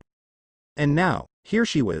showed up. And now, here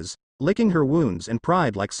she was, licking her wounds and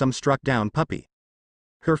pride like some struck-down puppy.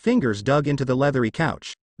 Her fingers dug into the leathery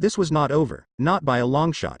couch. This was not over, not by a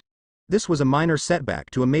long shot. This was a minor setback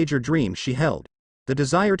to a major dream she held. The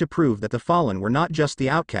desire to prove that the fallen were not just the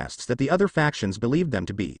outcasts that the other factions believed them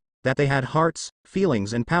to be, that they had hearts,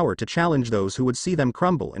 feelings and power to challenge those who would see them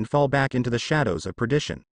crumble and fall back into the shadows of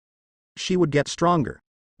perdition. She would get stronger,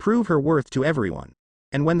 prove her worth to everyone.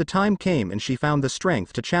 And when the time came and she found the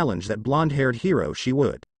strength to challenge that blonde-haired hero, she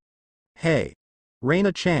would. Hey!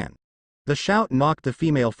 Reina-chan! The shout knocked the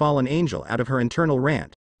female fallen angel out of her internal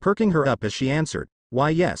rant, perking her up as she answered,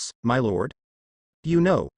 "Why yes, my lord. You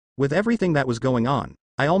know, with everything that was going on,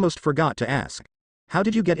 I almost forgot to ask. How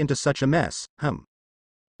did you get into such a mess,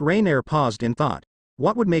 Rainier paused in thought.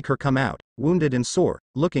 What would make her come out, wounded and sore,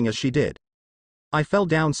 looking as she did? I fell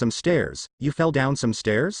down some stairs. You fell down some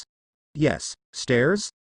stairs? Yes, stairs?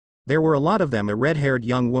 There were a lot of them. A red-haired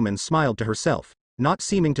young woman smiled to herself, not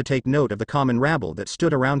seeming to take note of the common rabble that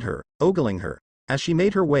stood around her, ogling her, as she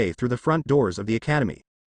made her way through the front doors of the academy.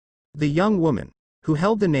 The young woman, who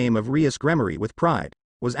held the name of Rias Gremory with pride,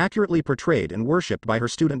 was accurately portrayed and worshipped by her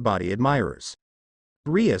student body admirers.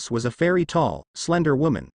 Rias was a very tall, slender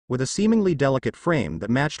woman, with a seemingly delicate frame that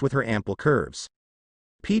matched with her ample curves.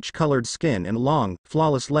 Peach-colored skin and long,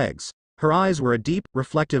 flawless legs. Her eyes were a deep,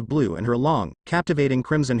 reflective blue, and her long, captivating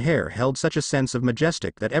crimson hair held such a sense of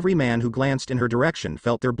majestic that every man who glanced in her direction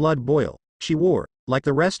felt their blood boil. She wore, like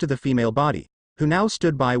the rest of the female body, who now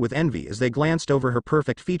stood by with envy as they glanced over her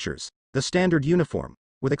perfect features, the standard uniform,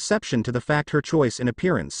 with exception to the fact her choice in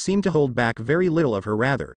appearance seemed to hold back very little of her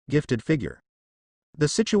rather gifted figure. The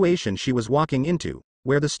situation she was walking into,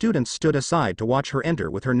 where the students stood aside to watch her enter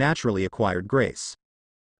with her naturally acquired grace,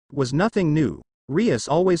 was nothing new. Rias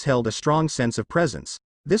always held a strong sense of presence.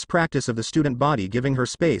 This practice of the student body giving her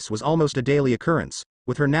space was almost a daily occurrence,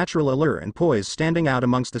 with her natural allure and poise standing out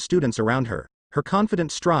amongst the students around her. Her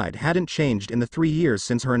confident stride hadn't changed in the 3 years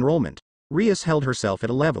since her enrollment. Rias held herself at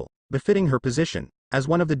a level befitting her position as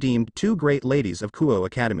one of the deemed 2 great ladies of Kuo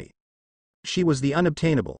Academy. She was the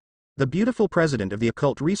unobtainable, the beautiful president of the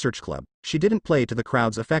Occult Research Club. She didn't play to the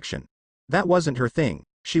crowd's affection. That wasn't her thing.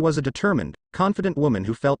 She was a determined, confident woman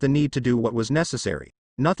who felt the need to do what was necessary.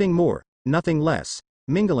 Nothing more, nothing less.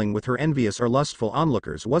 Mingling with her envious or lustful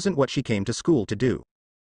onlookers wasn't what she came to school to do.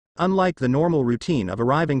 Unlike the normal routine of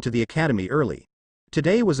arriving to the academy early,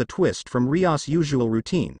 today was a twist from Rias' usual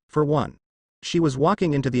routine. For one, she was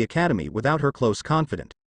walking into the academy without her close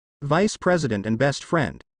confidant, vice president and best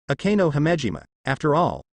friend, Akeno Hamejima. After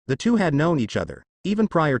all, the two had known each other, even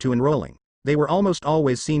prior to enrolling. They were almost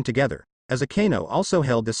always seen together, as Akeno also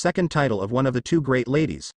held the second title of one of the two great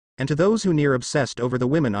ladies, and to those who near obsessed over the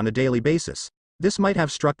women on a daily basis, this might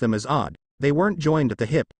have struck them as odd. They weren't joined at the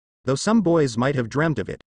hip, though some boys might have dreamt of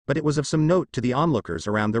it, but it was of some note to the onlookers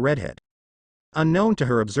around the redhead. Unknown to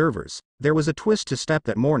her observers, there was a twist to step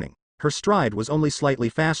that morning. Her stride was only slightly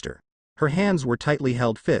faster. Her hands were tightly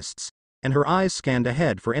held fists, and her eyes scanned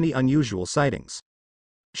ahead for any unusual sightings.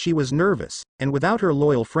 She was nervous, and without her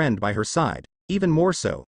loyal friend by her side, even more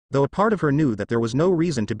so, though a part of her knew that there was no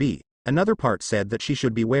reason to be, another part said that she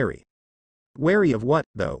should be wary. Wary of what,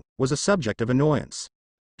 though, was a subject of annoyance.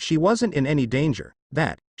 She wasn't in any danger,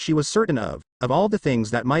 that, she was certain of all the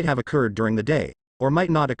things that might have occurred during the day, or might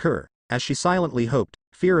not occur, as she silently hoped,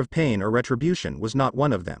 fear of pain or retribution was not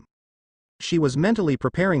one of them. She was mentally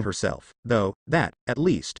preparing herself, though, that, at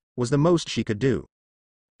least, was the most she could do.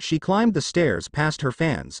 She climbed the stairs past her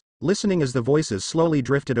fans, listening as the voices slowly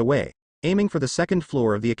drifted away, aiming for the second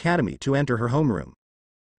floor of the academy to enter her homeroom.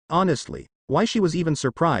 Honestly, why she was even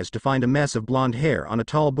surprised to find a mess of blonde hair on a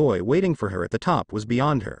tall boy waiting for her at the top was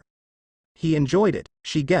beyond her. He enjoyed it,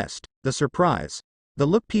 she guessed, the surprise. The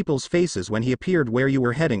look people's faces when he appeared where you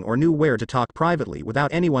were heading or knew where to talk privately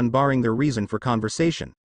without anyone barring their reason for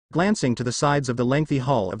conversation. Glancing to the sides of the lengthy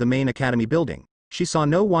hall of the main academy building, she saw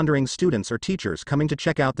no wandering students or teachers coming to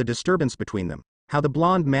check out the disturbance between them. How the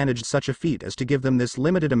blonde managed such a feat as to give them this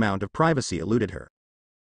limited amount of privacy eluded her.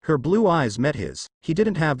 Her blue eyes met his. He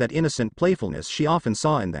didn't have that innocent playfulness she often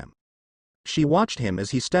saw in them. She watched him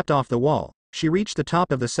as he stepped off the wall. She reached the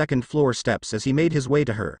top of the second floor steps as he made his way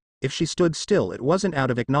to her. If she stood still, it wasn't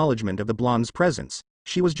out of acknowledgement of the blonde's presence.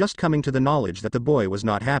 She was just coming to the knowledge that the boy was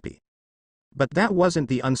not happy. But that wasn't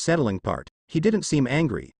the unsettling part. He didn't seem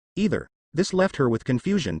angry, either. This left her with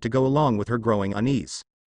confusion to go along with her growing unease.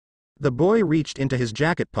 The boy reached into his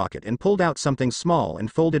jacket pocket and pulled out something small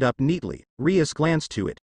and folded up neatly. Rias glanced to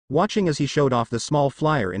it, watching as he showed off the small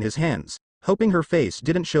flyer in his hands. Hoping her face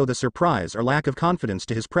didn't show the surprise or lack of confidence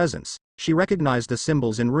to his presence, she recognized the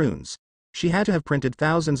symbols and runes. She had to have printed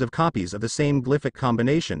thousands of copies of the same glyphic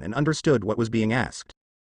combination and understood what was being asked.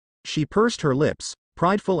 She pursed her lips.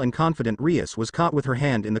 Prideful and confident, Rias was caught with her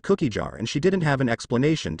hand in the cookie jar and she didn't have an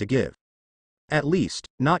explanation to give. At least,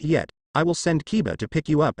 not yet. I will send Kiba to pick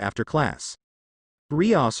you up after class.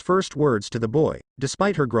 Rias' first words to the boy,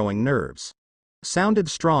 despite her growing nerves, sounded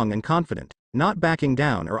strong and confident, not backing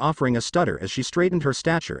down or offering a stutter as she straightened her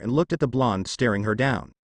stature and looked at the blonde staring her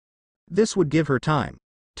down. This would give her time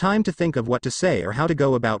to think of what to say or how to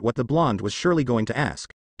go about what the blonde was surely going to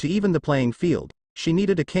ask. To even the playing field, she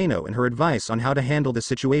needed Akeno and her advice on how to handle the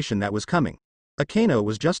situation that was coming. Akeno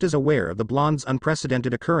was just as aware of the blonde's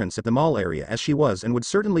unprecedented occurrence at the mall area as she was and would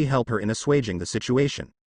certainly help her in assuaging the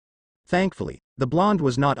situation. Thankfully, the blonde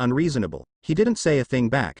was not unreasonable. He didn't say a thing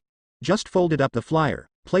back, just folded up the flyer,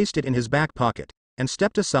 placed it in his back pocket, and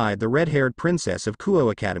stepped aside the red-haired princess of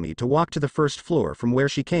Kuo Academy to walk to the first floor from where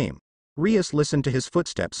she came. Rias listened to his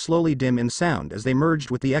footsteps slowly dim in sound as they merged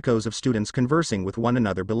with the echoes of students conversing with one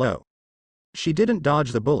another below. She didn't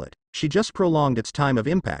dodge the bullet, she just prolonged its time of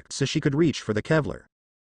impact so she could reach for the Kevlar.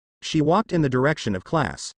 She walked in the direction of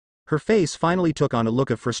class. Her face finally took on a look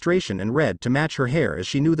of frustration and red to match her hair as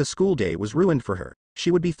she knew the school day was ruined for her.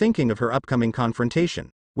 She would be thinking of her upcoming confrontation,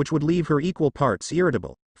 which would leave her equal parts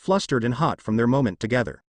irritable, flustered and hot from their moment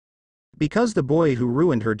together. Because the boy who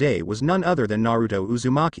ruined her day was none other than Naruto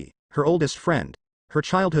Uzumaki, her oldest friend, her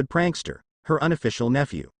childhood prankster, her unofficial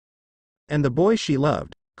nephew. And the boy she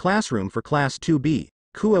loved. Classroom for Class 2B,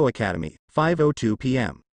 Kuo Academy, 5:02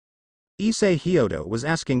 p.m. Issei Hyodo was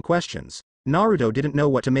asking questions. Naruto didn't know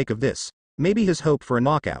what to make of this. Maybe his hope for a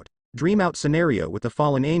knockout, dream-out scenario with the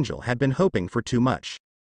fallen angel had been hoping for too much.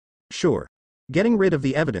 Sure. Getting rid of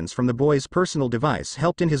the evidence from the boy's personal device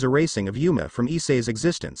helped in his erasing of Yuma from Issei's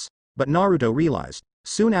existence, but Naruto realized,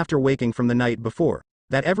 soon after waking from the night before,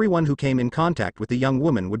 that everyone who came in contact with the young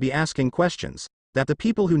woman would be asking questions, that the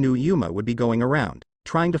people who knew Yuma would be going around,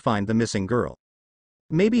 trying to find the missing girl.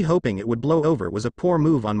 Maybe hoping it would blow over was a poor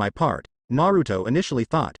move on my part, Naruto initially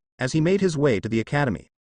thought, as he made his way to the academy.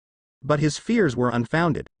 But his fears were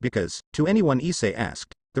unfounded, because, to anyone Issei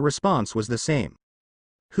asked, the response was the same.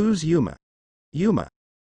 Who's Yuma? Yuma.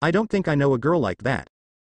 I don't think I know a girl like that.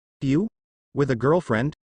 You? With a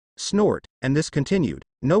girlfriend? Snort, and this continued.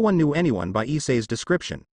 No one knew anyone by Issei's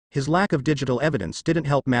description. His lack of digital evidence didn't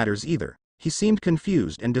help matters either. He seemed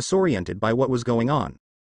confused and disoriented by what was going on,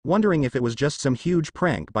 wondering if it was just some huge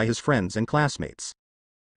prank by his friends and classmates.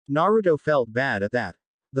 Naruto felt bad at that.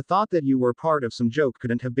 The thought that you were part of some joke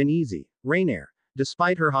couldn't have been easy. Rainier,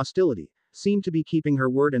 despite her hostility, seemed to be keeping her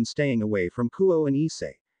word and staying away from Kuo and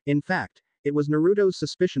Issei. In fact, It was Naruto's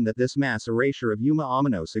suspicion that this mass erasure of Yuma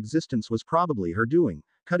Amano's existence was probably her doing,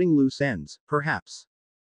 cutting loose ends, perhaps.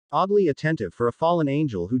 Oddly attentive for a fallen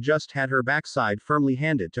angel who just had her backside firmly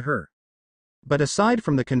handed to her. But aside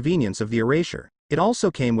from the convenience of the erasure, it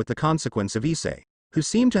also came with the consequence of Issei, who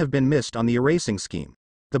seemed to have been missed on the erasing scheme.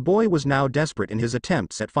 The boy was now desperate in his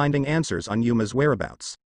attempts at finding answers on Yuma's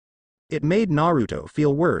whereabouts. It made Naruto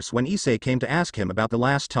feel worse when Issei came to ask him about the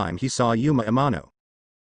last time he saw Yuma Amano.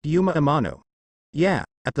 Yuma Amano. Yeah,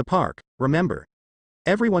 at the park, remember?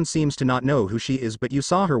 Everyone seems to not know who she is, but you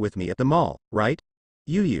saw her with me at the mall, right?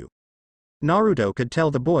 You. Naruto could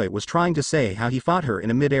tell the boy was trying to say how he fought her in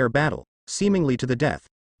a mid-air battle, seemingly to the death.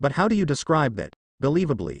 But how do you describe that,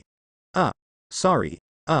 believably? Sorry,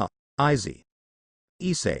 Izzy.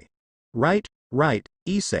 Issei. Right,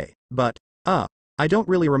 Issei, but, I don't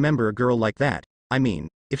really remember a girl like that. I mean,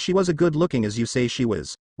 if she was as good looking as you say she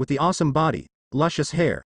was, with the awesome body, luscious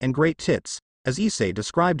hair, and great tits, as Issei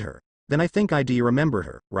described her, then I think I do remember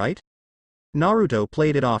her, right? Naruto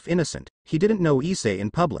played it off innocent. He didn't know Issei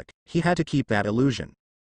in public, he had to keep that illusion.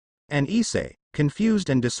 And Issei, confused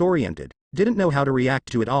and disoriented, didn't know how to react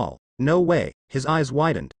to it all. No way, his eyes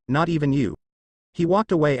widened, not even you. He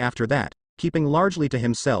walked away after that, keeping largely to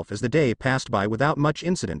himself as the day passed by without much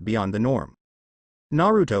incident beyond the norm.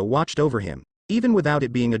 Naruto watched over him. Even without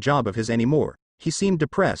it being a job of his anymore, he seemed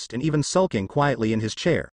depressed and even sulking quietly in his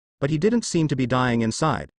chair, but he didn't seem to be dying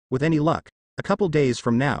inside. With any luck, a couple days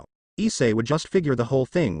from now, Issei would just figure the whole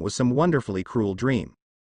thing was some wonderfully cruel dream.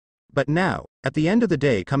 But now, at the end of the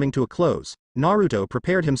day coming to a close, Naruto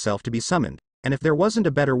prepared himself to be summoned, and if there wasn't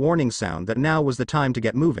a better warning sound that now was the time to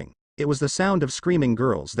get moving, it was the sound of screaming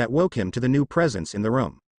girls that woke him to the new presence in the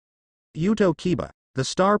room. Yuto Kiba, the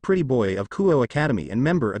star pretty boy of Kuo Academy and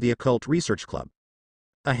member of the Occult Research Club.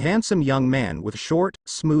 A handsome young man with short,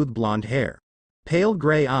 smooth blonde hair, pale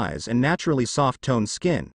gray eyes and naturally soft-toned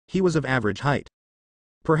skin, he was of average height.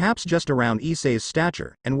 Perhaps just around Issei's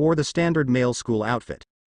stature, and wore the standard male school outfit.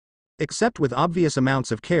 Except with obvious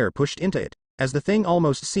amounts of care pushed into it, as the thing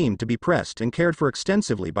almost seemed to be pressed and cared for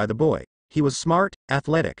extensively by the boy. He was smart,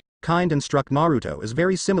 athletic, kind and struck Naruto as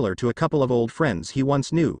very similar to a couple of old friends he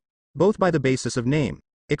once knew, both by the basis of name,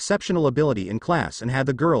 exceptional ability in class and had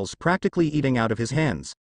the girls practically eating out of his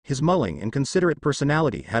hands. His mulling and considerate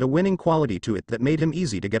personality had a winning quality to it that made him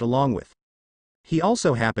easy to get along with. He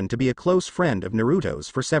also happened to be a close friend of Naruto's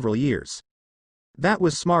for several years. That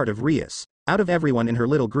was smart of Rias. Out of everyone in her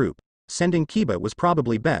little group, sending Kiba was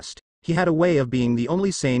probably best. He had a way of being the only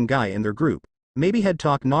sane guy in their group. Maybe had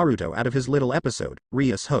talked Naruto out of his little episode,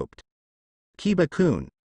 Rias hoped. Kiba-kun.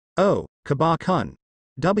 Oh, Kaba-kun.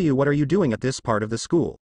 What are you doing at this part of the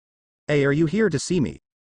school? Hey, are you here to see me?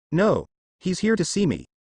 No. He's here to see me.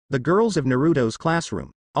 The girls of Naruto's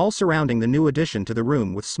classroom, all surrounding the new addition to the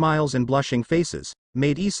room with smiles and blushing faces,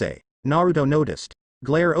 made Issei, Naruto noticed,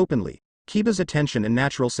 glare openly. Kiba's attention and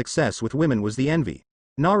natural success with women was the envy.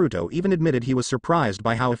 Naruto even admitted he was surprised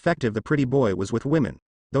by how effective the pretty boy was with women,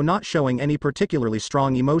 though not showing any particularly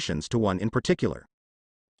strong emotions to one in particular.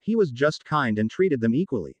 He was just kind and treated them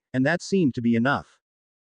equally, and that seemed to be enough.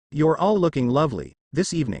 You're all looking lovely,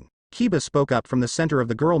 this evening, Kiba spoke up from the center of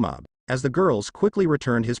the girl mob, as the girls quickly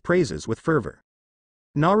returned his praises with fervor.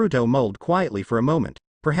 Naruto mulled quietly for a moment,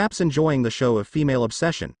 perhaps enjoying the show of female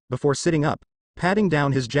obsession, before sitting up, patting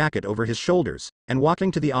down his jacket over his shoulders, and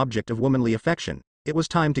walking to the object of womanly affection. It was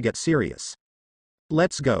time to get serious.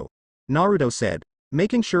 Let's go, Naruto said,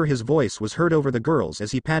 making sure his voice was heard over the girls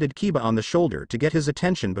as he patted Kiba on the shoulder to get his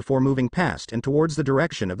attention before moving past and towards the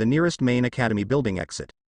direction of the nearest main academy building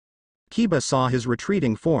exit. Kiba saw his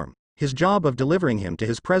retreating form. His job of delivering him to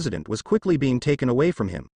his president was quickly being taken away from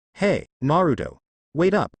him. Hey, Naruto.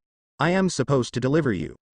 Wait up. I am supposed to deliver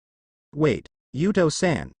you. Wait,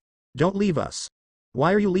 Yuto-san. Don't leave us.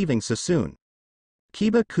 Why are you leaving so soon?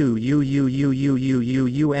 Kiba-ku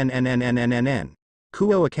UNNNNNNN.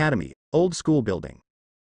 Kuo Academy, old school building.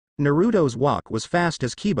 Naruto's walk was fast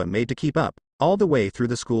as Kiba made to keep up, all the way through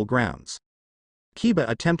the school grounds. Kiba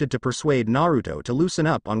attempted to persuade Naruto to loosen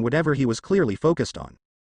up on whatever he was clearly focused on.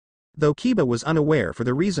 Though Kiba was unaware for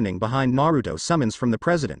the reasoning behind Naruto's summons from the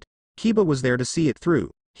president, Kiba was there to see it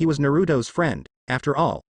through. He was Naruto's friend, after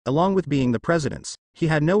all, along with being the president's. He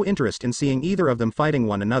had no interest in seeing either of them fighting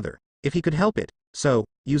one another, if he could help it. So,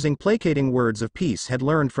 using placating words of peace had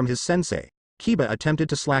learned from his sensei, Kiba attempted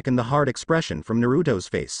to slacken the hard expression from Naruto's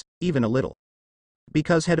face, even a little.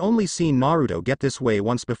 Because had only seen Naruto get this way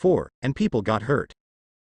once before, and people got hurt.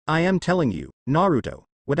 I am telling you, Naruto,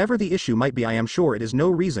 whatever the issue might be, I am sure it is no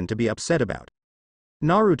reason to be upset about.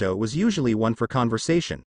 Naruto was usually one for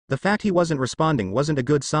conversation. The fact he wasn't responding wasn't a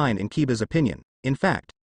good sign in Kiba's opinion. In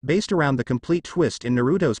fact, based around the complete twist in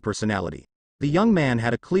Naruto's personality. The young man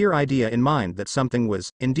had a clear idea in mind that something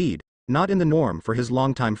was, indeed, not in the norm for his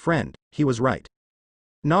longtime friend. He was right.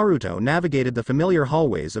 Naruto navigated the familiar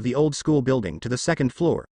hallways of the old school building to the second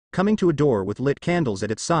floor, coming to a door with lit candles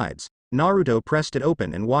at its sides. Naruto pressed it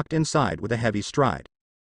open and walked inside with a heavy stride.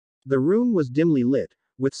 The room was dimly lit,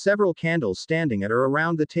 with several candles standing at or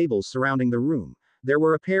around the tables surrounding the room. There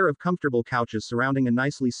were a pair of comfortable couches surrounding a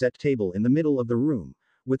nicely set table in the middle of the room,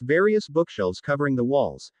 with various bookshelves covering the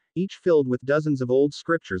walls, each filled with dozens of old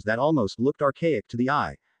scriptures that almost looked archaic to the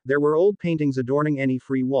eye. There were old paintings adorning any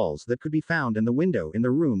free walls that could be found, and the window in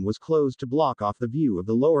the room was closed to block off the view of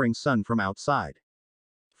the lowering sun from outside.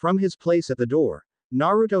 From his place at the door,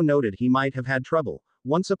 Naruto noted he might have had trouble,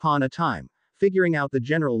 once upon a time, figuring out the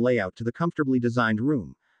general layout to the comfortably designed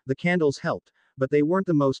room. The candles helped, but they weren't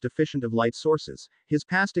the most efficient of light sources. His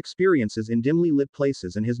past experiences in dimly lit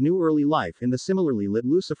places and his new early life in the similarly lit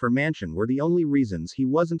Lucifer mansion were the only reasons he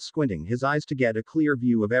wasn't squinting his eyes to get a clear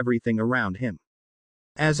view of everything around him.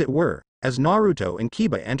 As it were, as Naruto and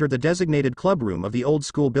Kiba entered the designated club room of the old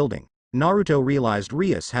school building, Naruto realized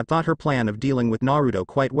Rias had thought her plan of dealing with Naruto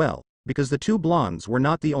quite well, because the two blondes were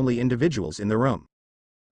not the only individuals in the room.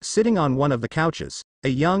 Sitting on one of the couches, a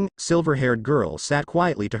young, silver-haired girl sat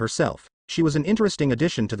quietly to herself. She was an interesting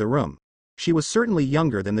addition to the room. She was certainly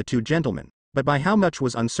younger than the two gentlemen, but by how much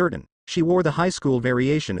was uncertain. She wore the high school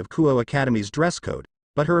variation of Kuo Academy's dress code,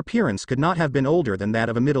 but her appearance could not have been older than that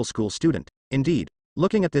of a middle school student. Indeed,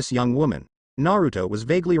 looking at this young woman, Naruto was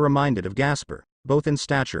vaguely reminded of Gasper, both in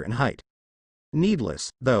stature and height. Needless,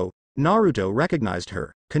 though, Naruto recognized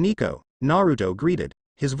her. Kaneko, Naruto greeted,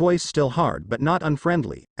 his voice still hard but not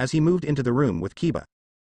unfriendly, as he moved into the room with Kiba.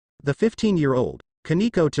 The 15-year-old,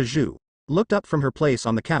 Kaneko Taju, looked up from her place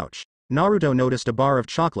on the couch. Naruto noticed a bar of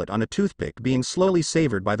chocolate on a toothpick being slowly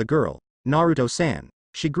savored by the girl. Naruto-san,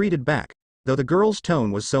 she greeted back. Though the girl's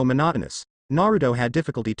tone was so monotonous, Naruto had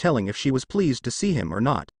difficulty telling if she was pleased to see him or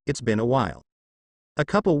not. It's been a while. A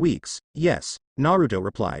couple weeks, yes, Naruto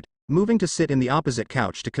replied, moving to sit in the opposite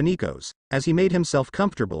couch to Kaneko's, as he made himself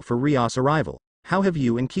comfortable for Rias' arrival. How have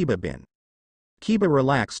you and Kiba been? Kiba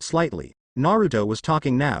relaxed slightly. Naruto was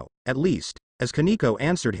talking now, at least, as Kaneko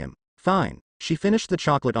answered him. Fine. She finished the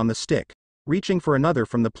chocolate on the stick, reaching for another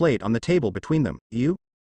from the plate on the table between them. You?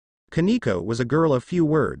 Kaneko was a girl of few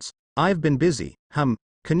words. I've been busy.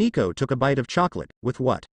 Kaneko took a bite of chocolate. With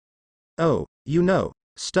what? Oh, you know,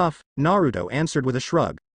 stuff, Naruto answered with a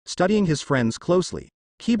shrug, studying his friends closely.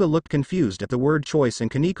 Kiba looked confused at the word choice and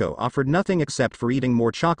Kaneko offered nothing except for eating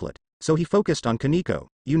more chocolate, so he focused on Kaneko.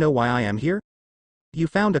 You know why I am here? You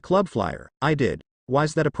found a club flyer. I did.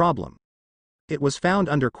 Why's that a problem? It was found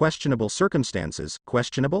under questionable circumstances.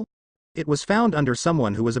 Questionable? It was found under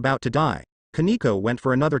someone who was about to die. Kaneko went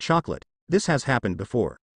for another chocolate. This has happened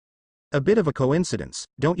before. A bit of a coincidence,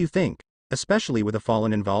 don't you think? Especially with a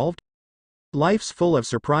fallen involved? Life's full of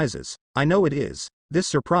surprises. I know it is. This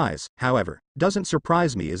surprise, however, doesn't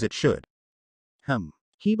surprise me as it should.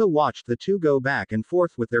 Kiba watched the two go back and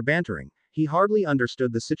forth with their bantering. He hardly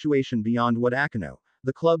understood the situation beyond what Akeno,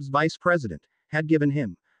 the club's vice president, had given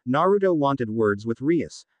him. Naruto wanted words with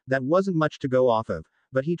Rias. That wasn't much to go off of,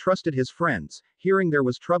 but he trusted his friends. Hearing there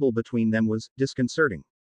was trouble between them was disconcerting.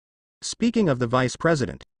 Speaking of the vice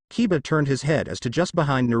president, Kiba turned his head as to just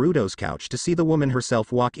behind Naruto's couch to see the woman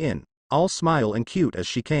herself walk in, all smile and cute as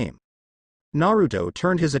she came. Naruto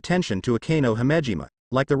turned his attention to Akeno Hamejima,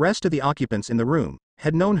 like the rest of the occupants in the room,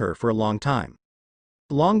 had known her for a long time.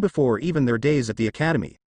 Long before even their days at the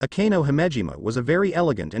academy, Akeno Hamejima was a very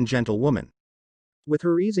elegant and gentle woman. With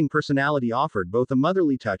her easing personality offered both a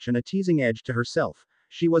motherly touch and a teasing edge to herself.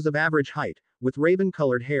 She was of average height, with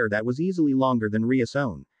raven-colored hair that was easily longer than Rias'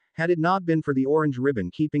 own. Had it not been for the orange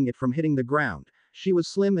ribbon keeping it from hitting the ground, she was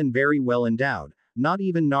slim and very well endowed. Not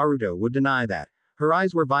even Naruto would deny that. Her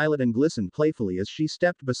eyes were violet and glistened playfully as she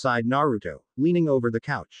stepped beside Naruto, leaning over the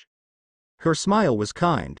couch. Her smile was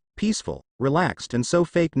kind, peaceful, relaxed and so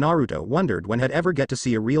fake Naruto wondered when he'd ever get to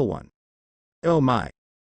see a real one. Oh my.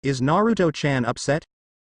 Is Naruto-chan upset?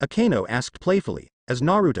 Akeno asked playfully, as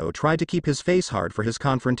Naruto tried to keep his face hard for his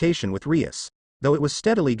confrontation with Rias. Though it was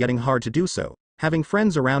steadily getting hard to do so, having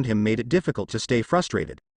friends around him made it difficult to stay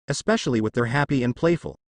frustrated, especially with their happy and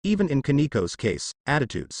playful, even in Kaneko's case,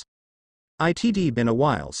 attitudes. It'd been a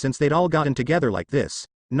while since they'd all gotten together like this.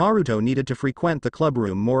 Naruto needed to frequent the club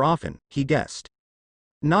room more often, he guessed.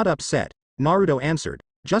 Not upset, Naruto answered,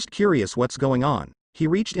 just curious what's going on. He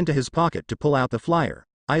reached into his pocket to pull out the flyer.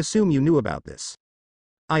 I assume you knew about this.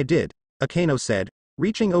 I did, Akeno said,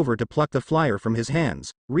 reaching over to pluck the flyer from his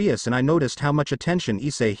hands. Rias and I noticed how much attention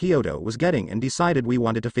Issei Hyodo was getting and decided we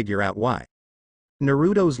wanted to figure out why.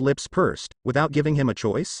 Naruto's lips pursed, without giving him a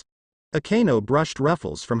choice? Akeno brushed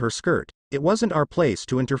ruffles from her skirt. It wasn't our place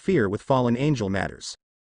to interfere with fallen angel matters.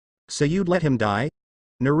 So you'd let him die?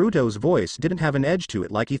 Naruto's voice didn't have an edge to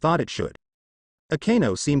it like he thought it should.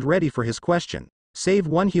 Akeno seemed ready for his question. Save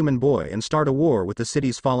one human boy and start a war with the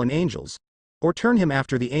city's fallen angels? Or turn him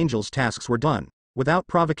after the angels' tasks were done, without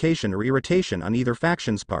provocation or irritation on either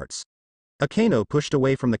faction's parts? Akeno pushed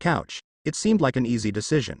away from the couch. It seemed like an easy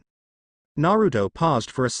decision. Naruto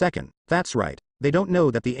paused for a second. That's right, they don't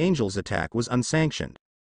know that the angels' attack was unsanctioned.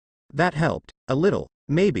 That helped, a little,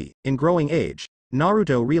 maybe. In growing age,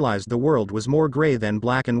 Naruto realized the world was more gray than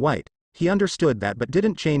black and white. He understood that but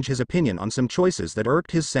didn't change his opinion on some choices that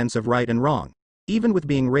irked his sense of right and wrong. Even with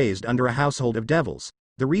being raised under a household of devils,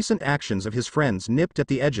 the recent actions of his friends nipped at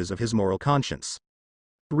the edges of his moral conscience.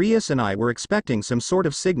 Rias and I were expecting some sort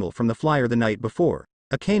of signal from the flyer the night before,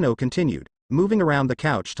 Akeno continued, moving around the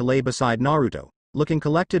couch to lay beside Naruto, looking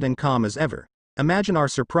collected and calm as ever. Imagine our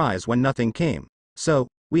surprise when nothing came. So,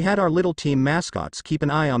 we had our little team mascots keep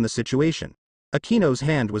an eye on the situation. Akeno's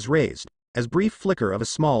hand was raised, as brief flicker of a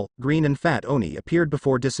small, green and fat Oni appeared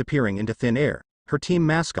before disappearing into thin air, her team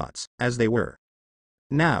mascots, as they were.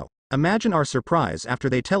 Now, imagine our surprise after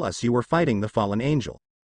they tell us you were fighting the fallen angel.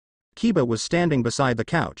 Kiba was standing beside the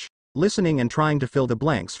couch, listening and trying to fill the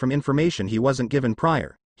blanks from information he wasn't given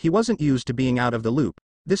prior. He wasn't used to being out of the loop.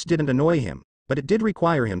 This didn't annoy him, but it did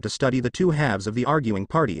require him to study the two halves of the arguing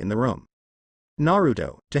party in the room.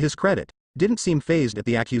 Naruto, to his credit, didn't seem fazed at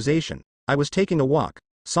the accusation. I was taking a walk,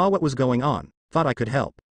 saw what was going on, thought I could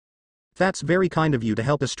help. That's very kind of you to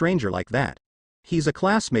help a stranger like that. He's a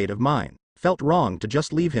classmate of mine, felt wrong to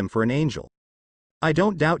just leave him for an angel. I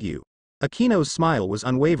don't doubt you. Akeno's smile was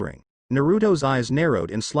unwavering. Naruto's eyes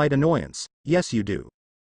narrowed in slight annoyance. Yes you do.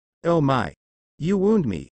 Oh my. You wound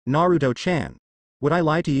me, Naruto-chan. Would I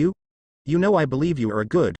lie to you? You know I believe you are a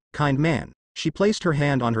good, kind man. She placed her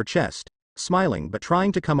hand on her chest, smiling but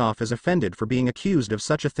trying to come off as offended for being accused of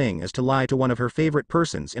such a thing as to lie to one of her favorite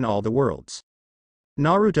persons in all the worlds.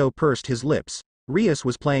 Naruto pursed his lips. Rias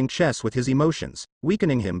was playing chess with his emotions,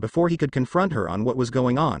 weakening him before he could confront her on what was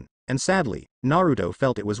going on, and sadly, Naruto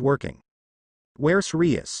felt it was working. Where's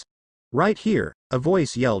Rias? Right here, a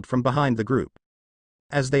voice yelled from behind the group.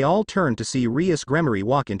 As they all turned to see Rias Gremory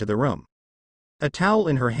walk into the room. A towel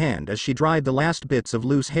in her hand as she dried the last bits of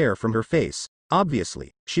loose hair from her face.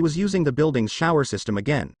 Obviously, she was using the building's shower system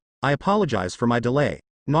again. I apologize for my delay,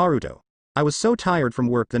 Naruto. I was so tired from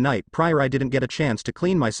work the night prior I didn't get a chance to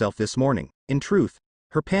clean myself this morning. In truth,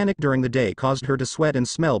 her panic during the day caused her to sweat and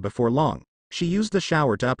smell before long. She used the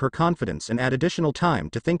shower to up her confidence and add additional time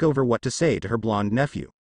to think over what to say to her blonde nephew.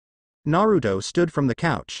 Naruto stood from the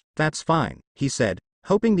couch. That's fine, he said,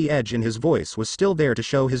 hoping the edge in his voice was still there to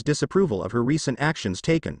show his disapproval of her recent actions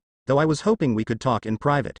taken, though I was hoping we could talk in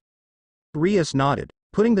private. Rias nodded,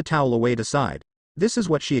 putting the towel away to side. This is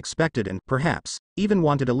what she expected and, perhaps, even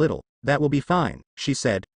wanted a little. That will be fine, she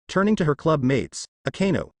said, turning to her club mates.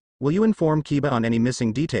 Akeno, will you inform Kiba on any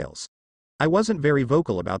missing details? I wasn't very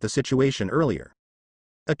vocal about the situation earlier.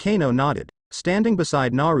 Akeno nodded, standing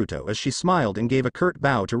beside Naruto as she smiled and gave a curt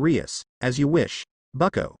bow to Rias. As you wish,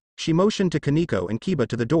 bucko. She motioned to Kaneko and Kiba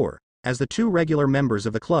to the door, as the two regular members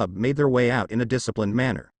of the club made their way out in a disciplined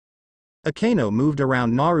manner. Akeno moved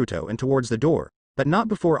around Naruto and towards the door, but not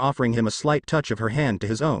before offering him a slight touch of her hand to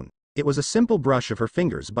his own. It was a simple brush of her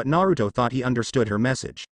fingers, but Naruto thought he understood her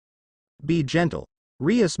message. Be gentle.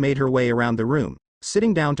 Rias made her way around the room,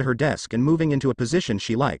 sitting down to her desk and moving into a position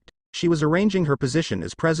she liked. She was arranging her position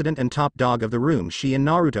as president and top dog of the room she and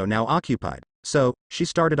Naruto now occupied. So, she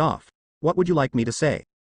started off. What would you like me to say?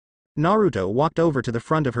 Naruto walked over to the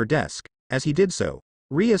front of her desk. As he did so,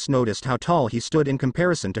 Rias noticed how tall he stood in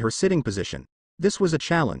comparison to her sitting position. This was a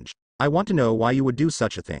challenge. I want to know why you would do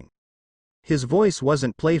such a thing. His voice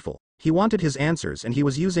wasn't playful. He wanted his answers and he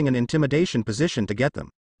was using an intimidation position to get them.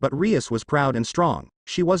 But Rias was proud and strong.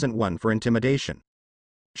 She wasn't one for intimidation.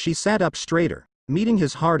 She sat up straighter, meeting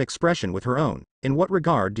his hard expression with her own. In what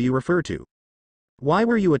regard do you refer to? Why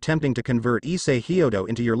were you attempting to convert Issei Hyodo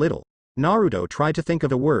into your little? Naruto tried to think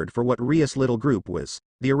of a word for what Rias' little group was,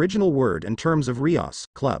 the original word in terms of Rias,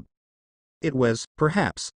 club. It was,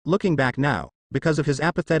 perhaps, looking back now, because of his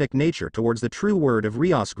apathetic nature towards the true word of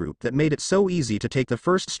Rias group that made it so easy to take the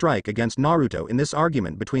first strike against Naruto in this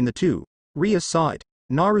argument between the two. Rias saw it.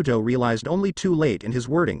 Naruto realized only too late in his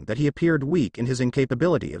wording that he appeared weak in his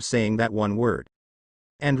incapability of saying that one word.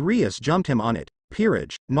 And Rias jumped him on it.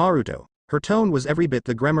 Peerage, Naruto. Her tone was every bit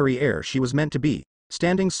the Gremory heir she was meant to be,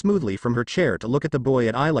 standing smoothly from her chair to look at the boy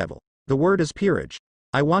at eye level. The word is peerage.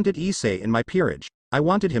 I wanted Issei in my peerage. I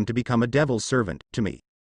wanted him to become a devil's servant, to me.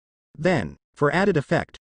 Then, For added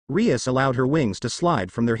effect, Rias allowed her wings to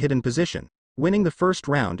slide from their hidden position, winning the first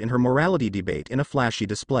round in her morality debate in a flashy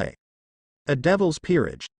display. A devil's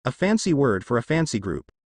peerage, a fancy word for a fancy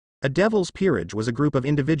group. A devil's peerage was a group of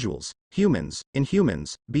individuals, humans,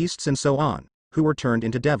 inhumans, beasts and so on, who were turned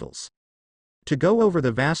into devils. To go over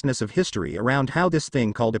the vastness of history around how this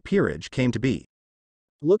thing called a peerage came to be.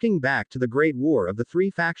 Looking back to the Great War of the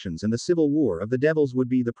Three Factions and the Civil War of the Devils would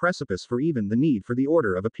be the precipice for even the need for the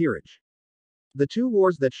order of a peerage. The two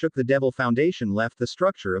wars that shook the Devil Foundation left the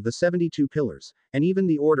structure of the 72 Pillars, and even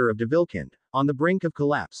the Order of Devilkind, on the brink of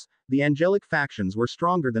collapse. The angelic factions were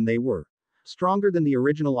stronger than they were. Stronger than the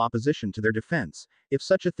original opposition to their defense, if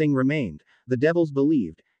such a thing remained, the devils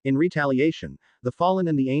believed. In retaliation, the fallen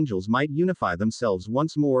and the angels might unify themselves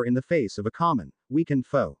once more in the face of a common, weakened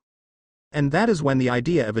foe. And that is when the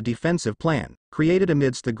idea of a defensive plan, created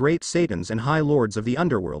amidst the great Satans and high lords of the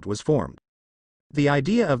underworld was formed. The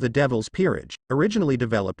idea of the devil's peerage, originally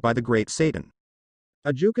developed by the great Satan.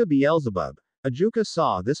 Ajuka Beelzebub. Ajuka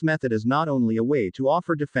saw this method as not only a way to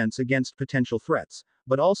offer defense against potential threats,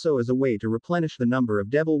 but also as a way to replenish the number of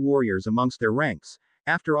devil warriors amongst their ranks.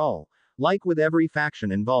 After all, like with every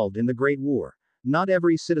faction involved in the Great War, not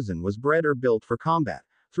every citizen was bred or built for combat.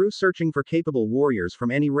 Through searching for capable warriors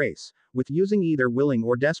from any race, with using either willing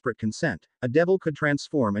or desperate consent, a devil could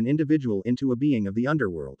transform an individual into a being of the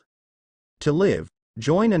underworld. To live,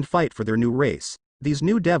 join and fight for their new race, these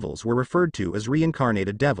new devils were referred to as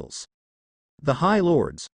reincarnated devils. The High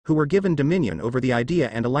Lords, who were given dominion over the idea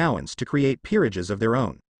and allowance to create peerages of their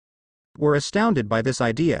own, were astounded by this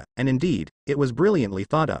idea, and indeed, it was brilliantly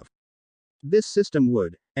thought of. This system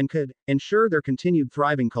would, and could, ensure their continued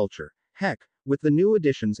thriving culture. Heck, with the new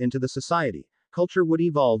additions into the society, culture would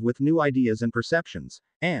evolve with new ideas and perceptions,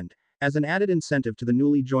 and, as an added incentive to the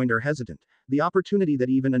newly joined or hesitant, the opportunity that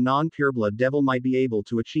even a non-pureblood devil might be able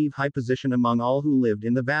to achieve high position among all who lived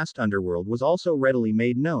in the vast underworld was also readily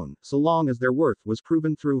made known, so long as their worth was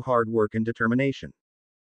proven through hard work and determination.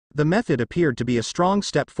 The method appeared to be a strong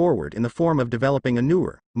step forward in the form of developing a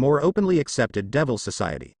newer, more openly accepted devil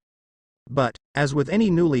society. But, as with any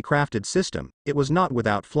newly crafted system, it was not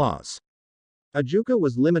without flaws. Ajuka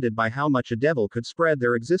was limited by how much a devil could spread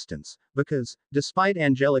their existence, because, despite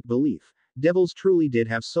angelic belief, devils truly did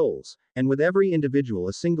have souls, and with every individual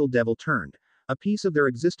a single devil turned, a piece of their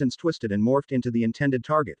existence twisted and morphed into the intended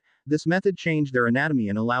target. This method changed their anatomy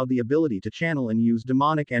and allowed the ability to channel and use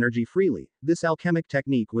demonic energy freely. This alchemic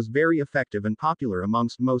technique was very effective and popular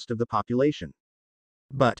amongst most of the population.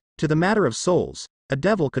 But, to the matter of souls, a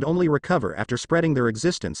devil could only recover after spreading their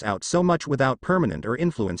existence out so much without permanent or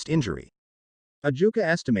influenced injury. Ajuka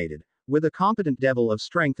estimated, with a competent devil of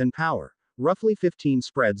strength and power, roughly 15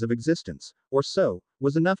 spreads of existence, or so,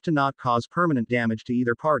 was enough to not cause permanent damage to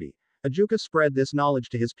either party. Ajuka spread this knowledge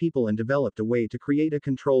to his people and developed a way to create a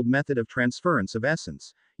controlled method of transference of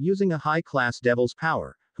essence, using a high-class devil's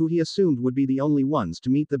power, who he assumed would be the only ones to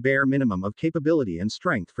meet the bare minimum of capability and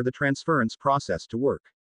strength for the transference process to work.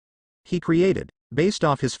 He created, based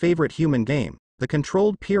off his favorite human game, the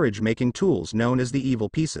controlled peerage-making tools known as the evil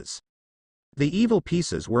pieces. The evil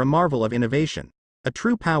pieces were a marvel of innovation, a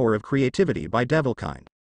true power of creativity by devilkind.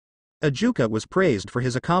 Ajuka was praised for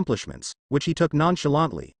his accomplishments, which he took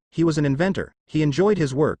nonchalantly. He was an inventor, he enjoyed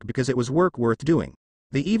his work because it was work worth doing.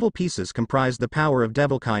 The evil pieces comprised the power of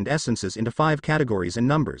devilkind essences into 5 categories and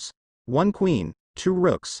numbers: 1 queen, 2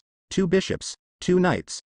 rooks, 2 bishops, 2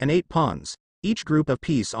 knights, and 8 pawns. Each group of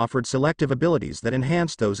piece offered selective abilities that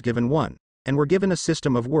enhanced those given one, and were given a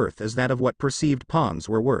system of worth as that of what perceived pawns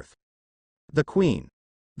were worth. The queen.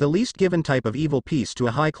 The least given type of evil piece to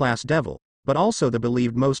a high-class devil, but also the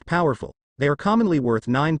believed most powerful. They are commonly worth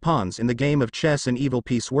 9 pawns in the game of chess and evil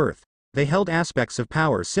piece worth. They held aspects of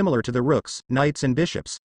power similar to the rooks, knights and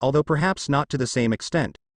bishops, although perhaps not to the same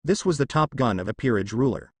extent. This was the top gun of a peerage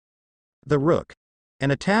ruler. The rook.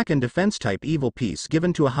 An attack and defense type evil piece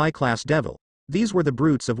given to a high-class devil. These were the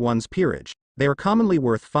brutes of one's peerage. They are commonly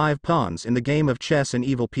worth 5 pawns in the game of chess and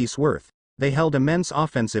evil piece worth. They held immense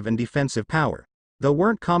offensive and defensive power, though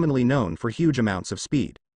weren't commonly known for huge amounts of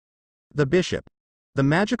speed. The bishop. The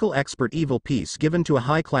magical expert evil piece given to a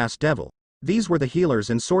high-class devil. These were the healers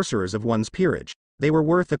and sorcerers of one's peerage. They were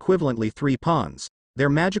worth equivalently 3 pawns. Their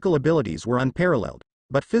magical abilities were unparalleled,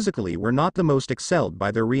 but physically were not the most excelled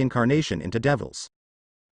by their reincarnation into devils.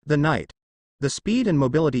 The knight. The speed and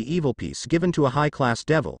mobility evil piece given to a high-class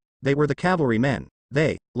devil. They were the cavalrymen.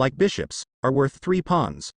 They, like bishops, are worth 3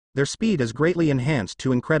 pawns. Their speed is greatly enhanced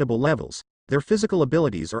to incredible levels. Their physical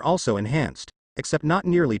abilities are also enhanced, except not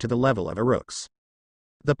nearly to the level of a rook's.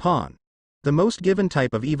 The pawn. The most given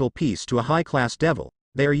type of evil piece to a high-class devil.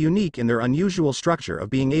 They are unique in their unusual structure of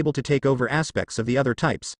being able to take over aspects of the other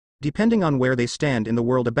types, depending on where they stand in the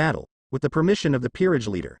world of battle. With the permission of the peerage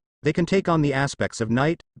leader, they can take on the aspects of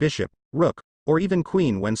knight, bishop, rook, or even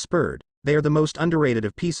queen when spurred. They are the most underrated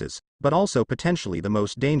of pieces, but also potentially the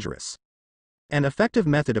most dangerous. An effective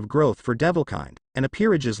method of growth for devilkind, and a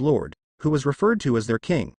peerage's lord, who was referred to as their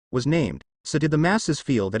king, was named. So did the masses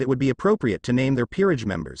feel that it would be appropriate to name their peerage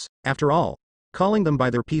members. After all, calling them by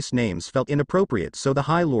their piece names felt inappropriate, so the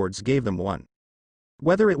High Lords gave them one.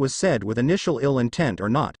 Whether it was said with initial ill intent or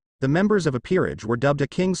not, the members of a peerage were dubbed a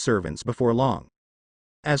king's servants before long.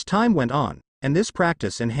 As time went on, and this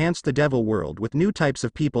practice enhanced the devil world with new types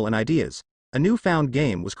of people and ideas, a newfound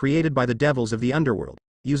game was created by the devils of the underworld,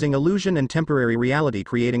 using illusion and temporary reality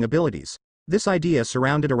creating abilities. This idea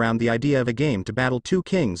surrounded around the idea of a game to battle two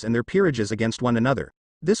kings and their peerages against one another.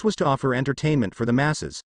 This was to offer entertainment for the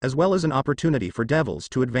masses, as well as an opportunity for devils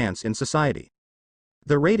to advance in society.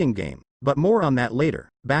 The rating game, but more on that later.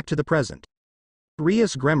 Back to the present.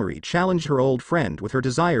 Rias Gremory challenged her old friend with her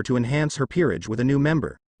desire to enhance her peerage with a new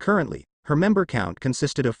member. Currently, her member count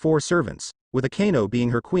consisted of 4 servants, with Akeno being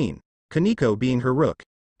her queen, Kaneko being her rook,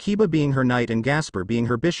 Kiba being her knight and Gasper being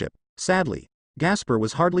her bishop. Sadly, Gasper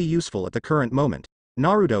was hardly useful at the current moment.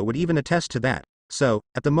 Naruto would even attest to that. So,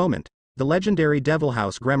 at the moment, the legendary Devil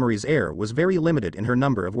House Gremory's heir was very limited in her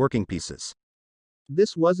number of working pieces.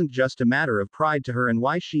 This wasn't just a matter of pride to her and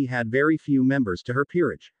why she had very few members to her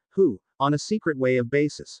peerage, who, on a secret way of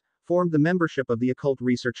basis, formed the membership of the Occult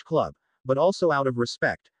Research Club, but also out of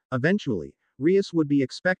respect. Eventually, Rias would be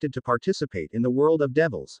expected to participate in the world of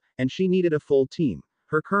devils, and she needed a full team.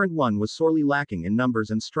 Her current one was sorely lacking in numbers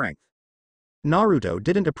and strength. Naruto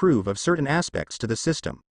didn't approve of certain aspects to the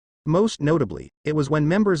system. Most notably, it was when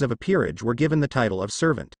members of a peerage were given the title of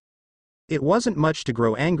servant. It wasn't much to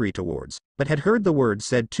grow angry towards, but had heard the word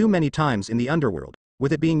said too many times in the underworld,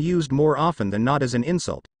 with it being used more often than not as an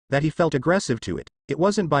insult, that he felt aggressive to it. It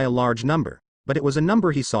wasn't by a large number, but it was a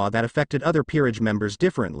number he saw that affected other peerage members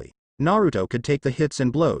differently. Naruto could take the hits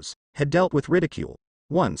and blows, had dealt with ridicule.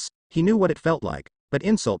 Once, he knew what it felt like, but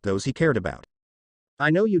insult those he cared about.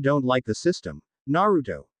 I know you don't like the system,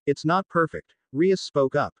 Naruto. It's not perfect, Rias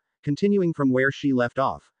spoke up, continuing from where she left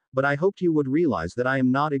off, but I hoped you would realize that I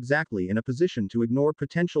am not exactly in a position to ignore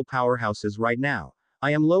potential powerhouses right now.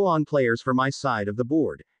 I am low on players for my side of the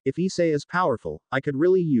board. If Issei is powerful, I could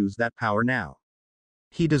really use that power now.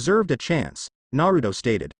 He deserved a chance, Naruto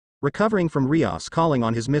stated, recovering from Rias calling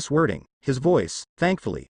on his miswording. His voice,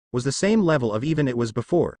 thankfully, was the same level of even it was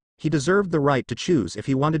before. He deserved the right to choose if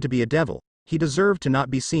he wanted to be a devil. He deserved to not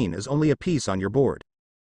be seen as only a piece on your board.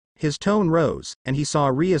 His tone rose, and he saw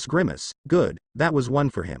Rias grimace. Good, that was one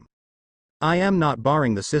for him. I am not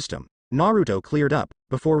barring the system, Naruto cleared up,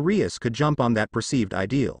 before Rias could jump on that perceived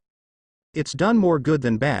ideal. It's done more good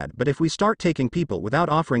than bad, but if we start taking people without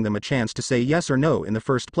offering them a chance to say yes or no in the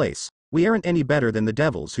first place, we aren't any better than the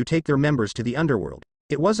devils who take their members to the underworld.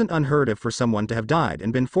 It wasn't unheard of for someone to have died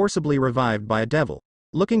and been forcibly revived by a devil,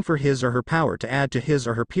 looking for his or her power to add to his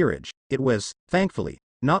or her peerage. It was, thankfully,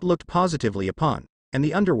 not looked positively upon, and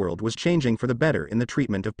the underworld was changing for the better in the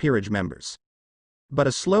treatment of peerage members. But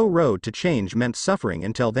a slow road to change meant suffering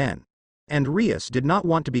until then. And Rias did not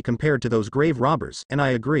want to be compared to those grave robbers, and I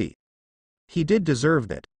agree. He did deserve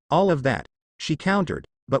that, all of that, she countered,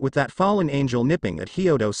 but with that fallen angel nipping at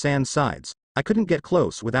Hyodo-san's sides, I couldn't get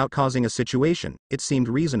close without causing a situation. It seemed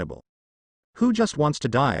reasonable. Who just wants to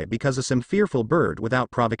die because of some fearful bird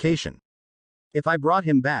without provocation? If I brought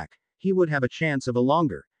him back, he would have a chance of a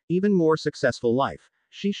longer, even more successful life.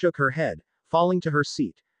 She shook her head, falling to her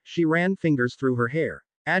seat. She ran fingers through her hair,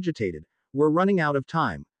 agitated. We're running out of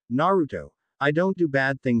time, Naruto. I don't do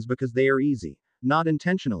bad things because they are easy, not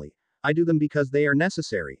intentionally. I do them because they are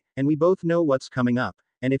necessary, and we both know what's coming up,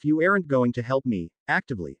 and if you aren't going to help me,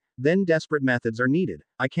 actively, then desperate methods are needed.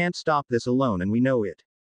 I can't stop this alone and we know it.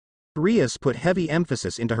 Rias put heavy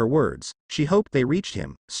emphasis into her words. She hoped they reached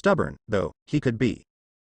him, stubborn, though, he could be.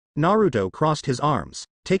 Naruto crossed his arms,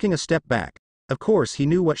 taking a step back. Of course he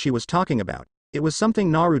knew what she was talking about. It was something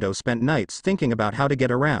Naruto spent nights thinking about how to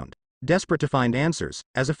get around, desperate to find answers,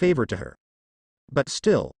 as a favor to her. But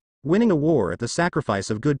still, winning a war at the sacrifice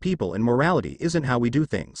of good people and morality isn't how we do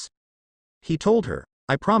things. He told her,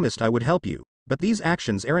 I promised I would help you, but these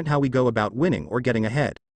actions aren't how we go about winning or getting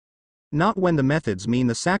ahead. Not when the methods mean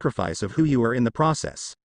the sacrifice of who you are in the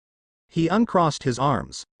process. He uncrossed his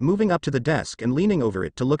arms, moving up to the desk and leaning over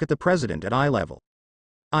it to look at the president at eye level.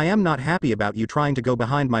 I am not happy about you trying to go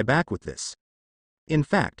behind my back with this. In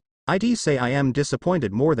fact, I'd say I am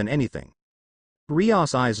disappointed more than anything.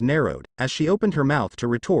 Rias' eyes narrowed, as she opened her mouth to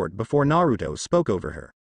retort before Naruto spoke over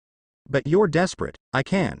her. But you're desperate, I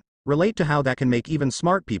can relate to how that can make even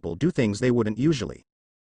smart people do things they wouldn't usually.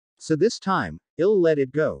 So this time, Il let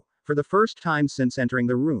it go. For the first time since entering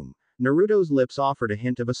the room, Naruto's lips offered a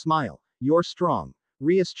hint of a smile. You're strong.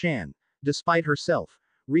 Rias-chan. Despite herself,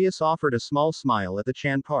 Rias offered a small smile at the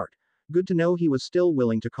Chan part. Good to know he was still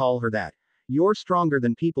willing to call her that. You're stronger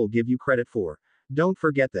than people give you credit for. Don't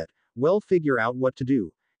forget that. We'll figure out what to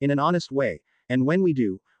do, in an honest way, and when we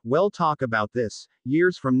do, we'll talk about this,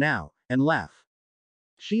 years from now, and laugh.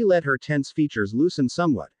 She let her tense features loosen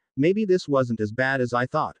somewhat. Maybe this wasn't as bad as I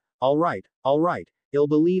thought. Alright, I'll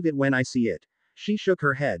believe it when I see it. She shook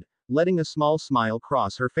her head, letting a small smile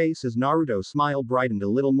cross her face as Naruto's smile brightened a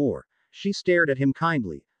little more. She stared at him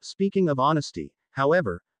kindly. Speaking of honesty,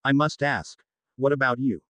 however, I must ask. What about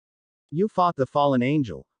you? You fought the fallen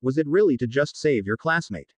angel, was it really to just save your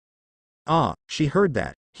classmate? Ah, she heard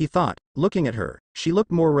that, he thought, looking at her. She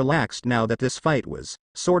looked more relaxed now that this fight was,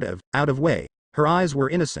 sort of, out of way. Her eyes were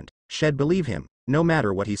innocent. She'd believe him, no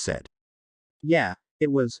matter what he said. Yeah,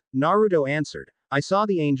 it was, Naruto answered. I saw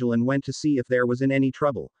the angel and went to see if there was in any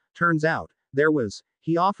trouble. Turns out, there was.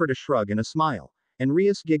 He offered a shrug and a smile. And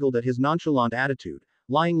Rias giggled at his nonchalant attitude.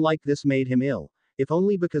 Lying like this made him ill, if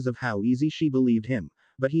only because of how easy she believed him.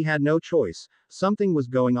 But he had no choice. Something was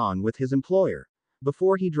going on with his employer.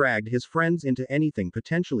 Before he dragged his friends into anything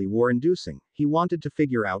potentially war-inducing, he wanted to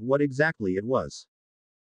figure out what exactly it was.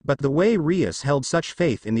 But the way Rias held such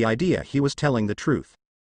faith in the idea, he was telling the truth.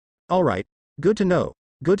 Alright, good to know,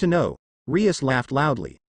 good to know. Rias laughed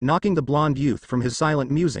loudly, knocking the blonde youth from his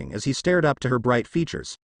silent musing as he stared up to her bright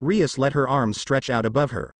features. Rias let her arms stretch out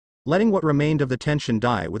above her, letting what remained of the tension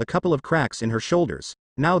die with a couple of cracks in her shoulders.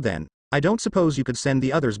 Now then, I don't suppose you could send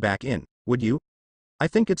the others back in, would you? I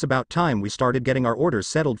think it's about time we started getting our orders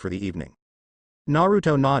settled for the evening.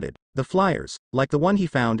 Naruto nodded. The flyers, like the one he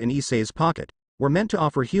found in Issei's pocket, were meant to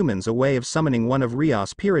offer humans a way of summoning one of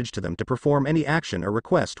Rias' peerage to them to perform any action or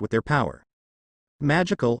request with their power.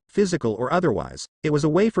 Magical, physical or otherwise, it was a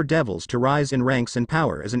way for devils to rise in ranks and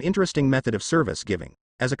power as an interesting method of service giving,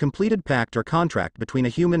 as a completed pact or contract between a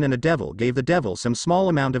human and a devil gave the devil some small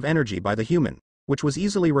amount of energy by the human, which was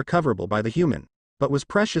easily recoverable by the human, but was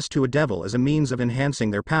precious to a devil as a means of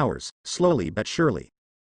enhancing their powers, slowly but surely.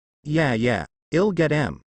 Yeah, I'll get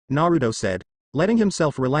 'em, Naruto said, letting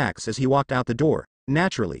himself relax as he walked out the door.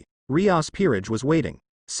 Naturally, Rias' peerage was waiting,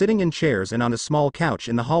 sitting in chairs and on a small couch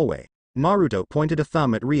in the hallway. Naruto pointed a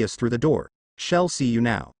thumb at Rias through the door. Shall see you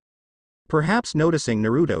now. Perhaps noticing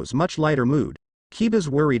Naruto's much lighter mood, Kiba's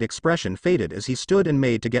worried expression faded as he stood and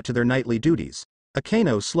made to get to their nightly duties.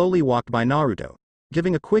 Akeno slowly walked by Naruto,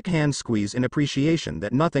 giving a quick hand squeeze in appreciation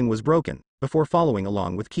that nothing was broken, before following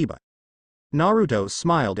along with Kiba. Naruto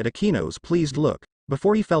smiled at Akeno's pleased look,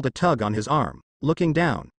 before he felt a tug on his arm. Looking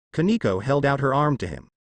down, Kaneko held out her arm to him.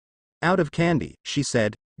 Out of candy, she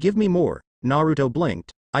said, give me more. Naruto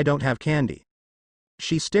blinked, I don't have candy.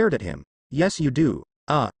 She stared at him. Yes you do.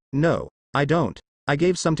 No, I don't. I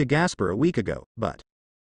gave some to Gasper a week ago, but.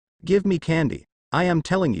 Give me candy. I am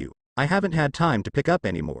telling you, I haven't had time to pick up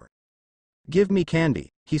anymore. Give me candy.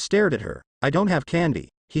 He stared at her. I don't have candy.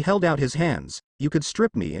 He held out his hands. You could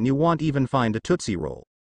strip me and you won't even find a Tootsie Roll.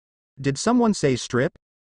 Did someone say strip?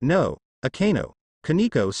 No, Akeno.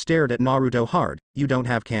 Kaneko stared at Naruto hard. You don't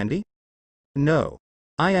have candy? No.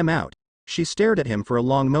 I am out. She stared at him for a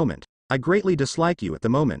long moment. I greatly dislike you at the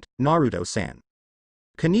moment, Naruto-san.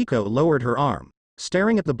 Kaneko lowered her arm,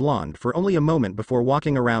 staring at the blonde for only a moment before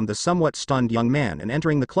walking around the somewhat stunned young man and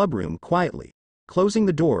entering the clubroom quietly, closing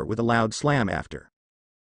the door with a loud slam after.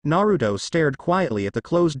 Naruto stared quietly at the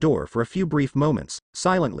closed door for a few brief moments.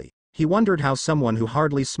 Silently, he wondered how someone who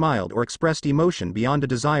hardly smiled or expressed emotion beyond a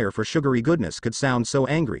desire for sugary goodness could sound so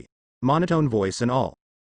angry, monotone voice and all.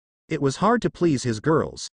 It was hard to please his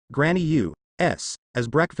girls. Granny U.S. as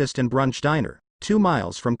breakfast and brunch diner, 2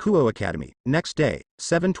 miles from Kuo Academy. Next day,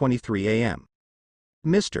 7:23 a.m.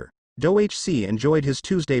 Mr. Do-HC enjoyed his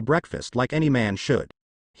Tuesday breakfast like any man should.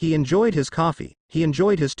 He enjoyed his coffee, he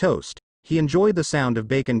enjoyed his toast, he enjoyed the sound of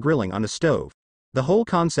bacon grilling on a stove. The whole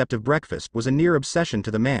concept of breakfast was a near obsession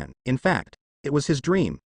to the man. In fact, it was his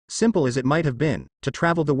dream, simple as it might have been, to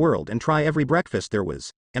travel the world and try every breakfast there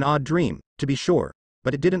was. An odd dream, to be sure,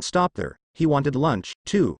 but it didn't stop there. He wanted lunch,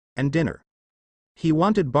 too, and dinner. He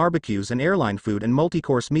wanted barbecues and airline food and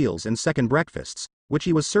multi-course meals and second breakfasts, which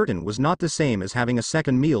he was certain was not the same as having a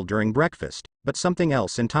second meal during breakfast, but something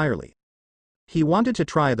else entirely. He wanted to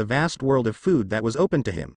try the vast world of food that was open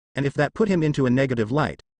to him, and if that put him into a negative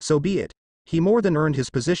light, so be it. He more than earned his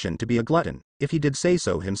position to be a glutton, if he did say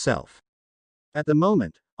so himself. At the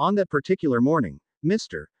moment, on that particular morning,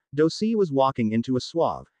 Mr. Dosi was walking into a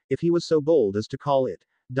suave, if he was so bold as to call it,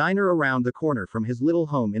 diner around the corner from his little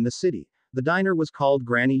home in the city. The diner was called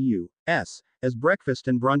Granny U.S. as breakfast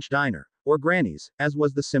and brunch diner, or Granny's, as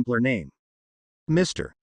was the simpler name.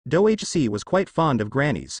 Mr. Dohc was quite fond of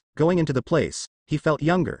Granny's. Going into the place, he felt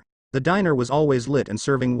younger. The diner was always lit and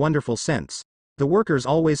serving wonderful scents. The workers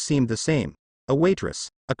always seemed the same. A waitress,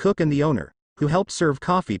 a cook and the owner, who helped serve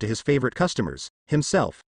coffee to his favorite customers,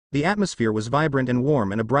 himself. The atmosphere was vibrant and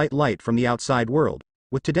warm and a bright light from the outside world,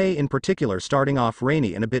 with today in particular starting off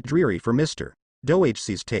rainy and a bit dreary for Mr.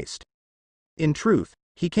 Dohc's taste. In truth,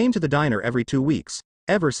 he came to the diner every 2 weeks,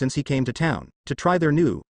 ever since he came to town, to try their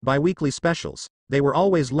new, bi-weekly specials. They were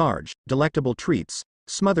always large, delectable treats,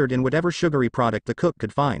 smothered in whatever sugary product the cook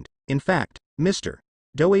could find. In fact, Mr.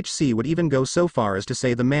 Dohc would even go so far as to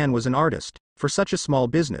say the man was an artist. For such a small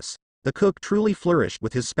business, the cook truly flourished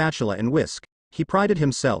with his spatula and whisk. He prided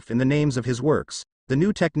himself in the names of his works, the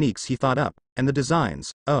new techniques he thought up, and the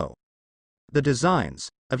designs, the designs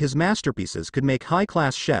of his masterpieces could make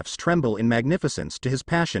high-class chefs tremble in magnificence to his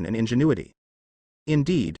passion and ingenuity.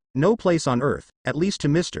 Indeed, no place on earth, at least to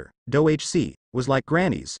Mr. Dohc, was like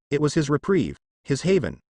Granny's. It was his reprieve, his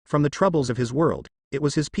haven, from the troubles of his world. It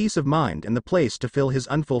was his peace of mind and the place to fill his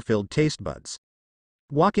unfulfilled taste buds.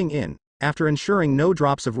 Walking in, after ensuring no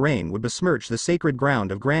drops of rain would besmirch the sacred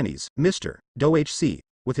ground of Granny's, Mr. Dohc,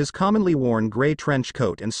 with his commonly worn gray trench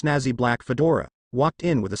coat and snazzy black fedora, walked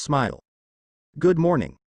in with a smile. "Good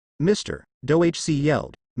morning," Mr. Dohc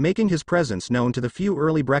yelled, making his presence known to the few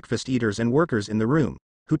early breakfast eaters and workers in the room,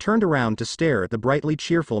 who turned around to stare at the brightly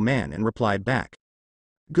cheerful man and replied back.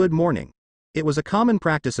 "Good morning." It was a common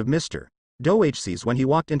practice of Mr. Dohc's when he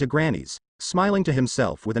walked into Granny's, smiling to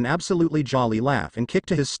himself with an absolutely jolly laugh and kick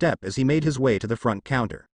to his step as he made his way to the front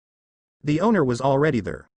counter. The owner was already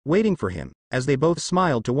there, waiting for him, as they both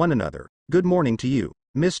smiled to one another. "Good morning to you,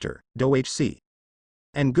 Mr. Dohc.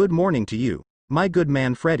 And good morning to you, my good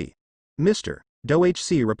man Freddy." Mr.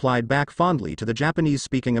 Dohc replied back fondly to the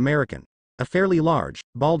Japanese-speaking American, a fairly large,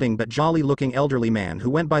 balding but jolly-looking elderly man who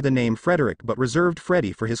went by the name Frederick but reserved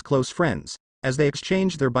Freddy for his close friends, as they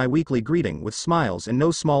exchanged their bi-weekly greeting with smiles and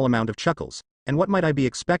no small amount of chuckles. "And what might I be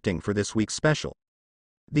expecting for this week's special?"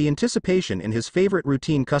 The anticipation in his favorite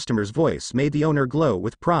routine customer's voice made the owner glow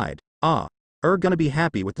with pride. Gonna be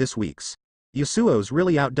happy with this week's. Yasuo's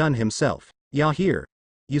really outdone himself. Ya here.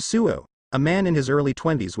 Yasuo, a man in his early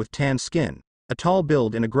 20s with tan skin, a tall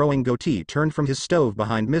build and a growing goatee, turned from his stove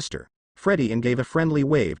behind Mr. Freddy and gave a friendly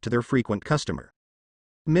wave to their frequent customer.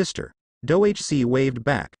 Mr. Dohc waved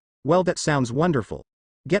back. "Well, that sounds wonderful.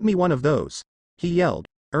 Get me one of those," he yelled,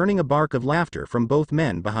 earning a bark of laughter from both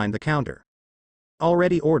men behind the counter.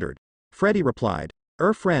 "Already ordered," Freddy replied.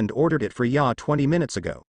 Friend ordered it for ya 20 minutes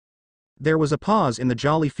ago." There was a pause in the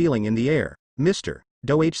jolly feeling in the air. Mr.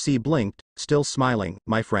 Dohc blinked, still smiling.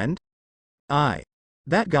 "My friend? Aye.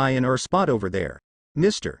 That guy in spot over there."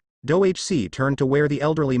 Mr. Dohc turned to where the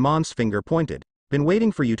elderly man's finger pointed. "Been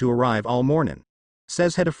waiting for you to arrive all morning.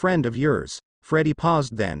 Says had a friend of yours." Freddy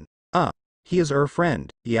paused then. He is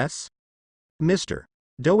friend, yes?" Mr.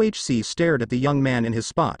 Dohc stared at the young man in his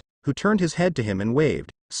spot, who turned his head to him and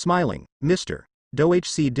waved, smiling. Mr.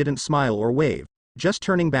 Dohc didn't smile or wave, just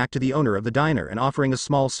turning back to the owner of the diner and offering a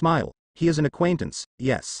small smile. "He is an acquaintance,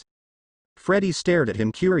 yes?" Freddy stared at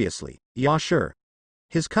him curiously. "Yeah, sure."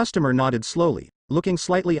 His customer nodded slowly, looking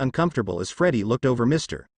slightly uncomfortable as Freddy looked over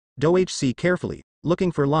Mr. Dohc carefully,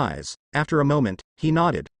 looking for lies. After a moment, he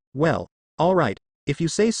nodded. "Well, all right, if you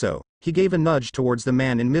say so." He gave a nudge towards the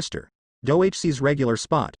man in Mr. Dohc's regular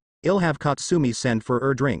spot. "I'll have Katsumi send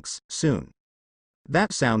for drinks, soon."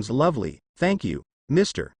 "That sounds lovely, thank you."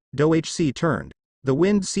 Mr. Dohc turned, the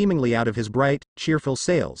wind seemingly out of his bright, cheerful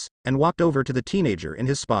sails, and walked over to the teenager in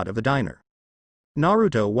his spot of the diner.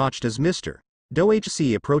 Naruto watched as Mr.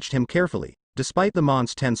 Dohc approached him carefully. Despite the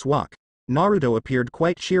man's tense walk, Naruto appeared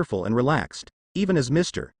quite cheerful and relaxed. Even as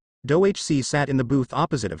Mr. Dohc sat in the booth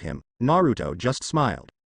opposite of him, Naruto just smiled.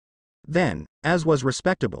 Then, as was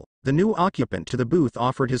respectable, the new occupant to the booth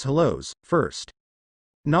offered his hellos first.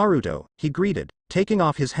 "Naruto," he greeted, taking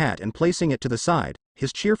off his hat and placing it to the side.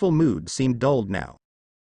 His cheerful mood seemed dulled now.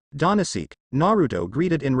 "Donasek," Naruto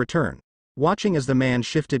greeted in return. Watching as the man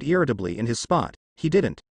shifted irritably in his spot, he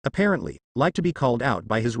didn't, apparently, like to be called out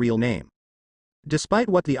by his real name. Despite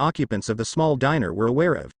what the occupants of the small diner were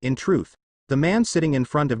aware of, in truth, the man sitting in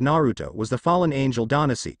front of Naruto was the fallen angel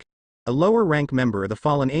Donasek. A lower-rank member of the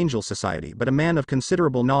Fallen Angel Society, but a man of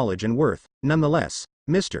considerable knowledge and worth. Nonetheless,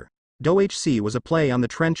 Mr. Dohc was a play on the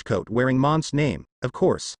trench coat wearing Mont's name, of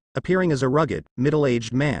course, appearing as a rugged,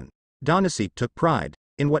 middle-aged man. Donasek took pride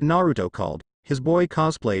in what Naruto called his boy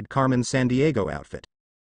cosplayed Carmen Sandiego outfit.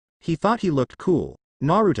 He thought he looked cool.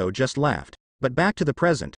 Naruto just laughed. But back to the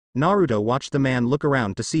present, Naruto watched the man look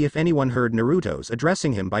around to see if anyone heard Naruto's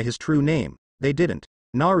addressing him by his true name. They didn't.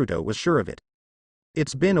 Naruto was sure of it.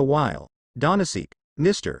 It's been a while. Donasek,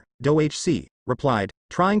 Mr. Dohc, replied,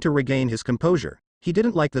 trying to regain his composure. He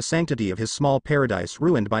didn't like the sanctity of his small paradise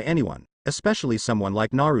ruined by anyone, especially someone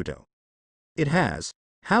like Naruto. It has.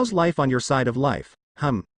 How's life on your side of life?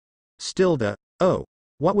 Still oh.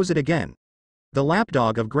 What was it again? The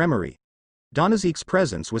lapdog of Gremory. Donazek's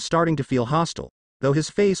presence was starting to feel hostile, though his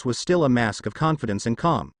face was still a mask of confidence and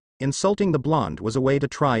calm. Insulting the blonde was a way to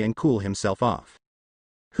try and cool himself off.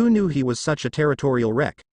 Who knew he was such a territorial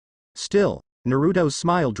wreck? Still, Naruto's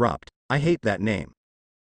smile dropped. I hate that name.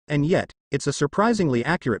 And yet, it's a surprisingly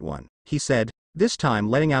accurate one, he said, this time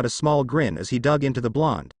letting out a small grin as he dug into the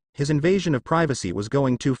blonde. His invasion of privacy was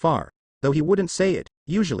going too far, though he wouldn't say it.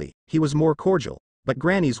 Usually, he was more cordial, but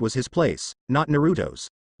Granny's was his place, not Naruto's,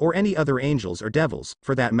 or any other angels or devils,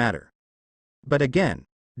 for that matter. But again,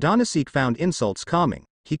 Donasek found insults calming.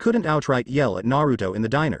 He couldn't outright yell at Naruto in the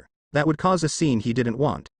diner. That would cause a scene he didn't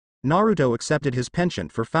want. Naruto accepted his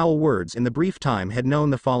penchant for foul words in the brief time had known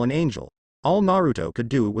the fallen angel. All Naruto could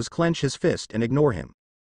do was clench his fist and ignore him.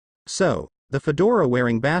 So, the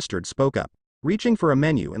fedora-wearing bastard spoke up, reaching for a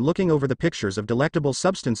menu and looking over the pictures of delectable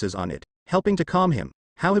substances on it, helping to calm him.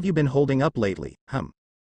 How have you been holding up lately,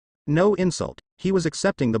 No insult. He was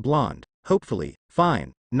accepting the blonde. Hopefully,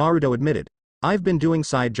 fine, Naruto admitted. I've been doing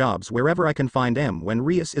side jobs wherever I can find M when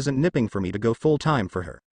Rias isn't nipping for me to go full-time for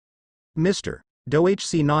her. Mr.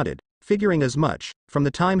 Dohc nodded, figuring as much. From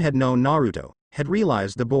the time had known Naruto, had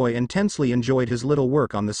realized the boy intensely enjoyed his little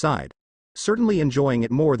work on the side. Certainly enjoying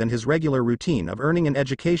it more than his regular routine of earning an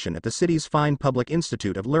education at the city's fine public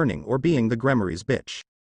institute of learning or being the Gremory's bitch.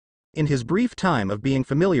 In his brief time of being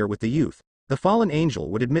familiar with the youth, the fallen angel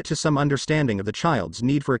would admit to some understanding of the child's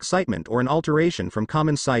need for excitement or an alteration from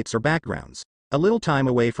common sights or backgrounds. A little time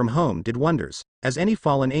away from home did wonders, as any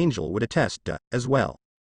fallen angel would attest to, as well.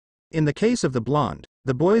 In the case of the blonde,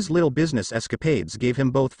 the boy's little business escapades gave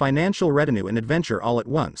him both financial revenue and adventure all at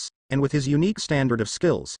once, and with his unique standard of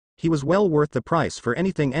skills, he was well worth the price for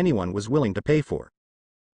anything anyone was willing to pay for.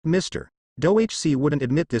 Mr. Dohc wouldn't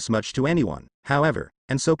admit this much to anyone, however,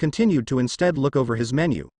 and so continued to instead look over his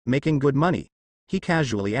menu. Making good money? He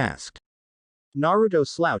casually asked. Naruto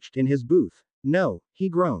slouched in his booth. No, he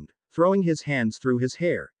groaned, throwing his hands through his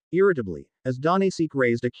hair, irritably, as Donasek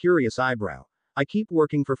raised a curious eyebrow. I keep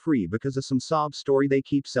working for free because of some sob story they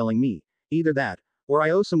keep selling me. Either that, or I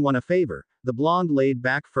owe someone a favor. The blonde laid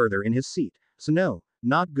back further in his seat. So no,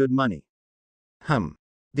 not good money.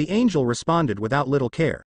 The angel responded without little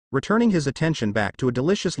care, returning his attention back to a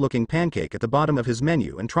delicious-looking pancake at the bottom of his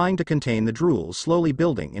menu and trying to contain the drool slowly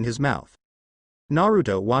building in his mouth.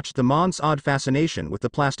 Naruto watched the mon's odd fascination with the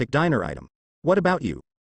plastic diner item. What about you?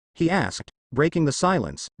 He asked, breaking the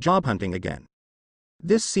silence. Job hunting again.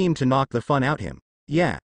 This seemed to knock the fun out him.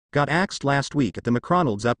 Yeah. Got axed last week at the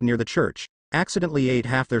McDonald's up near the church. Accidentally ate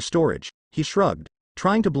half their storage. He shrugged,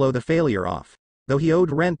 trying to blow the failure off. Though he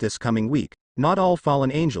owed rent this coming week, not all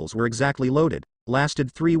fallen angels were exactly loaded.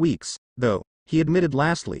 Lasted 3 weeks, though, he admitted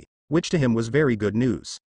lastly, which to him was very good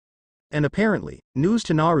news. And apparently, news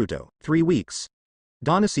to Naruto. 3 weeks.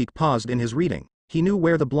 Donasek paused in his reading. He knew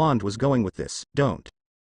where the blonde was going with this. Don't.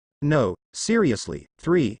 No, seriously,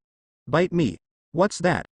 3. Bite me. What's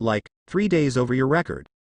that, like, 3 days over your record?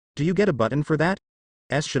 Do you get a button for that?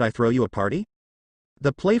 Should I throw you a party?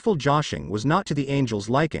 The playful joshing was not to the angel's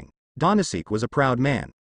liking. Donasek was a proud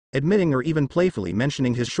man. Admitting or even playfully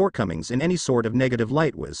mentioning his shortcomings in any sort of negative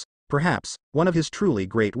light was, perhaps, one of his truly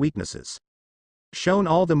great weaknesses. Shown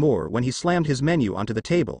all the more when he slammed his menu onto the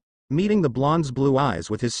table, meeting the blonde's blue eyes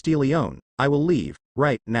with his steely own. I will leave,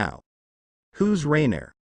 right now. Who's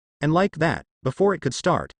Rainier? And like that, before it could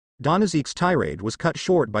start, Donazek's tirade was cut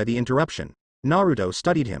short by the interruption. Naruto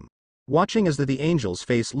studied him, watching as the angel's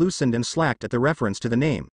face loosened and slacked at the reference to the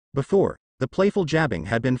name. Before, the playful jabbing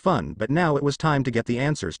had been fun, but now it was time to get the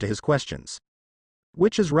answers to his questions.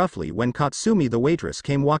 Which is roughly when Katsumi the waitress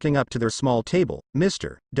came walking up to their small table.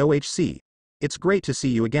 Mr. Dohc. It's great to see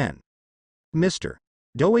you again. Mr.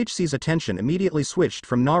 Dohc's attention immediately switched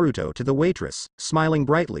from Naruto to the waitress, smiling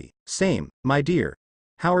brightly. Same, my dear.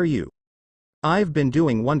 How are you? I've been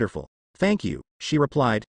doing wonderful. Thank you, she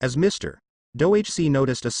replied, as Mr. Dohc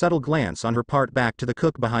noticed a subtle glance on her part back to the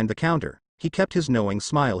cook behind the counter. He kept his knowing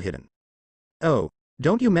smile hidden. Oh,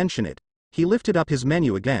 don't you mention it. He lifted up his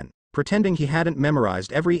menu again, pretending he hadn't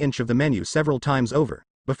memorized every inch of the menu several times over,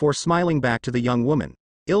 before smiling back to the young woman.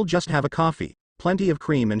 I'll just have a coffee, plenty of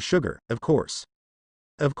cream and sugar, of course.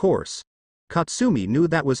 Of course. Katsumi knew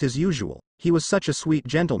that was his usual. He was such a sweet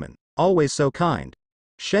gentleman, always so kind.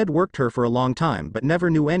 Shed worked her for a long time but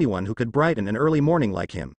never knew anyone who could brighten an early morning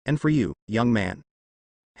like him, and for you, young man.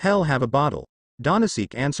 Hell have a bottle.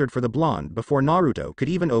 Donasek answered for the blonde before Naruto could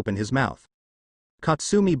even open his mouth.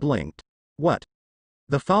 Katsumi blinked. What?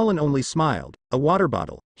 The fallen only smiled. A water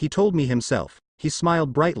bottle, he told me himself. He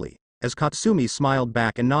smiled brightly, as Katsumi smiled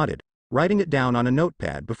back and nodded, writing it down on a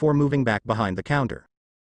notepad before moving back behind the counter.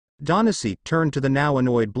 Donasek turned to the now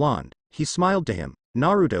annoyed blonde. He smiled to him.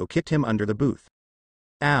 Naruto kicked him under the booth.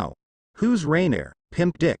 Ow. Who's Rainier,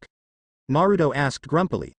 pimp dick? Naruto asked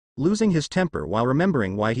grumpily, losing his temper while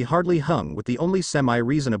remembering why he hardly hung with the only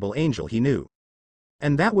semi-reasonable angel he knew.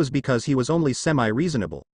 And that was because he was only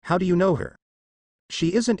semi-reasonable. How do you know her?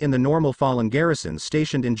 She isn't in the normal fallen garrisons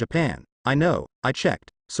stationed in Japan. I know, I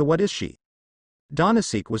checked, so what is she?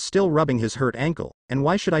 Donasek was still rubbing his hurt ankle, and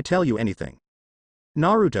why should I tell you anything?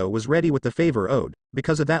 Naruto was ready with the favor owed,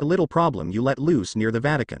 because of that little problem you let loose near the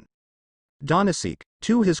Vatican. Donasek,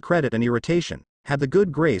 to his credit and irritation, had the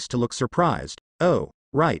good grace to look surprised. Oh,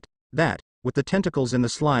 right, that, with the tentacles in the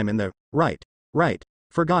slime and the, right,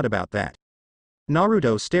 forgot about that.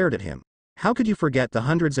 Naruto stared at him. How could you forget the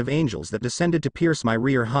hundreds of angels that descended to pierce my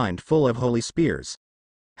rear hind full of holy spears?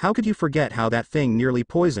 How could you forget how that thing nearly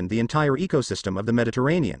poisoned the entire ecosystem of the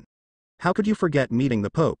Mediterranean? How could you forget meeting the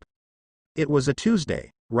Pope? It was a Tuesday,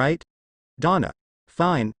 right? Donna.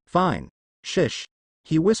 Fine. Shish.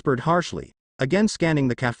 He whispered harshly, again scanning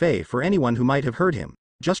the cafe for anyone who might have heard him.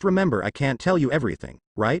 Just remember, I can't tell you everything,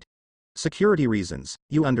 right? Security reasons,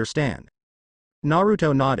 you understand.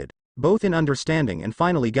 Naruto nodded, both in understanding and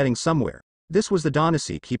finally getting somewhere. This was the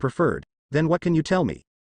Donasek he preferred. Then what can you tell me?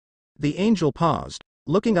 The angel paused,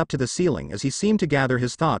 looking up to the ceiling as he seemed to gather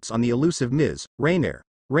his thoughts on the elusive Ms. Rainier.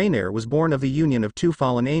 Rainier was born of the union of two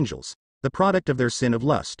fallen angels, the product of their sin of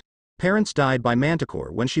lust. Parents died by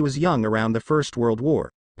Manticore when she was young around the First World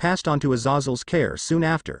War, passed on to Azazel's care soon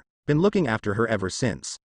after, been looking after her ever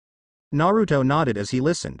since. Naruto nodded as he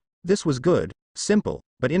listened. This was good, simple,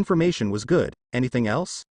 but information was good. Anything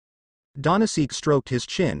else? Donasek stroked his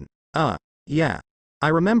chin. Yeah. I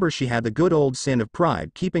remember she had the good old sin of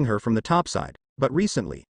pride keeping her from the topside, but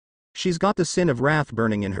recently, she's got the sin of wrath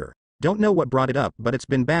burning in her. Don't know what brought it up, but it's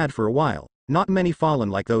been bad for a while. Not many fallen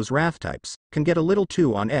like those wrath types, can get a little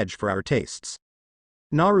too on edge for our tastes.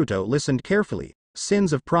 Naruto listened carefully.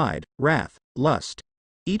 Sins of pride, wrath, lust.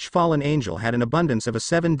 Each fallen angel had an abundance of a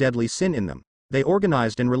 7 deadly sin in them. They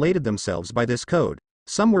organized and related themselves by this code.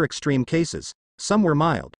 Some were extreme cases, some were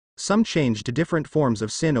mild, some changed to different forms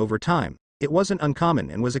of sin over time. It wasn't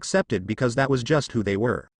uncommon and was accepted because that was just who they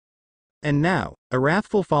were. And now, a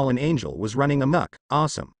wrathful fallen angel was running amok.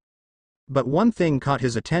 Awesome. But one thing caught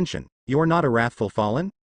his attention. You're not a wrathful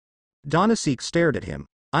fallen? Donasek stared at him.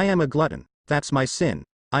 I am a glutton. That's my sin.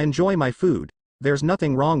 I enjoy my food. There's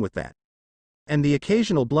nothing wrong with that. And the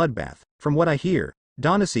occasional bloodbath, from what I hear,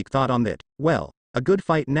 Donasek thought on that. Well, a good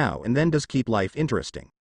fight now and then does keep life interesting.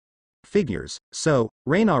 Figures. So,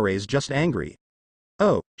 Rainare's just angry.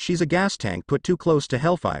 Oh, she's a gas tank put too close to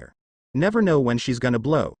hellfire. Never know when she's gonna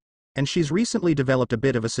blow. And she's recently developed a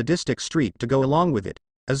bit of a sadistic streak to go along with it.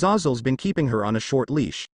 Azazel's been keeping her on a short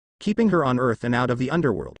leash, keeping her on Earth and out of the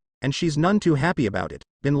underworld, and she's none too happy about it,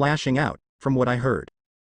 been lashing out, from what I heard.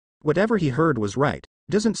 Whatever he heard was right.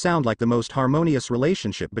 Doesn't sound like the most harmonious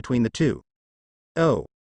relationship between the two. Oh.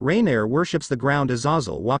 Rainier worships the ground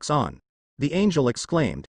Azazel walks on. The angel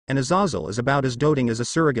exclaimed, and Azazel is about as doting as a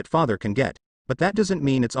surrogate father can get, but that doesn't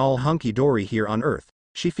mean it's all hunky-dory here on Earth.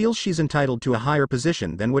 She feels she's entitled to a higher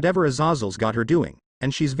position than whatever Azazel's got her doing,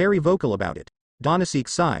 and she's very vocal about it. Donasek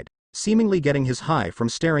sighed, seemingly getting his high from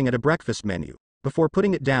staring at a breakfast menu, before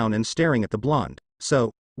putting it down and staring at the blonde.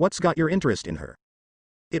 So, what's got your interest in her?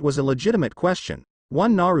 It was a legitimate question,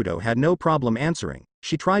 one Naruto had no problem answering.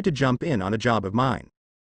 She tried to jump in on a job of mine.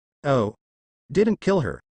 Oh. Didn't kill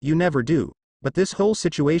her, you never do, but this whole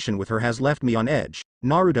situation with her has left me on edge,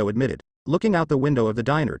 Naruto admitted, looking out the window of the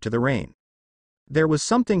diner to the rain. There was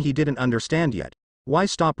something he didn't understand yet. Why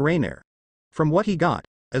stop Rainier? From what he got,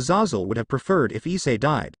 Azazel would have preferred if Issei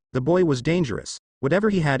died. The boy was dangerous. Whatever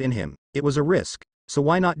he had in him, it was a risk, so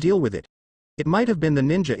why not deal with it? It might have been the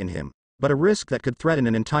ninja in him, but a risk that could threaten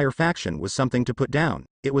an entire faction was something to put down.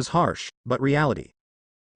 It was harsh, but reality.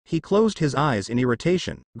 He closed his eyes in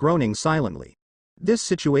irritation, groaning silently. This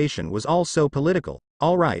situation was all so political.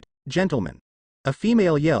 All right, gentlemen. A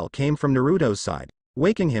female yell came from Naruto's side,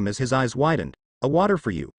 waking him as his eyes widened. A water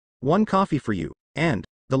for you, one coffee for you, and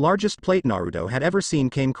the largest plate Naruto had ever seen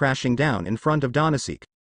came crashing down in front of Donasek,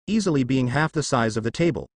 easily being half the size of the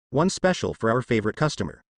table. One special for our favorite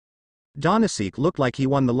customer. Donasek looked like he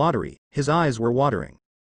won the lottery. His eyes were watering.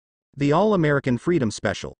 The All-American Freedom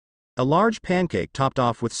Special. A large pancake topped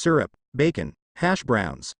off with syrup, bacon, hash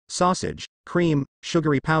browns, sausage, cream,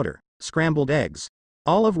 sugary powder, scrambled eggs,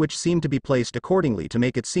 all of which seemed to be placed accordingly to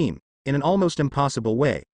make it seem, in an almost impossible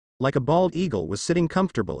way, like a bald eagle was sitting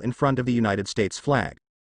comfortable in front of the United States flag.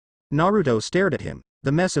 Naruto stared at him,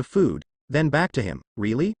 the mess of food, then back to him.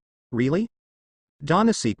 Really? Really?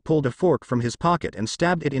 Donasek pulled a fork from his pocket and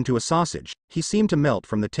stabbed it into a sausage. He seemed to melt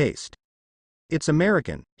from the taste. It's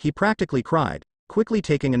American, he practically cried, quickly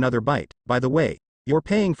taking another bite. By the way, you're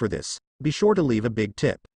paying for this, be sure to leave a big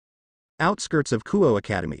tip. Outskirts of Kuo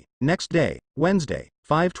Academy, next day, Wednesday,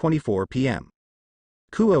 5:24 p.m.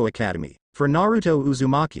 Kuo Academy. For Naruto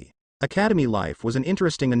Uzumaki, academy life was an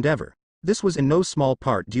interesting endeavor. This was in no small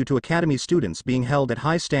part due to academy students being held at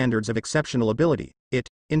high standards of exceptional ability. It,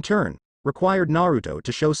 in turn, required Naruto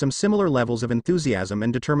to show some similar levels of enthusiasm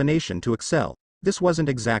and determination to excel. This wasn't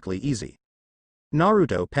exactly easy.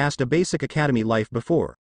 Naruto passed a basic academy life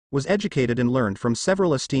before, was educated and learned from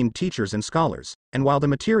several esteemed teachers and scholars, and while the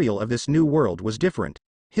material of this new world was different,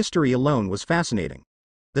 history alone was fascinating.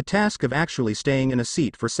 The task of actually staying in a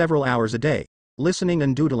seat for several hours a day, listening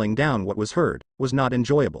and doodling down what was heard, was not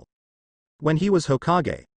enjoyable. When he was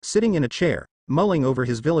Hokage, sitting in a chair, mulling over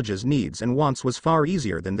his village's needs and wants was far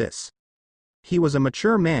easier than this. He was a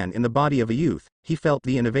mature man in the body of a youth. He felt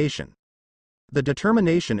the innovation, the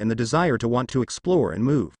determination and the desire to want to explore and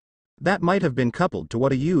move. That might have been coupled to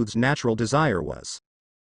what a youth's natural desire was.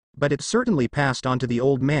 But it certainly passed on to the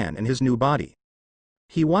old man and his new body.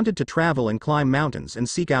 He wanted to travel and climb mountains and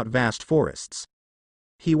seek out vast forests.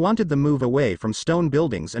 He wanted the move away from stone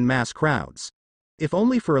buildings and mass crowds. If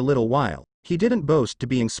only for a little while. He didn't boast to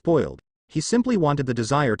being spoiled, he simply wanted the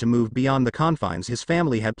desire to move beyond the confines his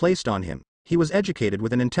family had placed on him. He was educated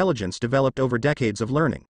with an intelligence developed over decades of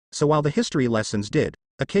learning, so while the history lessons did,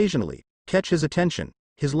 occasionally, catch his attention,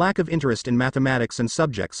 his lack of interest in mathematics and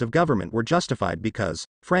subjects of government were justified because,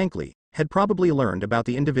 frankly, had probably learned about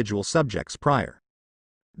the individual subjects prior.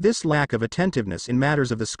 This lack of attentiveness in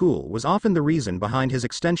matters of the school was often the reason behind his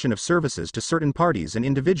extension of services to certain parties and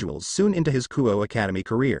individuals soon into his Kuo Academy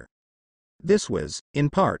career. This was, in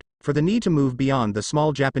part, for the need to move beyond the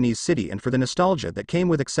small Japanese city and for the nostalgia that came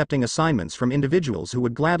with accepting assignments from individuals who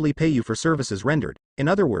would gladly pay you for services rendered. In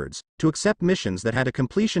other words, to accept missions that had a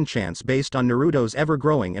completion chance based on Naruto's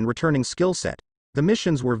ever-growing and returning skill set. The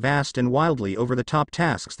missions were vast and wildly over-the-top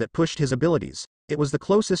tasks that pushed his abilities. It was the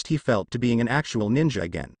closest he felt to being an actual ninja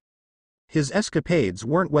again. His escapades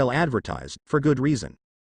weren't well advertised, for good reason.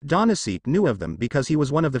 Donasek knew of them because he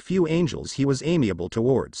was one of the few angels he was amiable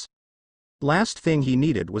towards. Last thing he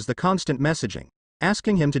needed was the constant messaging,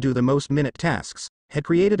 asking him to do the most minute tasks, had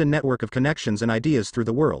created a network of connections and ideas through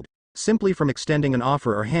the world, simply from extending an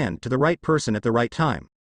offer or hand to the right person at the right time.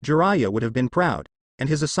 Jiraiya would have been proud, and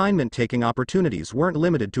his assignment-taking opportunities weren't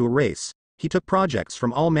limited to a race. He took projects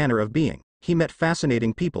from all manner of being, he met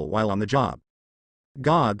fascinating people while on the job.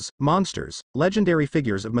 Gods, monsters, legendary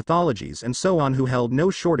figures of mythologies and so on who held no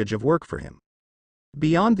shortage of work for him.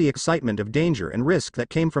 Beyond the excitement of danger and risk that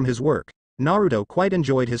came from his work, Naruto quite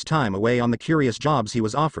enjoyed his time away on the curious jobs he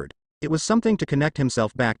was offered. It was something to connect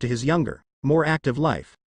himself back to his younger, more active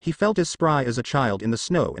life. He felt as spry as a child in the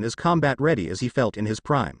snow and as combat-ready as he felt in his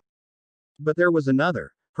prime. But there was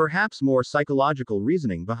another, perhaps more psychological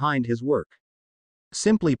reasoning behind his work.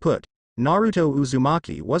 Simply put, Naruto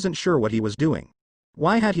Uzumaki wasn't sure what he was doing.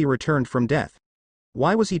 Why had he returned from death?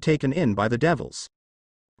 Why was he taken in by the devils?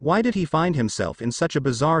 Why did he find himself in such a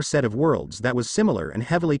bizarre set of worlds that was similar and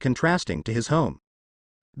heavily contrasting to his home?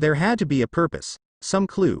 There had to be a purpose, some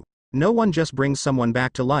clue. No one just brings someone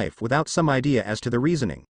back to life without some idea as to the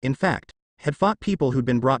reasoning. In fact, had fought people who'd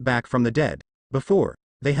been brought back from the dead. Before,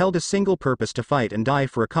 they held a single purpose to fight and die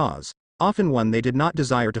for a cause, often one they did not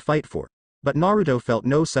desire to fight for. But Naruto felt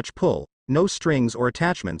no such pull, no strings or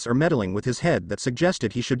attachments or meddling with his head that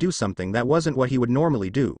suggested he should do something that wasn't what he would normally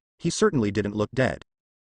do. He certainly didn't look dead.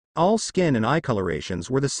 All skin and eye colorations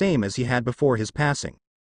were the same as he had before his passing.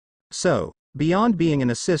 So, beyond being an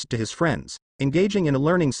assist to his friends, engaging in a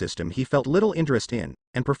learning system he felt little interest in,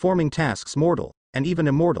 and performing tasks mortal, and even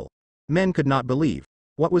immortal, men could not believe.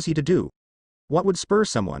 What was he to do? What would spur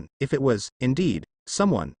someone, if it was, indeed,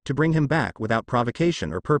 someone, to bring him back without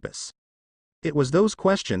provocation or purpose? It was those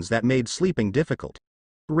questions that made sleeping difficult.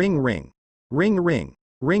 Ring ring. Ring ring.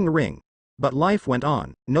 Ring ring. But life went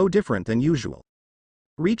on, no different than usual.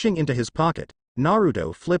 Reaching into his pocket,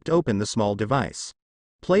 Naruto flipped open the small device.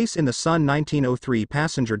 Place in the Sun 1903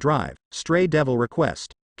 passenger drive, stray devil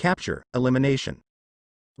request, capture, elimination.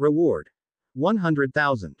 Reward.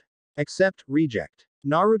 100,000. Accept, reject.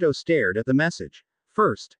 Naruto stared at the message.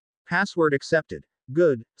 First, password accepted.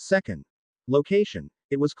 Good. Second, Location.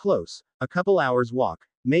 It was close. A couple hours walk,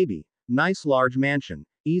 maybe. Nice large mansion.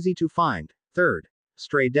 Easy to find. Third.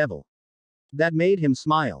 Stray devil. That made him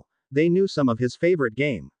smile. They knew some of his favorite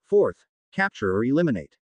game. Fourth. Capture or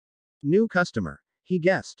eliminate. New customer. He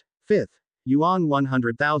guessed. Fifth. Yuan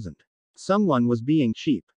 100,000. Someone was being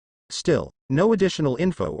cheap. Still, no additional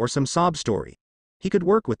info or some sob story. He could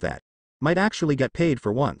work with that. Might actually get paid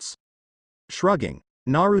for once. Shrugging,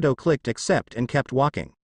 Naruto clicked accept and kept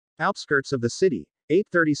walking. Outskirts of the city.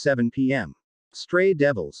 8:37 p.m. Stray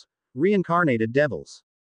devils. Reincarnated devils.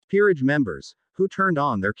 Peerage members, who turned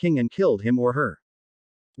on their king and killed him or her.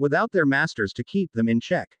 Without their masters to keep them in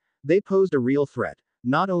check, they posed a real threat,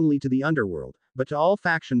 not only to the underworld, but to all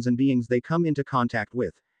factions and beings they come into contact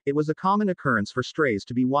with. It was a common occurrence for strays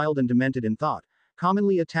to be wild and demented in thought,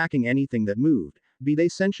 commonly attacking anything that moved, be they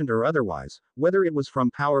sentient or otherwise, whether it was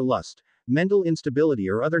from power lust, mental instability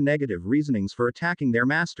or other negative reasonings for attacking their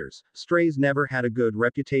masters. Strays never had a good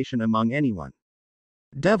reputation among anyone.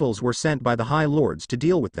 Devils were sent by the High Lords to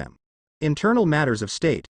deal with them. Internal matters of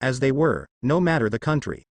state, as they were, no matter the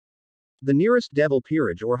country. The nearest devil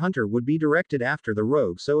peerage or hunter would be directed after the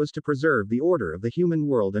rogue so as to preserve the order of the human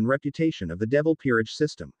world and reputation of the devil peerage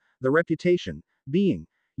system. The reputation being,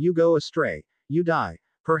 you go astray, you die.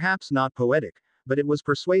 Perhaps not poetic, but it was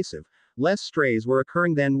persuasive. Less strays were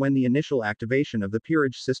occurring than when the initial activation of the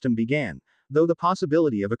peerage system began, though the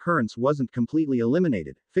possibility of occurrence wasn't completely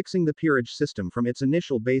eliminated. Fixing the peerage system from its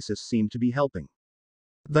initial basis seemed to be helping.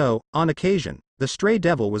 Though, on occasion, the stray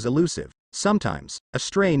devil was elusive. Sometimes, a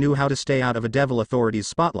stray knew how to stay out of a devil authority's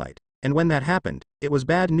spotlight, and when that happened, it was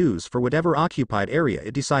bad news for whatever occupied area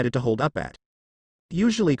it decided to hold up at.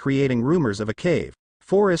 Usually creating rumors of a cave,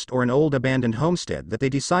 forest or an old abandoned homestead that they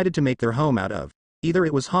decided to make their home out of. Either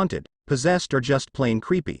it was haunted, possessed or just plain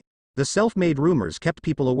creepy. The self-made rumors kept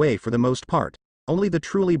people away for the most part. Only the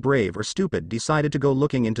truly brave or stupid decided to go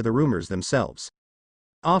looking into the rumors themselves.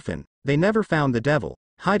 Often, they never found the devil.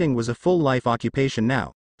 Hiding was a full-life occupation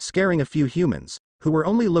now. Scaring a few humans, who were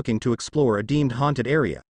only looking to explore a deemed haunted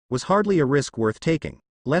area, was hardly a risk worth taking,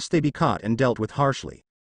 lest they be caught and dealt with harshly.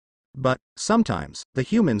 But, sometimes, the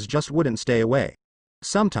humans just wouldn't stay away.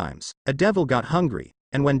 Sometimes, a devil got hungry,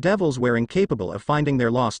 and when devils were incapable of finding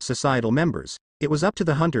their lost societal members, it was up to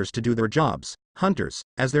the hunters to do their jobs. Hunters,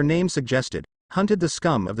 as their name suggested, hunted the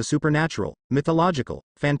scum of the supernatural, mythological,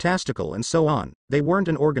 fantastical and so on. They weren't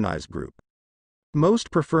an organized group.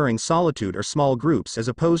 Most preferring solitude or small groups as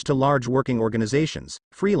opposed to large working organizations,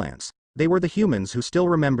 freelance. They were the humans who still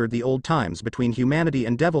remembered the old times between humanity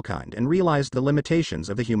and devilkind and realized the limitations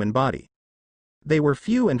of the human body. They were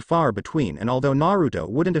few and far between, and although Naruto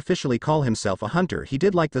wouldn't officially call himself a hunter, he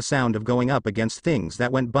did like the sound of going up against things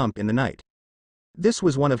that went bump in the night. This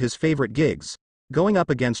was one of his favorite gigs, going up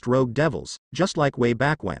against rogue devils, just like way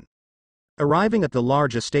back when. Arriving at the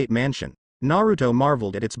large estate mansion, Naruto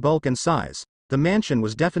marveled at its bulk and size. The mansion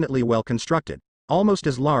was definitely well constructed, almost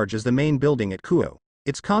as large as the main building at Kuo.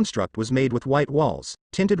 Its construct was made with white walls,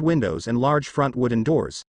 tinted windows and large front wooden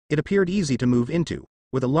doors. It appeared easy to move into.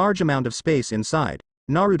 With a large amount of space inside,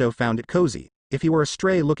 Naruto found it cozy. If he were a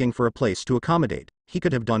stray looking for a place to accommodate, he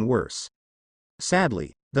could have done worse.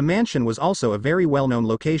 Sadly, the mansion was also a very well-known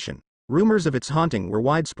location. Rumors of its haunting were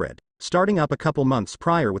widespread, starting up a couple months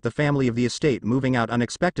prior with the family of the estate moving out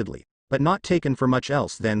unexpectedly, but not taken for much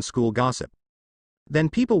else than school gossip. Then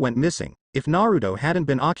people went missing. If Naruto hadn't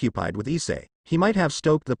been occupied with Issei, he might have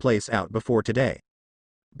stoked the place out before today.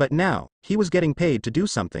 But now, he was getting paid to do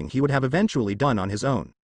something he would have eventually done on his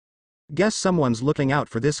own. Guess someone's looking out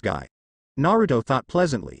for this guy. Naruto thought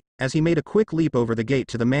pleasantly, as he made a quick leap over the gate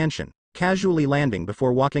to the mansion, casually landing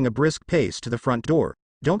before walking a brisk pace to the front door.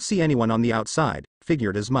 Don't see anyone on the outside,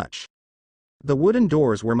 figured as much. The wooden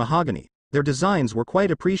doors were mahogany. Their designs were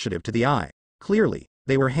quite appreciative to the eye. Clearly,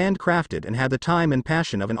 they were handcrafted and had the time and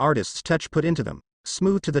passion of an artist's touch put into them,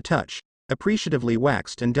 smooth to the touch, appreciatively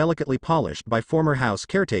waxed and delicately polished by former house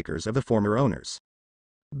caretakers of the former owners.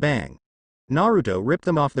 Bang! Naruto ripped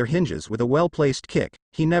them off their hinges with a well-placed kick.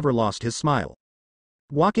 He never lost his smile.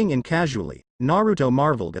 Walking in casually, Naruto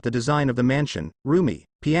marveled at the design of the mansion. Roomy,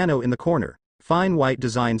 piano in the corner, fine white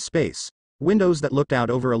designed space, windows that looked out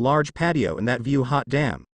over a large patio and that view. Hot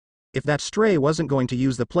damn. If that stray wasn't going to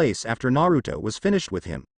use the place after Naruto was finished with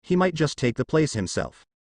him, he might just take the place himself.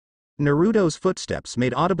 Naruto's footsteps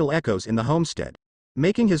made audible echoes in the homestead.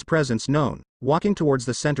 Making his presence known, walking towards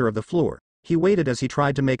the center of the floor, he waited as he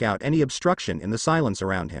tried to make out any obstruction in the silence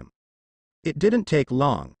around him. It didn't take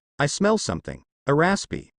long. I smell something. A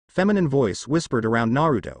raspy, feminine voice whispered around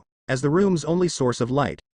Naruto, as the room's only source of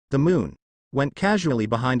light, the moon, went casually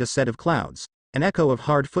behind a set of clouds. An echo of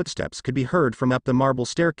hard footsteps could be heard from up the marble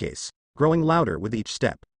staircase. growing louder with each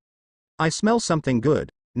step. I smell something good.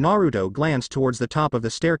 Naruto glanced towards the top of the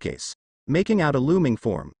staircase, making out a looming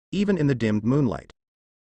form, even in the dimmed moonlight.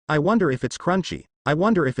 I wonder if it's crunchy. I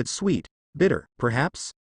wonder if it's sweet, bitter,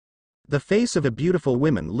 perhaps? The face of a beautiful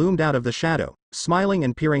woman loomed out of the shadow, smiling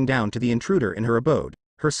and peering down to the intruder in her abode.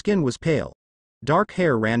 Her skin was pale. Dark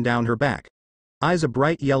hair ran down her back. Eyes a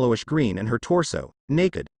bright yellowish green, and her torso,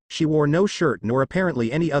 naked. She wore no shirt nor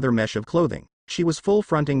apparently any other mesh of clothing. She was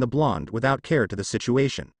full-fronting the blonde without care to the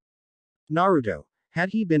situation. Naruto, had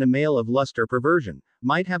he been a male of lust or perversion,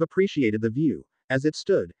 might have appreciated the view. As it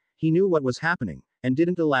stood, he knew what was happening, and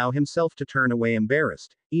didn't allow himself to turn away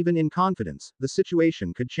embarrassed. Even in confidence, the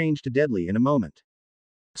situation could change to deadly in a moment.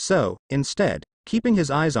 So, instead, keeping his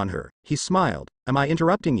eyes on her, he smiled. Am I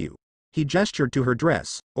interrupting you? He gestured to her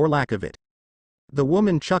dress, or lack of it. The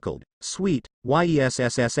woman chuckled. Sweet,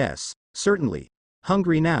 yesss, certainly.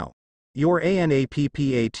 Hungry now. You're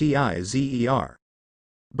ANAPPATIZER.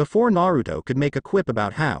 Before Naruto could make a quip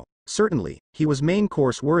about how, certainly, he was main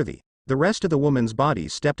course worthy, the rest of the woman's body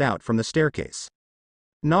stepped out from the staircase.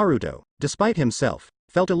 Naruto, despite himself,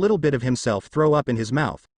 felt a little bit of himself throw up in his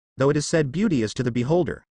mouth. Though it is said beauty is to the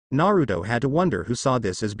beholder, Naruto had to wonder who saw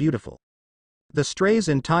this as beautiful. The stray's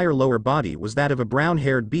entire lower body was that of a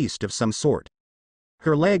brown-haired beast of some sort.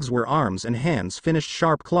 Her legs were arms and hands finished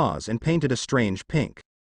sharp claws and painted a strange pink.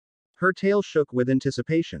 Her tail shook with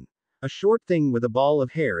anticipation. A short thing with a ball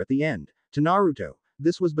of hair at the end. To Naruto,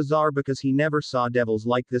 this was bizarre because he never saw devils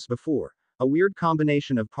like this before. A weird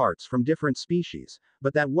combination of parts from different species,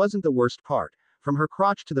 but that wasn't the worst part. From her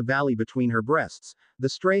crotch to the valley between her breasts, the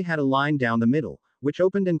stray had a line down the middle, which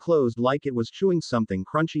opened and closed like it was chewing something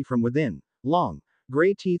crunchy from within. Long,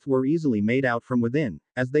 gray teeth were easily made out from within,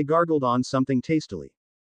 as they gargled on something tastily.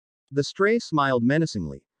 The stray smiled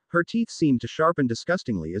menacingly. Her teeth seemed to sharpen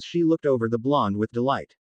disgustingly as she looked over the blonde with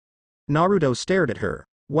delight. Naruto stared at her.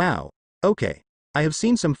 Wow. Okay. I have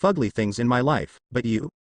seen some fugly things in my life, but you?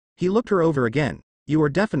 He looked her over again. You are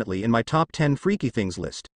definitely in my top 10 freaky things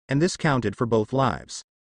list, and this counted for both lives.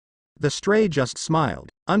 The stray just smiled,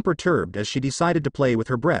 unperturbed as she decided to play with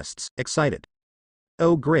her breasts, excited.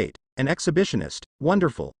 Oh great, an exhibitionist,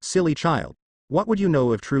 wonderful, silly child. What would you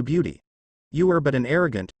know of true beauty? You are but an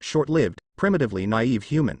arrogant, short-lived, primitively naive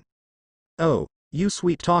human. Oh, you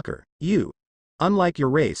sweet talker, you. Unlike your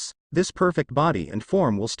race, this perfect body and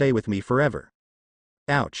form will stay with me forever.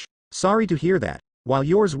 Ouch. Sorry to hear that, while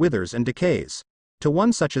yours withers and decays. To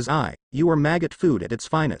one such as I, you are maggot food at its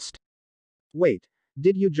finest. Wait,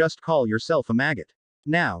 did you just call yourself a maggot?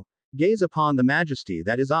 Now, gaze upon the majesty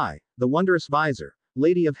that is I, the wondrous visor,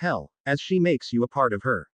 Lady of Hell, as she makes you a part of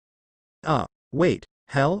her. Wait,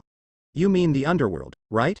 hell? You mean the underworld,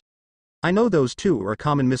 right? I know those two are a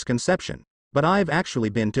common misconception, but I've actually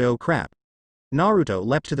been to oh crap. Naruto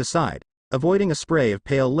leapt to the side, avoiding a spray of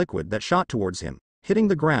pale liquid that shot towards him, hitting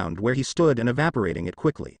the ground where he stood and evaporating it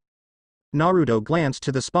quickly. Naruto glanced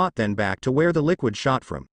to the spot then back to where the liquid shot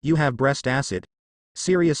from. You have breast acid?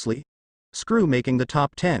 Seriously? Screw making the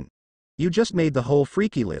top 10. You just made the whole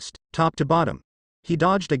freaky list, top to bottom. He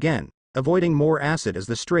dodged again, avoiding more acid as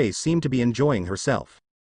the stray seemed to be enjoying herself.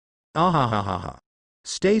 Ahahaha.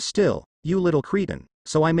 Stay still, you little cretin,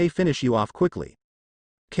 so I may finish you off quickly.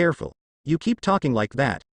 Careful. You keep talking like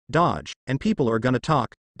that, dodge, and people are gonna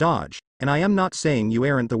talk, dodge, and I am not saying you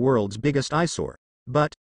aren't the world's biggest eyesore,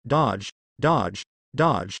 but, dodge, dodge,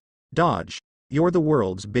 dodge, dodge, you're the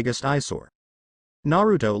world's biggest eyesore.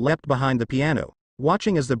 Naruto leapt behind the piano,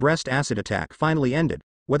 watching as the breast acid attack finally ended.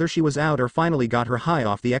 Whether she was out or finally got her high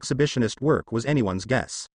off the exhibitionist work was anyone's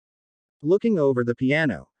guess. Looking over the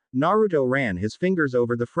piano, Naruto ran his fingers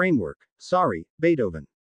over the framework. Sorry, Beethoven.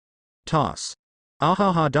 Toss.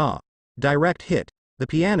 Ahaha da. Direct hit. The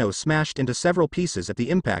piano smashed into several pieces at the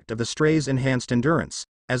impact of the stray's enhanced endurance,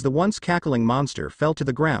 as the once cackling monster fell to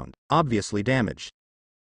the ground, obviously damaged.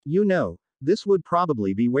 You know, this would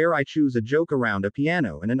probably be where I choose a joke around a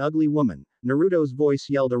piano and an ugly woman, Naruto's voice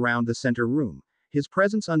yelled around the center room, his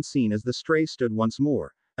presence unseen as the stray stood once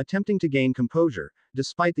more, attempting to gain composure,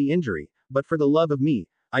 despite the injury, but for the love of me,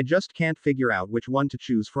 I just can't figure out which one to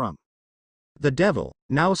choose from. The devil,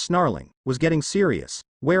 now snarling, was getting serious.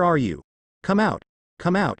 Where are you? Come out,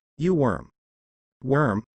 you worm.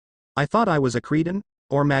 Worm? I thought I was a cretin,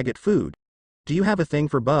 or maggot food. Do you have a thing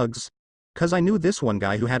for bugs? 'Cause I knew this one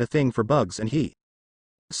guy who had a thing for bugs and he.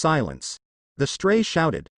 Silence. The stray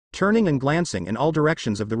shouted, turning and glancing in all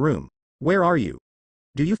directions of the room. Where are you?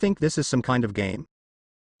 Do you think this is some kind of game?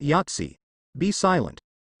 Yahtzee. Be silent.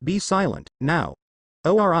 Be silent, now.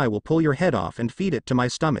 Or I will pull your head off and feed it to my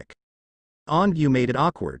stomach. And you made it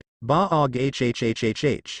awkward. Ba-og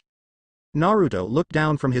hhhhh. Naruto looked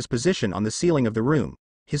down from his position on the ceiling of the room,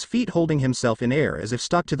 his feet holding himself in air as if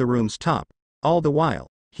stuck to the room's top. All the while,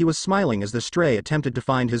 he was smiling as the stray attempted to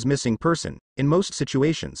find his missing person. In most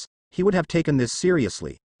situations, he would have taken this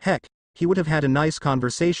seriously. Heck, he would have had a nice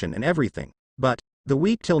conversation and everything. But, the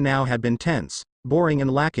week till now had been tense, boring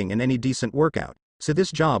and lacking in any decent workout, so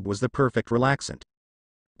this job was the perfect relaxant.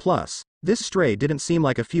 Plus, this stray didn't seem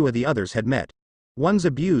like a few of the others had met. Ones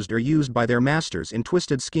abused or used by their masters in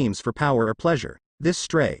twisted schemes for power or pleasure. This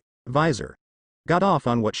stray, Visor, got off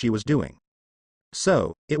on what she was doing.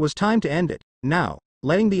 So, it was time to end it. Now,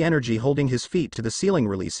 letting the energy holding his feet to the ceiling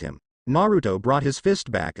release him, Naruto brought his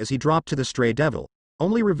fist back as he dropped to the stray devil,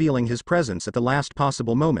 only revealing his presence at the last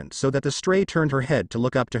possible moment so that the stray turned her head to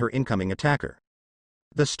look up to her incoming attacker.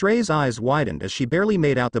 The stray's eyes widened as she barely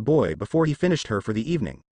made out the boy before he finished her for the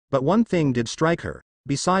evening. But one thing did strike her,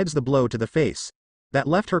 besides the blow to the face, that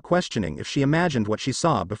left her questioning if she imagined what she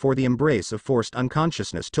saw before the embrace of forced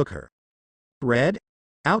unconsciousness took her. Red?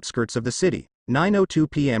 Outskirts of the city, 9:02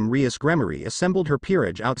 p.m. Rias Gremory assembled her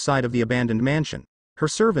peerage outside of the abandoned mansion. Her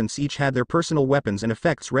servants each had their personal weapons and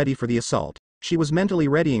effects ready for the assault. She was mentally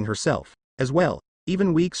readying herself, as well.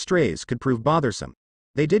 Even weak strays could prove bothersome.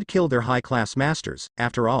 They did kill their high-class masters,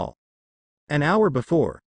 after all. An hour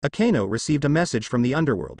before, Akeno received a message from the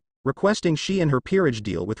underworld, requesting she and her peerage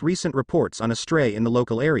deal with recent reports on a stray in the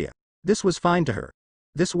local area. This was fine to her.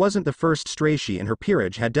 This wasn't the first stray she and her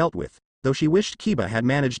peerage had dealt with, though she wished Kiba had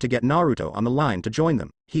managed to get Naruto on the line to join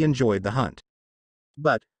them. He enjoyed the hunt.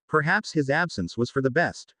 But, perhaps his absence was for the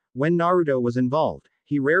best. When Naruto was involved,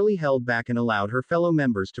 he rarely held back and allowed her fellow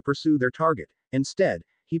members to pursue their target. Instead,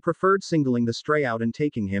 he preferred singling the stray out and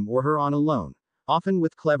taking him or her on alone, often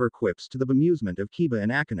with clever quips to the bemusement of Kiba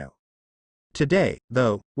and Akeno. Today,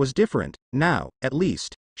 though, was different. Now, at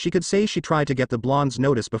least, she could say she tried to get the blonde's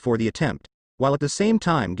notice before the attempt, while at the same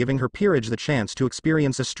time giving her peerage the chance to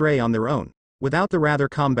experience a stray on their own, without the rather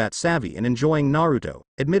combat savvy and enjoying Naruto.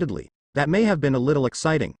 Admittedly, that may have been a little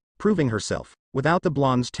exciting, proving herself. Without the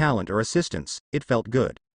blonde's talent or assistance, it felt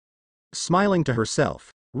good. Smiling to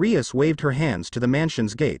herself, Rias waved her hands to the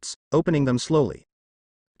mansion's gates, opening them slowly.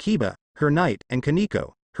 Kiba, her knight, and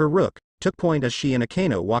Kaneko, her rook, took point as she and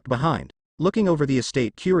Akeno walked behind, looking over the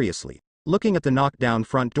estate curiously. Looking at the knocked-down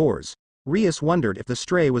front doors, Rias wondered if the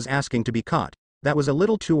stray was asking to be caught. That was a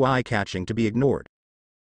little too eye-catching to be ignored.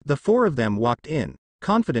 The four of them walked in,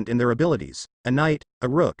 confident in their abilities. A knight, a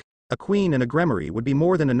rook, a queen and a Gremory would be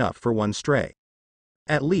more than enough for one stray.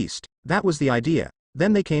 At least, that was the idea.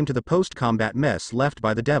 Then they came to the post-combat mess left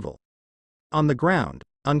by the devil. On the ground,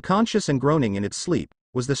 unconscious and groaning in its sleep,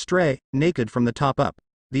 was the stray, naked from the top up.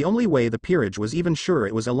 The only way the peerage was even sure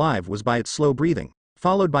it was alive was by its slow breathing,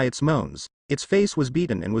 followed by its moans. Its face was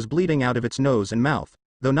beaten and was bleeding out of its nose and mouth,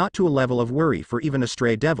 though not to a level of worry for even a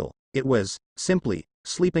stray devil. It was, simply,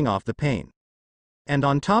 sleeping off the pain. And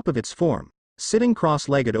on top of its form, sitting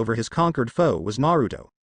cross-legged over his conquered foe was Naruto,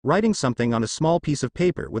 writing something on a small piece of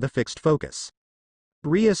paper with a fixed focus.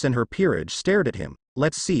 Rias and her peerage stared at him.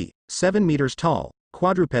 Let's see, 7 meters tall,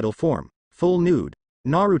 quadrupedal form, full nude.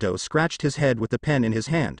 Naruto scratched his head with the pen in his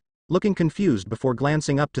hand, looking confused before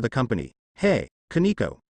glancing up to the company. Hey,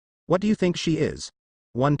 Kaneko. What do you think she is?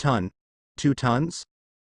 1 ton? 2 tons?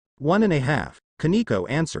 1.5, Kaneko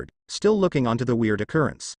answered, still looking onto the weird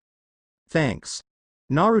occurrence. Thanks.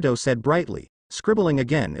 Naruto said brightly, scribbling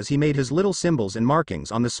again as he made his little symbols and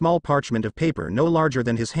markings on the small parchment of paper no larger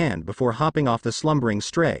than his hand before hopping off the slumbering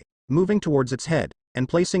stray, moving towards its head, and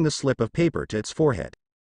placing the slip of paper to its forehead.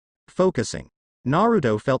 Focusing.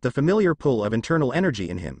 Naruto felt the familiar pull of internal energy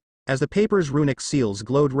in him, as the paper's runic seals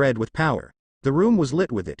glowed red with power. The room was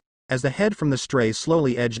lit with it, as the head from the stray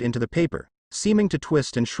slowly edged into the paper, seeming to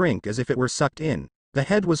twist and shrink as if it were sucked in. The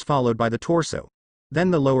head was followed by the torso, then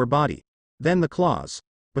the lower body, then the claws,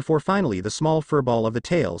 before finally the small furball of the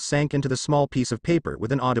tail sank into the small piece of paper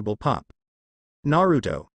with an audible pop.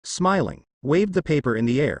 Naruto, smiling, waved the paper in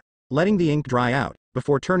the air, letting the ink dry out,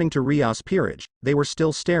 before turning to Rias' peerage. They were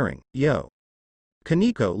still staring. Yo.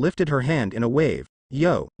 Kaneko lifted her hand in a wave.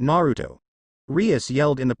 Yo, Naruto. Rias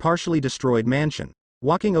yelled in the partially destroyed mansion,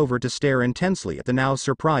 walking over to stare intensely at the now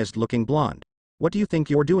surprised-looking blonde. What do you think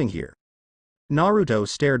you're doing here? Naruto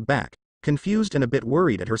stared back, confused and a bit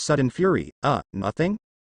worried at her sudden fury. Nothing?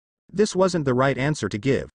 This wasn't the right answer to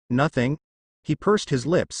give. Nothing? He pursed his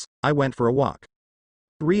lips. I went for a walk.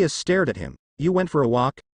 Rias stared at him. You went for a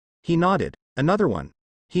walk? He nodded. Another one.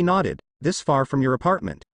 He nodded. This far from your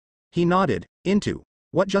apartment? He nodded. Into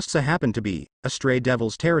what just so happened to be a stray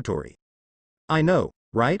devil's territory. I know,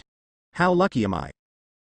 right? How lucky am I?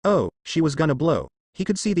 Oh, she was gonna blow. He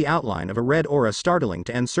could see the outline of a red aura startling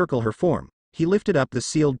to encircle her form, He lifted up the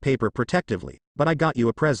sealed paper protectively. But I got you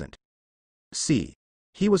a present. See.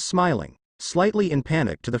 He was smiling, slightly in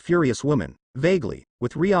panic to the furious woman, vaguely,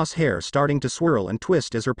 with Rios' hair starting to swirl and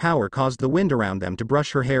twist as her power caused the wind around them to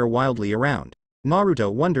brush her hair wildly around.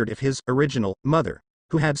 Naruto wondered if his original mother,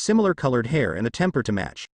 who had similar colored hair and a temper to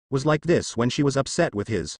match, was like this when she was upset with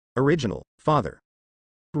his original father.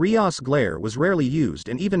 Rios' glare was rarely used,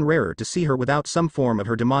 and even rarer to see her without some form of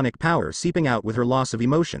her demonic power seeping out with her loss of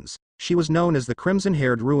emotions. She was known as the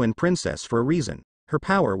crimson-haired ruin princess for a reason. Her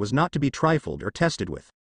power was not to be trifled or tested with.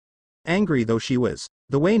 Angry though she was,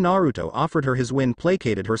 the way Naruto offered her his win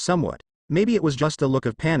placated her somewhat. Maybe it was just a look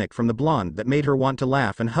of panic from the blonde that made her want to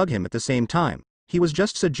laugh and hug him at the same time. He was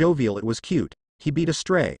just so jovial it was cute. He beat a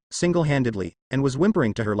stray, single-handedly, and was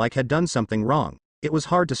whimpering to her like had done something wrong. It was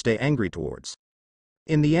hard to stay angry towards.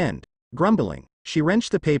 In the end, grumbling, she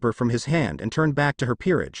wrenched the paper from his hand and turned back to her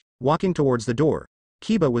peerage, walking towards the door.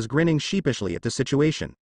 Kiba was grinning sheepishly at the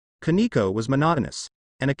situation. Kaneko was monotonous,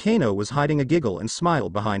 and Akeno was hiding a giggle and smile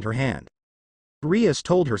behind her hand. Rios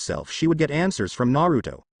told herself she would get answers from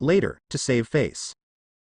Naruto, later, to save face.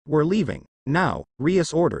 We're leaving, now,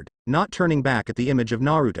 Rios ordered, not turning back at the image of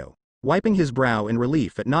Naruto, wiping his brow in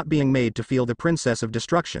relief at not being made to feel the Princess of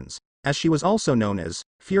Destructions, as she was also known as,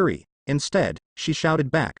 Fury. Instead, she shouted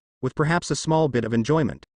back, with perhaps a small bit of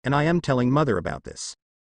enjoyment, and I am telling mother about this.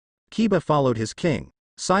 Kiba followed his king,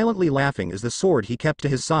 silently laughing as the sword he kept to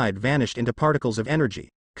his side vanished into particles of energy.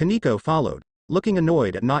 Kaneko followed, looking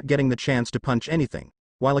annoyed at not getting the chance to punch anything,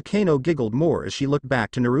 while Akeno giggled more as she looked back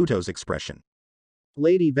to Naruto's expression.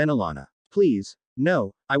 Lady Venelana. Please,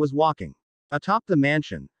 no, I was walking. Atop the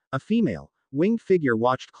mansion, a female, winged figure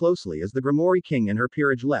watched closely as the Grimoire King and her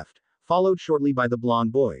peerage left, followed shortly by the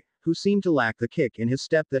blonde boy, who seemed to lack the kick in his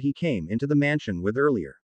step that he came into the mansion with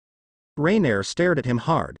earlier. Rainier stared at him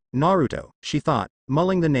hard. Naruto, she thought,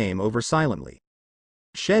 mulling the name over silently.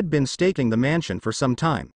 She'd been staking the mansion for some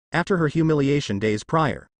time, after her humiliation days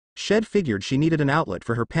prior. She'd figured she needed an outlet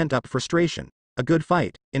for her pent-up frustration. A good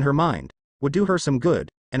fight, in her mind, would do her some good,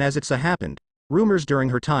 and as it so happened, rumors during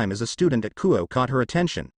her time as a student at Kuo caught her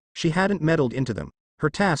attention. She hadn't meddled into them. Her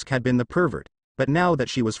task had been the pervert, but now that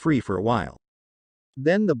she was free for a while.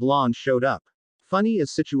 Then the blonde showed up. Funny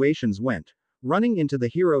as situations went, running into the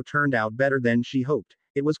hero turned out better than she hoped.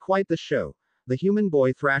 It was quite the show. The human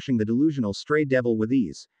boy thrashing the delusional stray devil with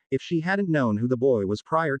ease. If she hadn't known who the boy was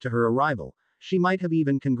prior to her arrival, she might have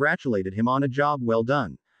even congratulated him on a job well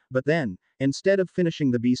done. But then, instead of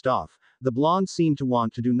finishing the beast off, the blonde seemed to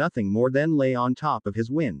want to do nothing more than lay on top of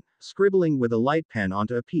his win, scribbling with a light pen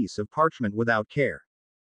onto a piece of parchment without care.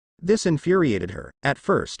 This infuriated her. At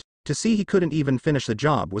first, to see he couldn't even finish the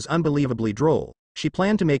job was unbelievably droll. She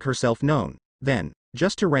planned to make herself known, then,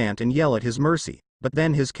 just to rant and yell at his mercy, but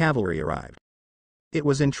then his cavalry arrived. It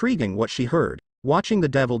was intriguing what she heard, watching the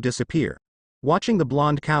devil disappear. Watching the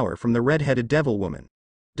blonde cower from the red-headed devil woman.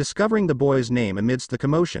 Discovering the boy's name amidst the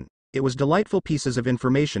commotion. It was delightful pieces of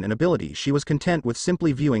information and ability she was content with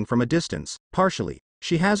simply viewing from a distance. Partially,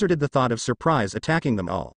 she hazarded the thought of surprise attacking them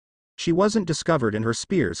all. She wasn't discovered and her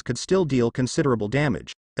spears could still deal considerable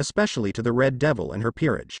damage, especially to the red devil and her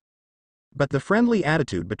peerage. But the friendly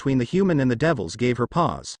attitude between the human and the devils gave her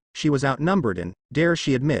pause. She was outnumbered and, dare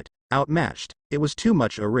she admit, outmatched. It was too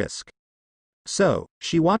much a risk. So,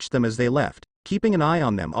 she watched them as they left, keeping an eye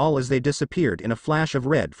on them all as they disappeared in a flash of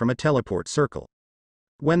red from a teleport circle.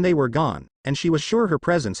 When they were gone, and she was sure her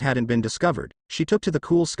presence hadn't been discovered, she took to the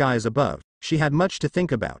cool skies above. She had much to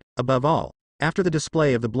think about. Above all, after the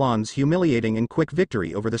display of the blonde's humiliating and quick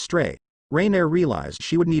victory over the stray, Rainier realized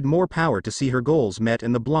she would need more power to see her goals met,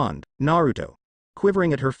 and the blonde, Naruto,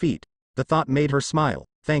 quivering at her feet. The thought made her smile.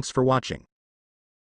 Thanks for watching.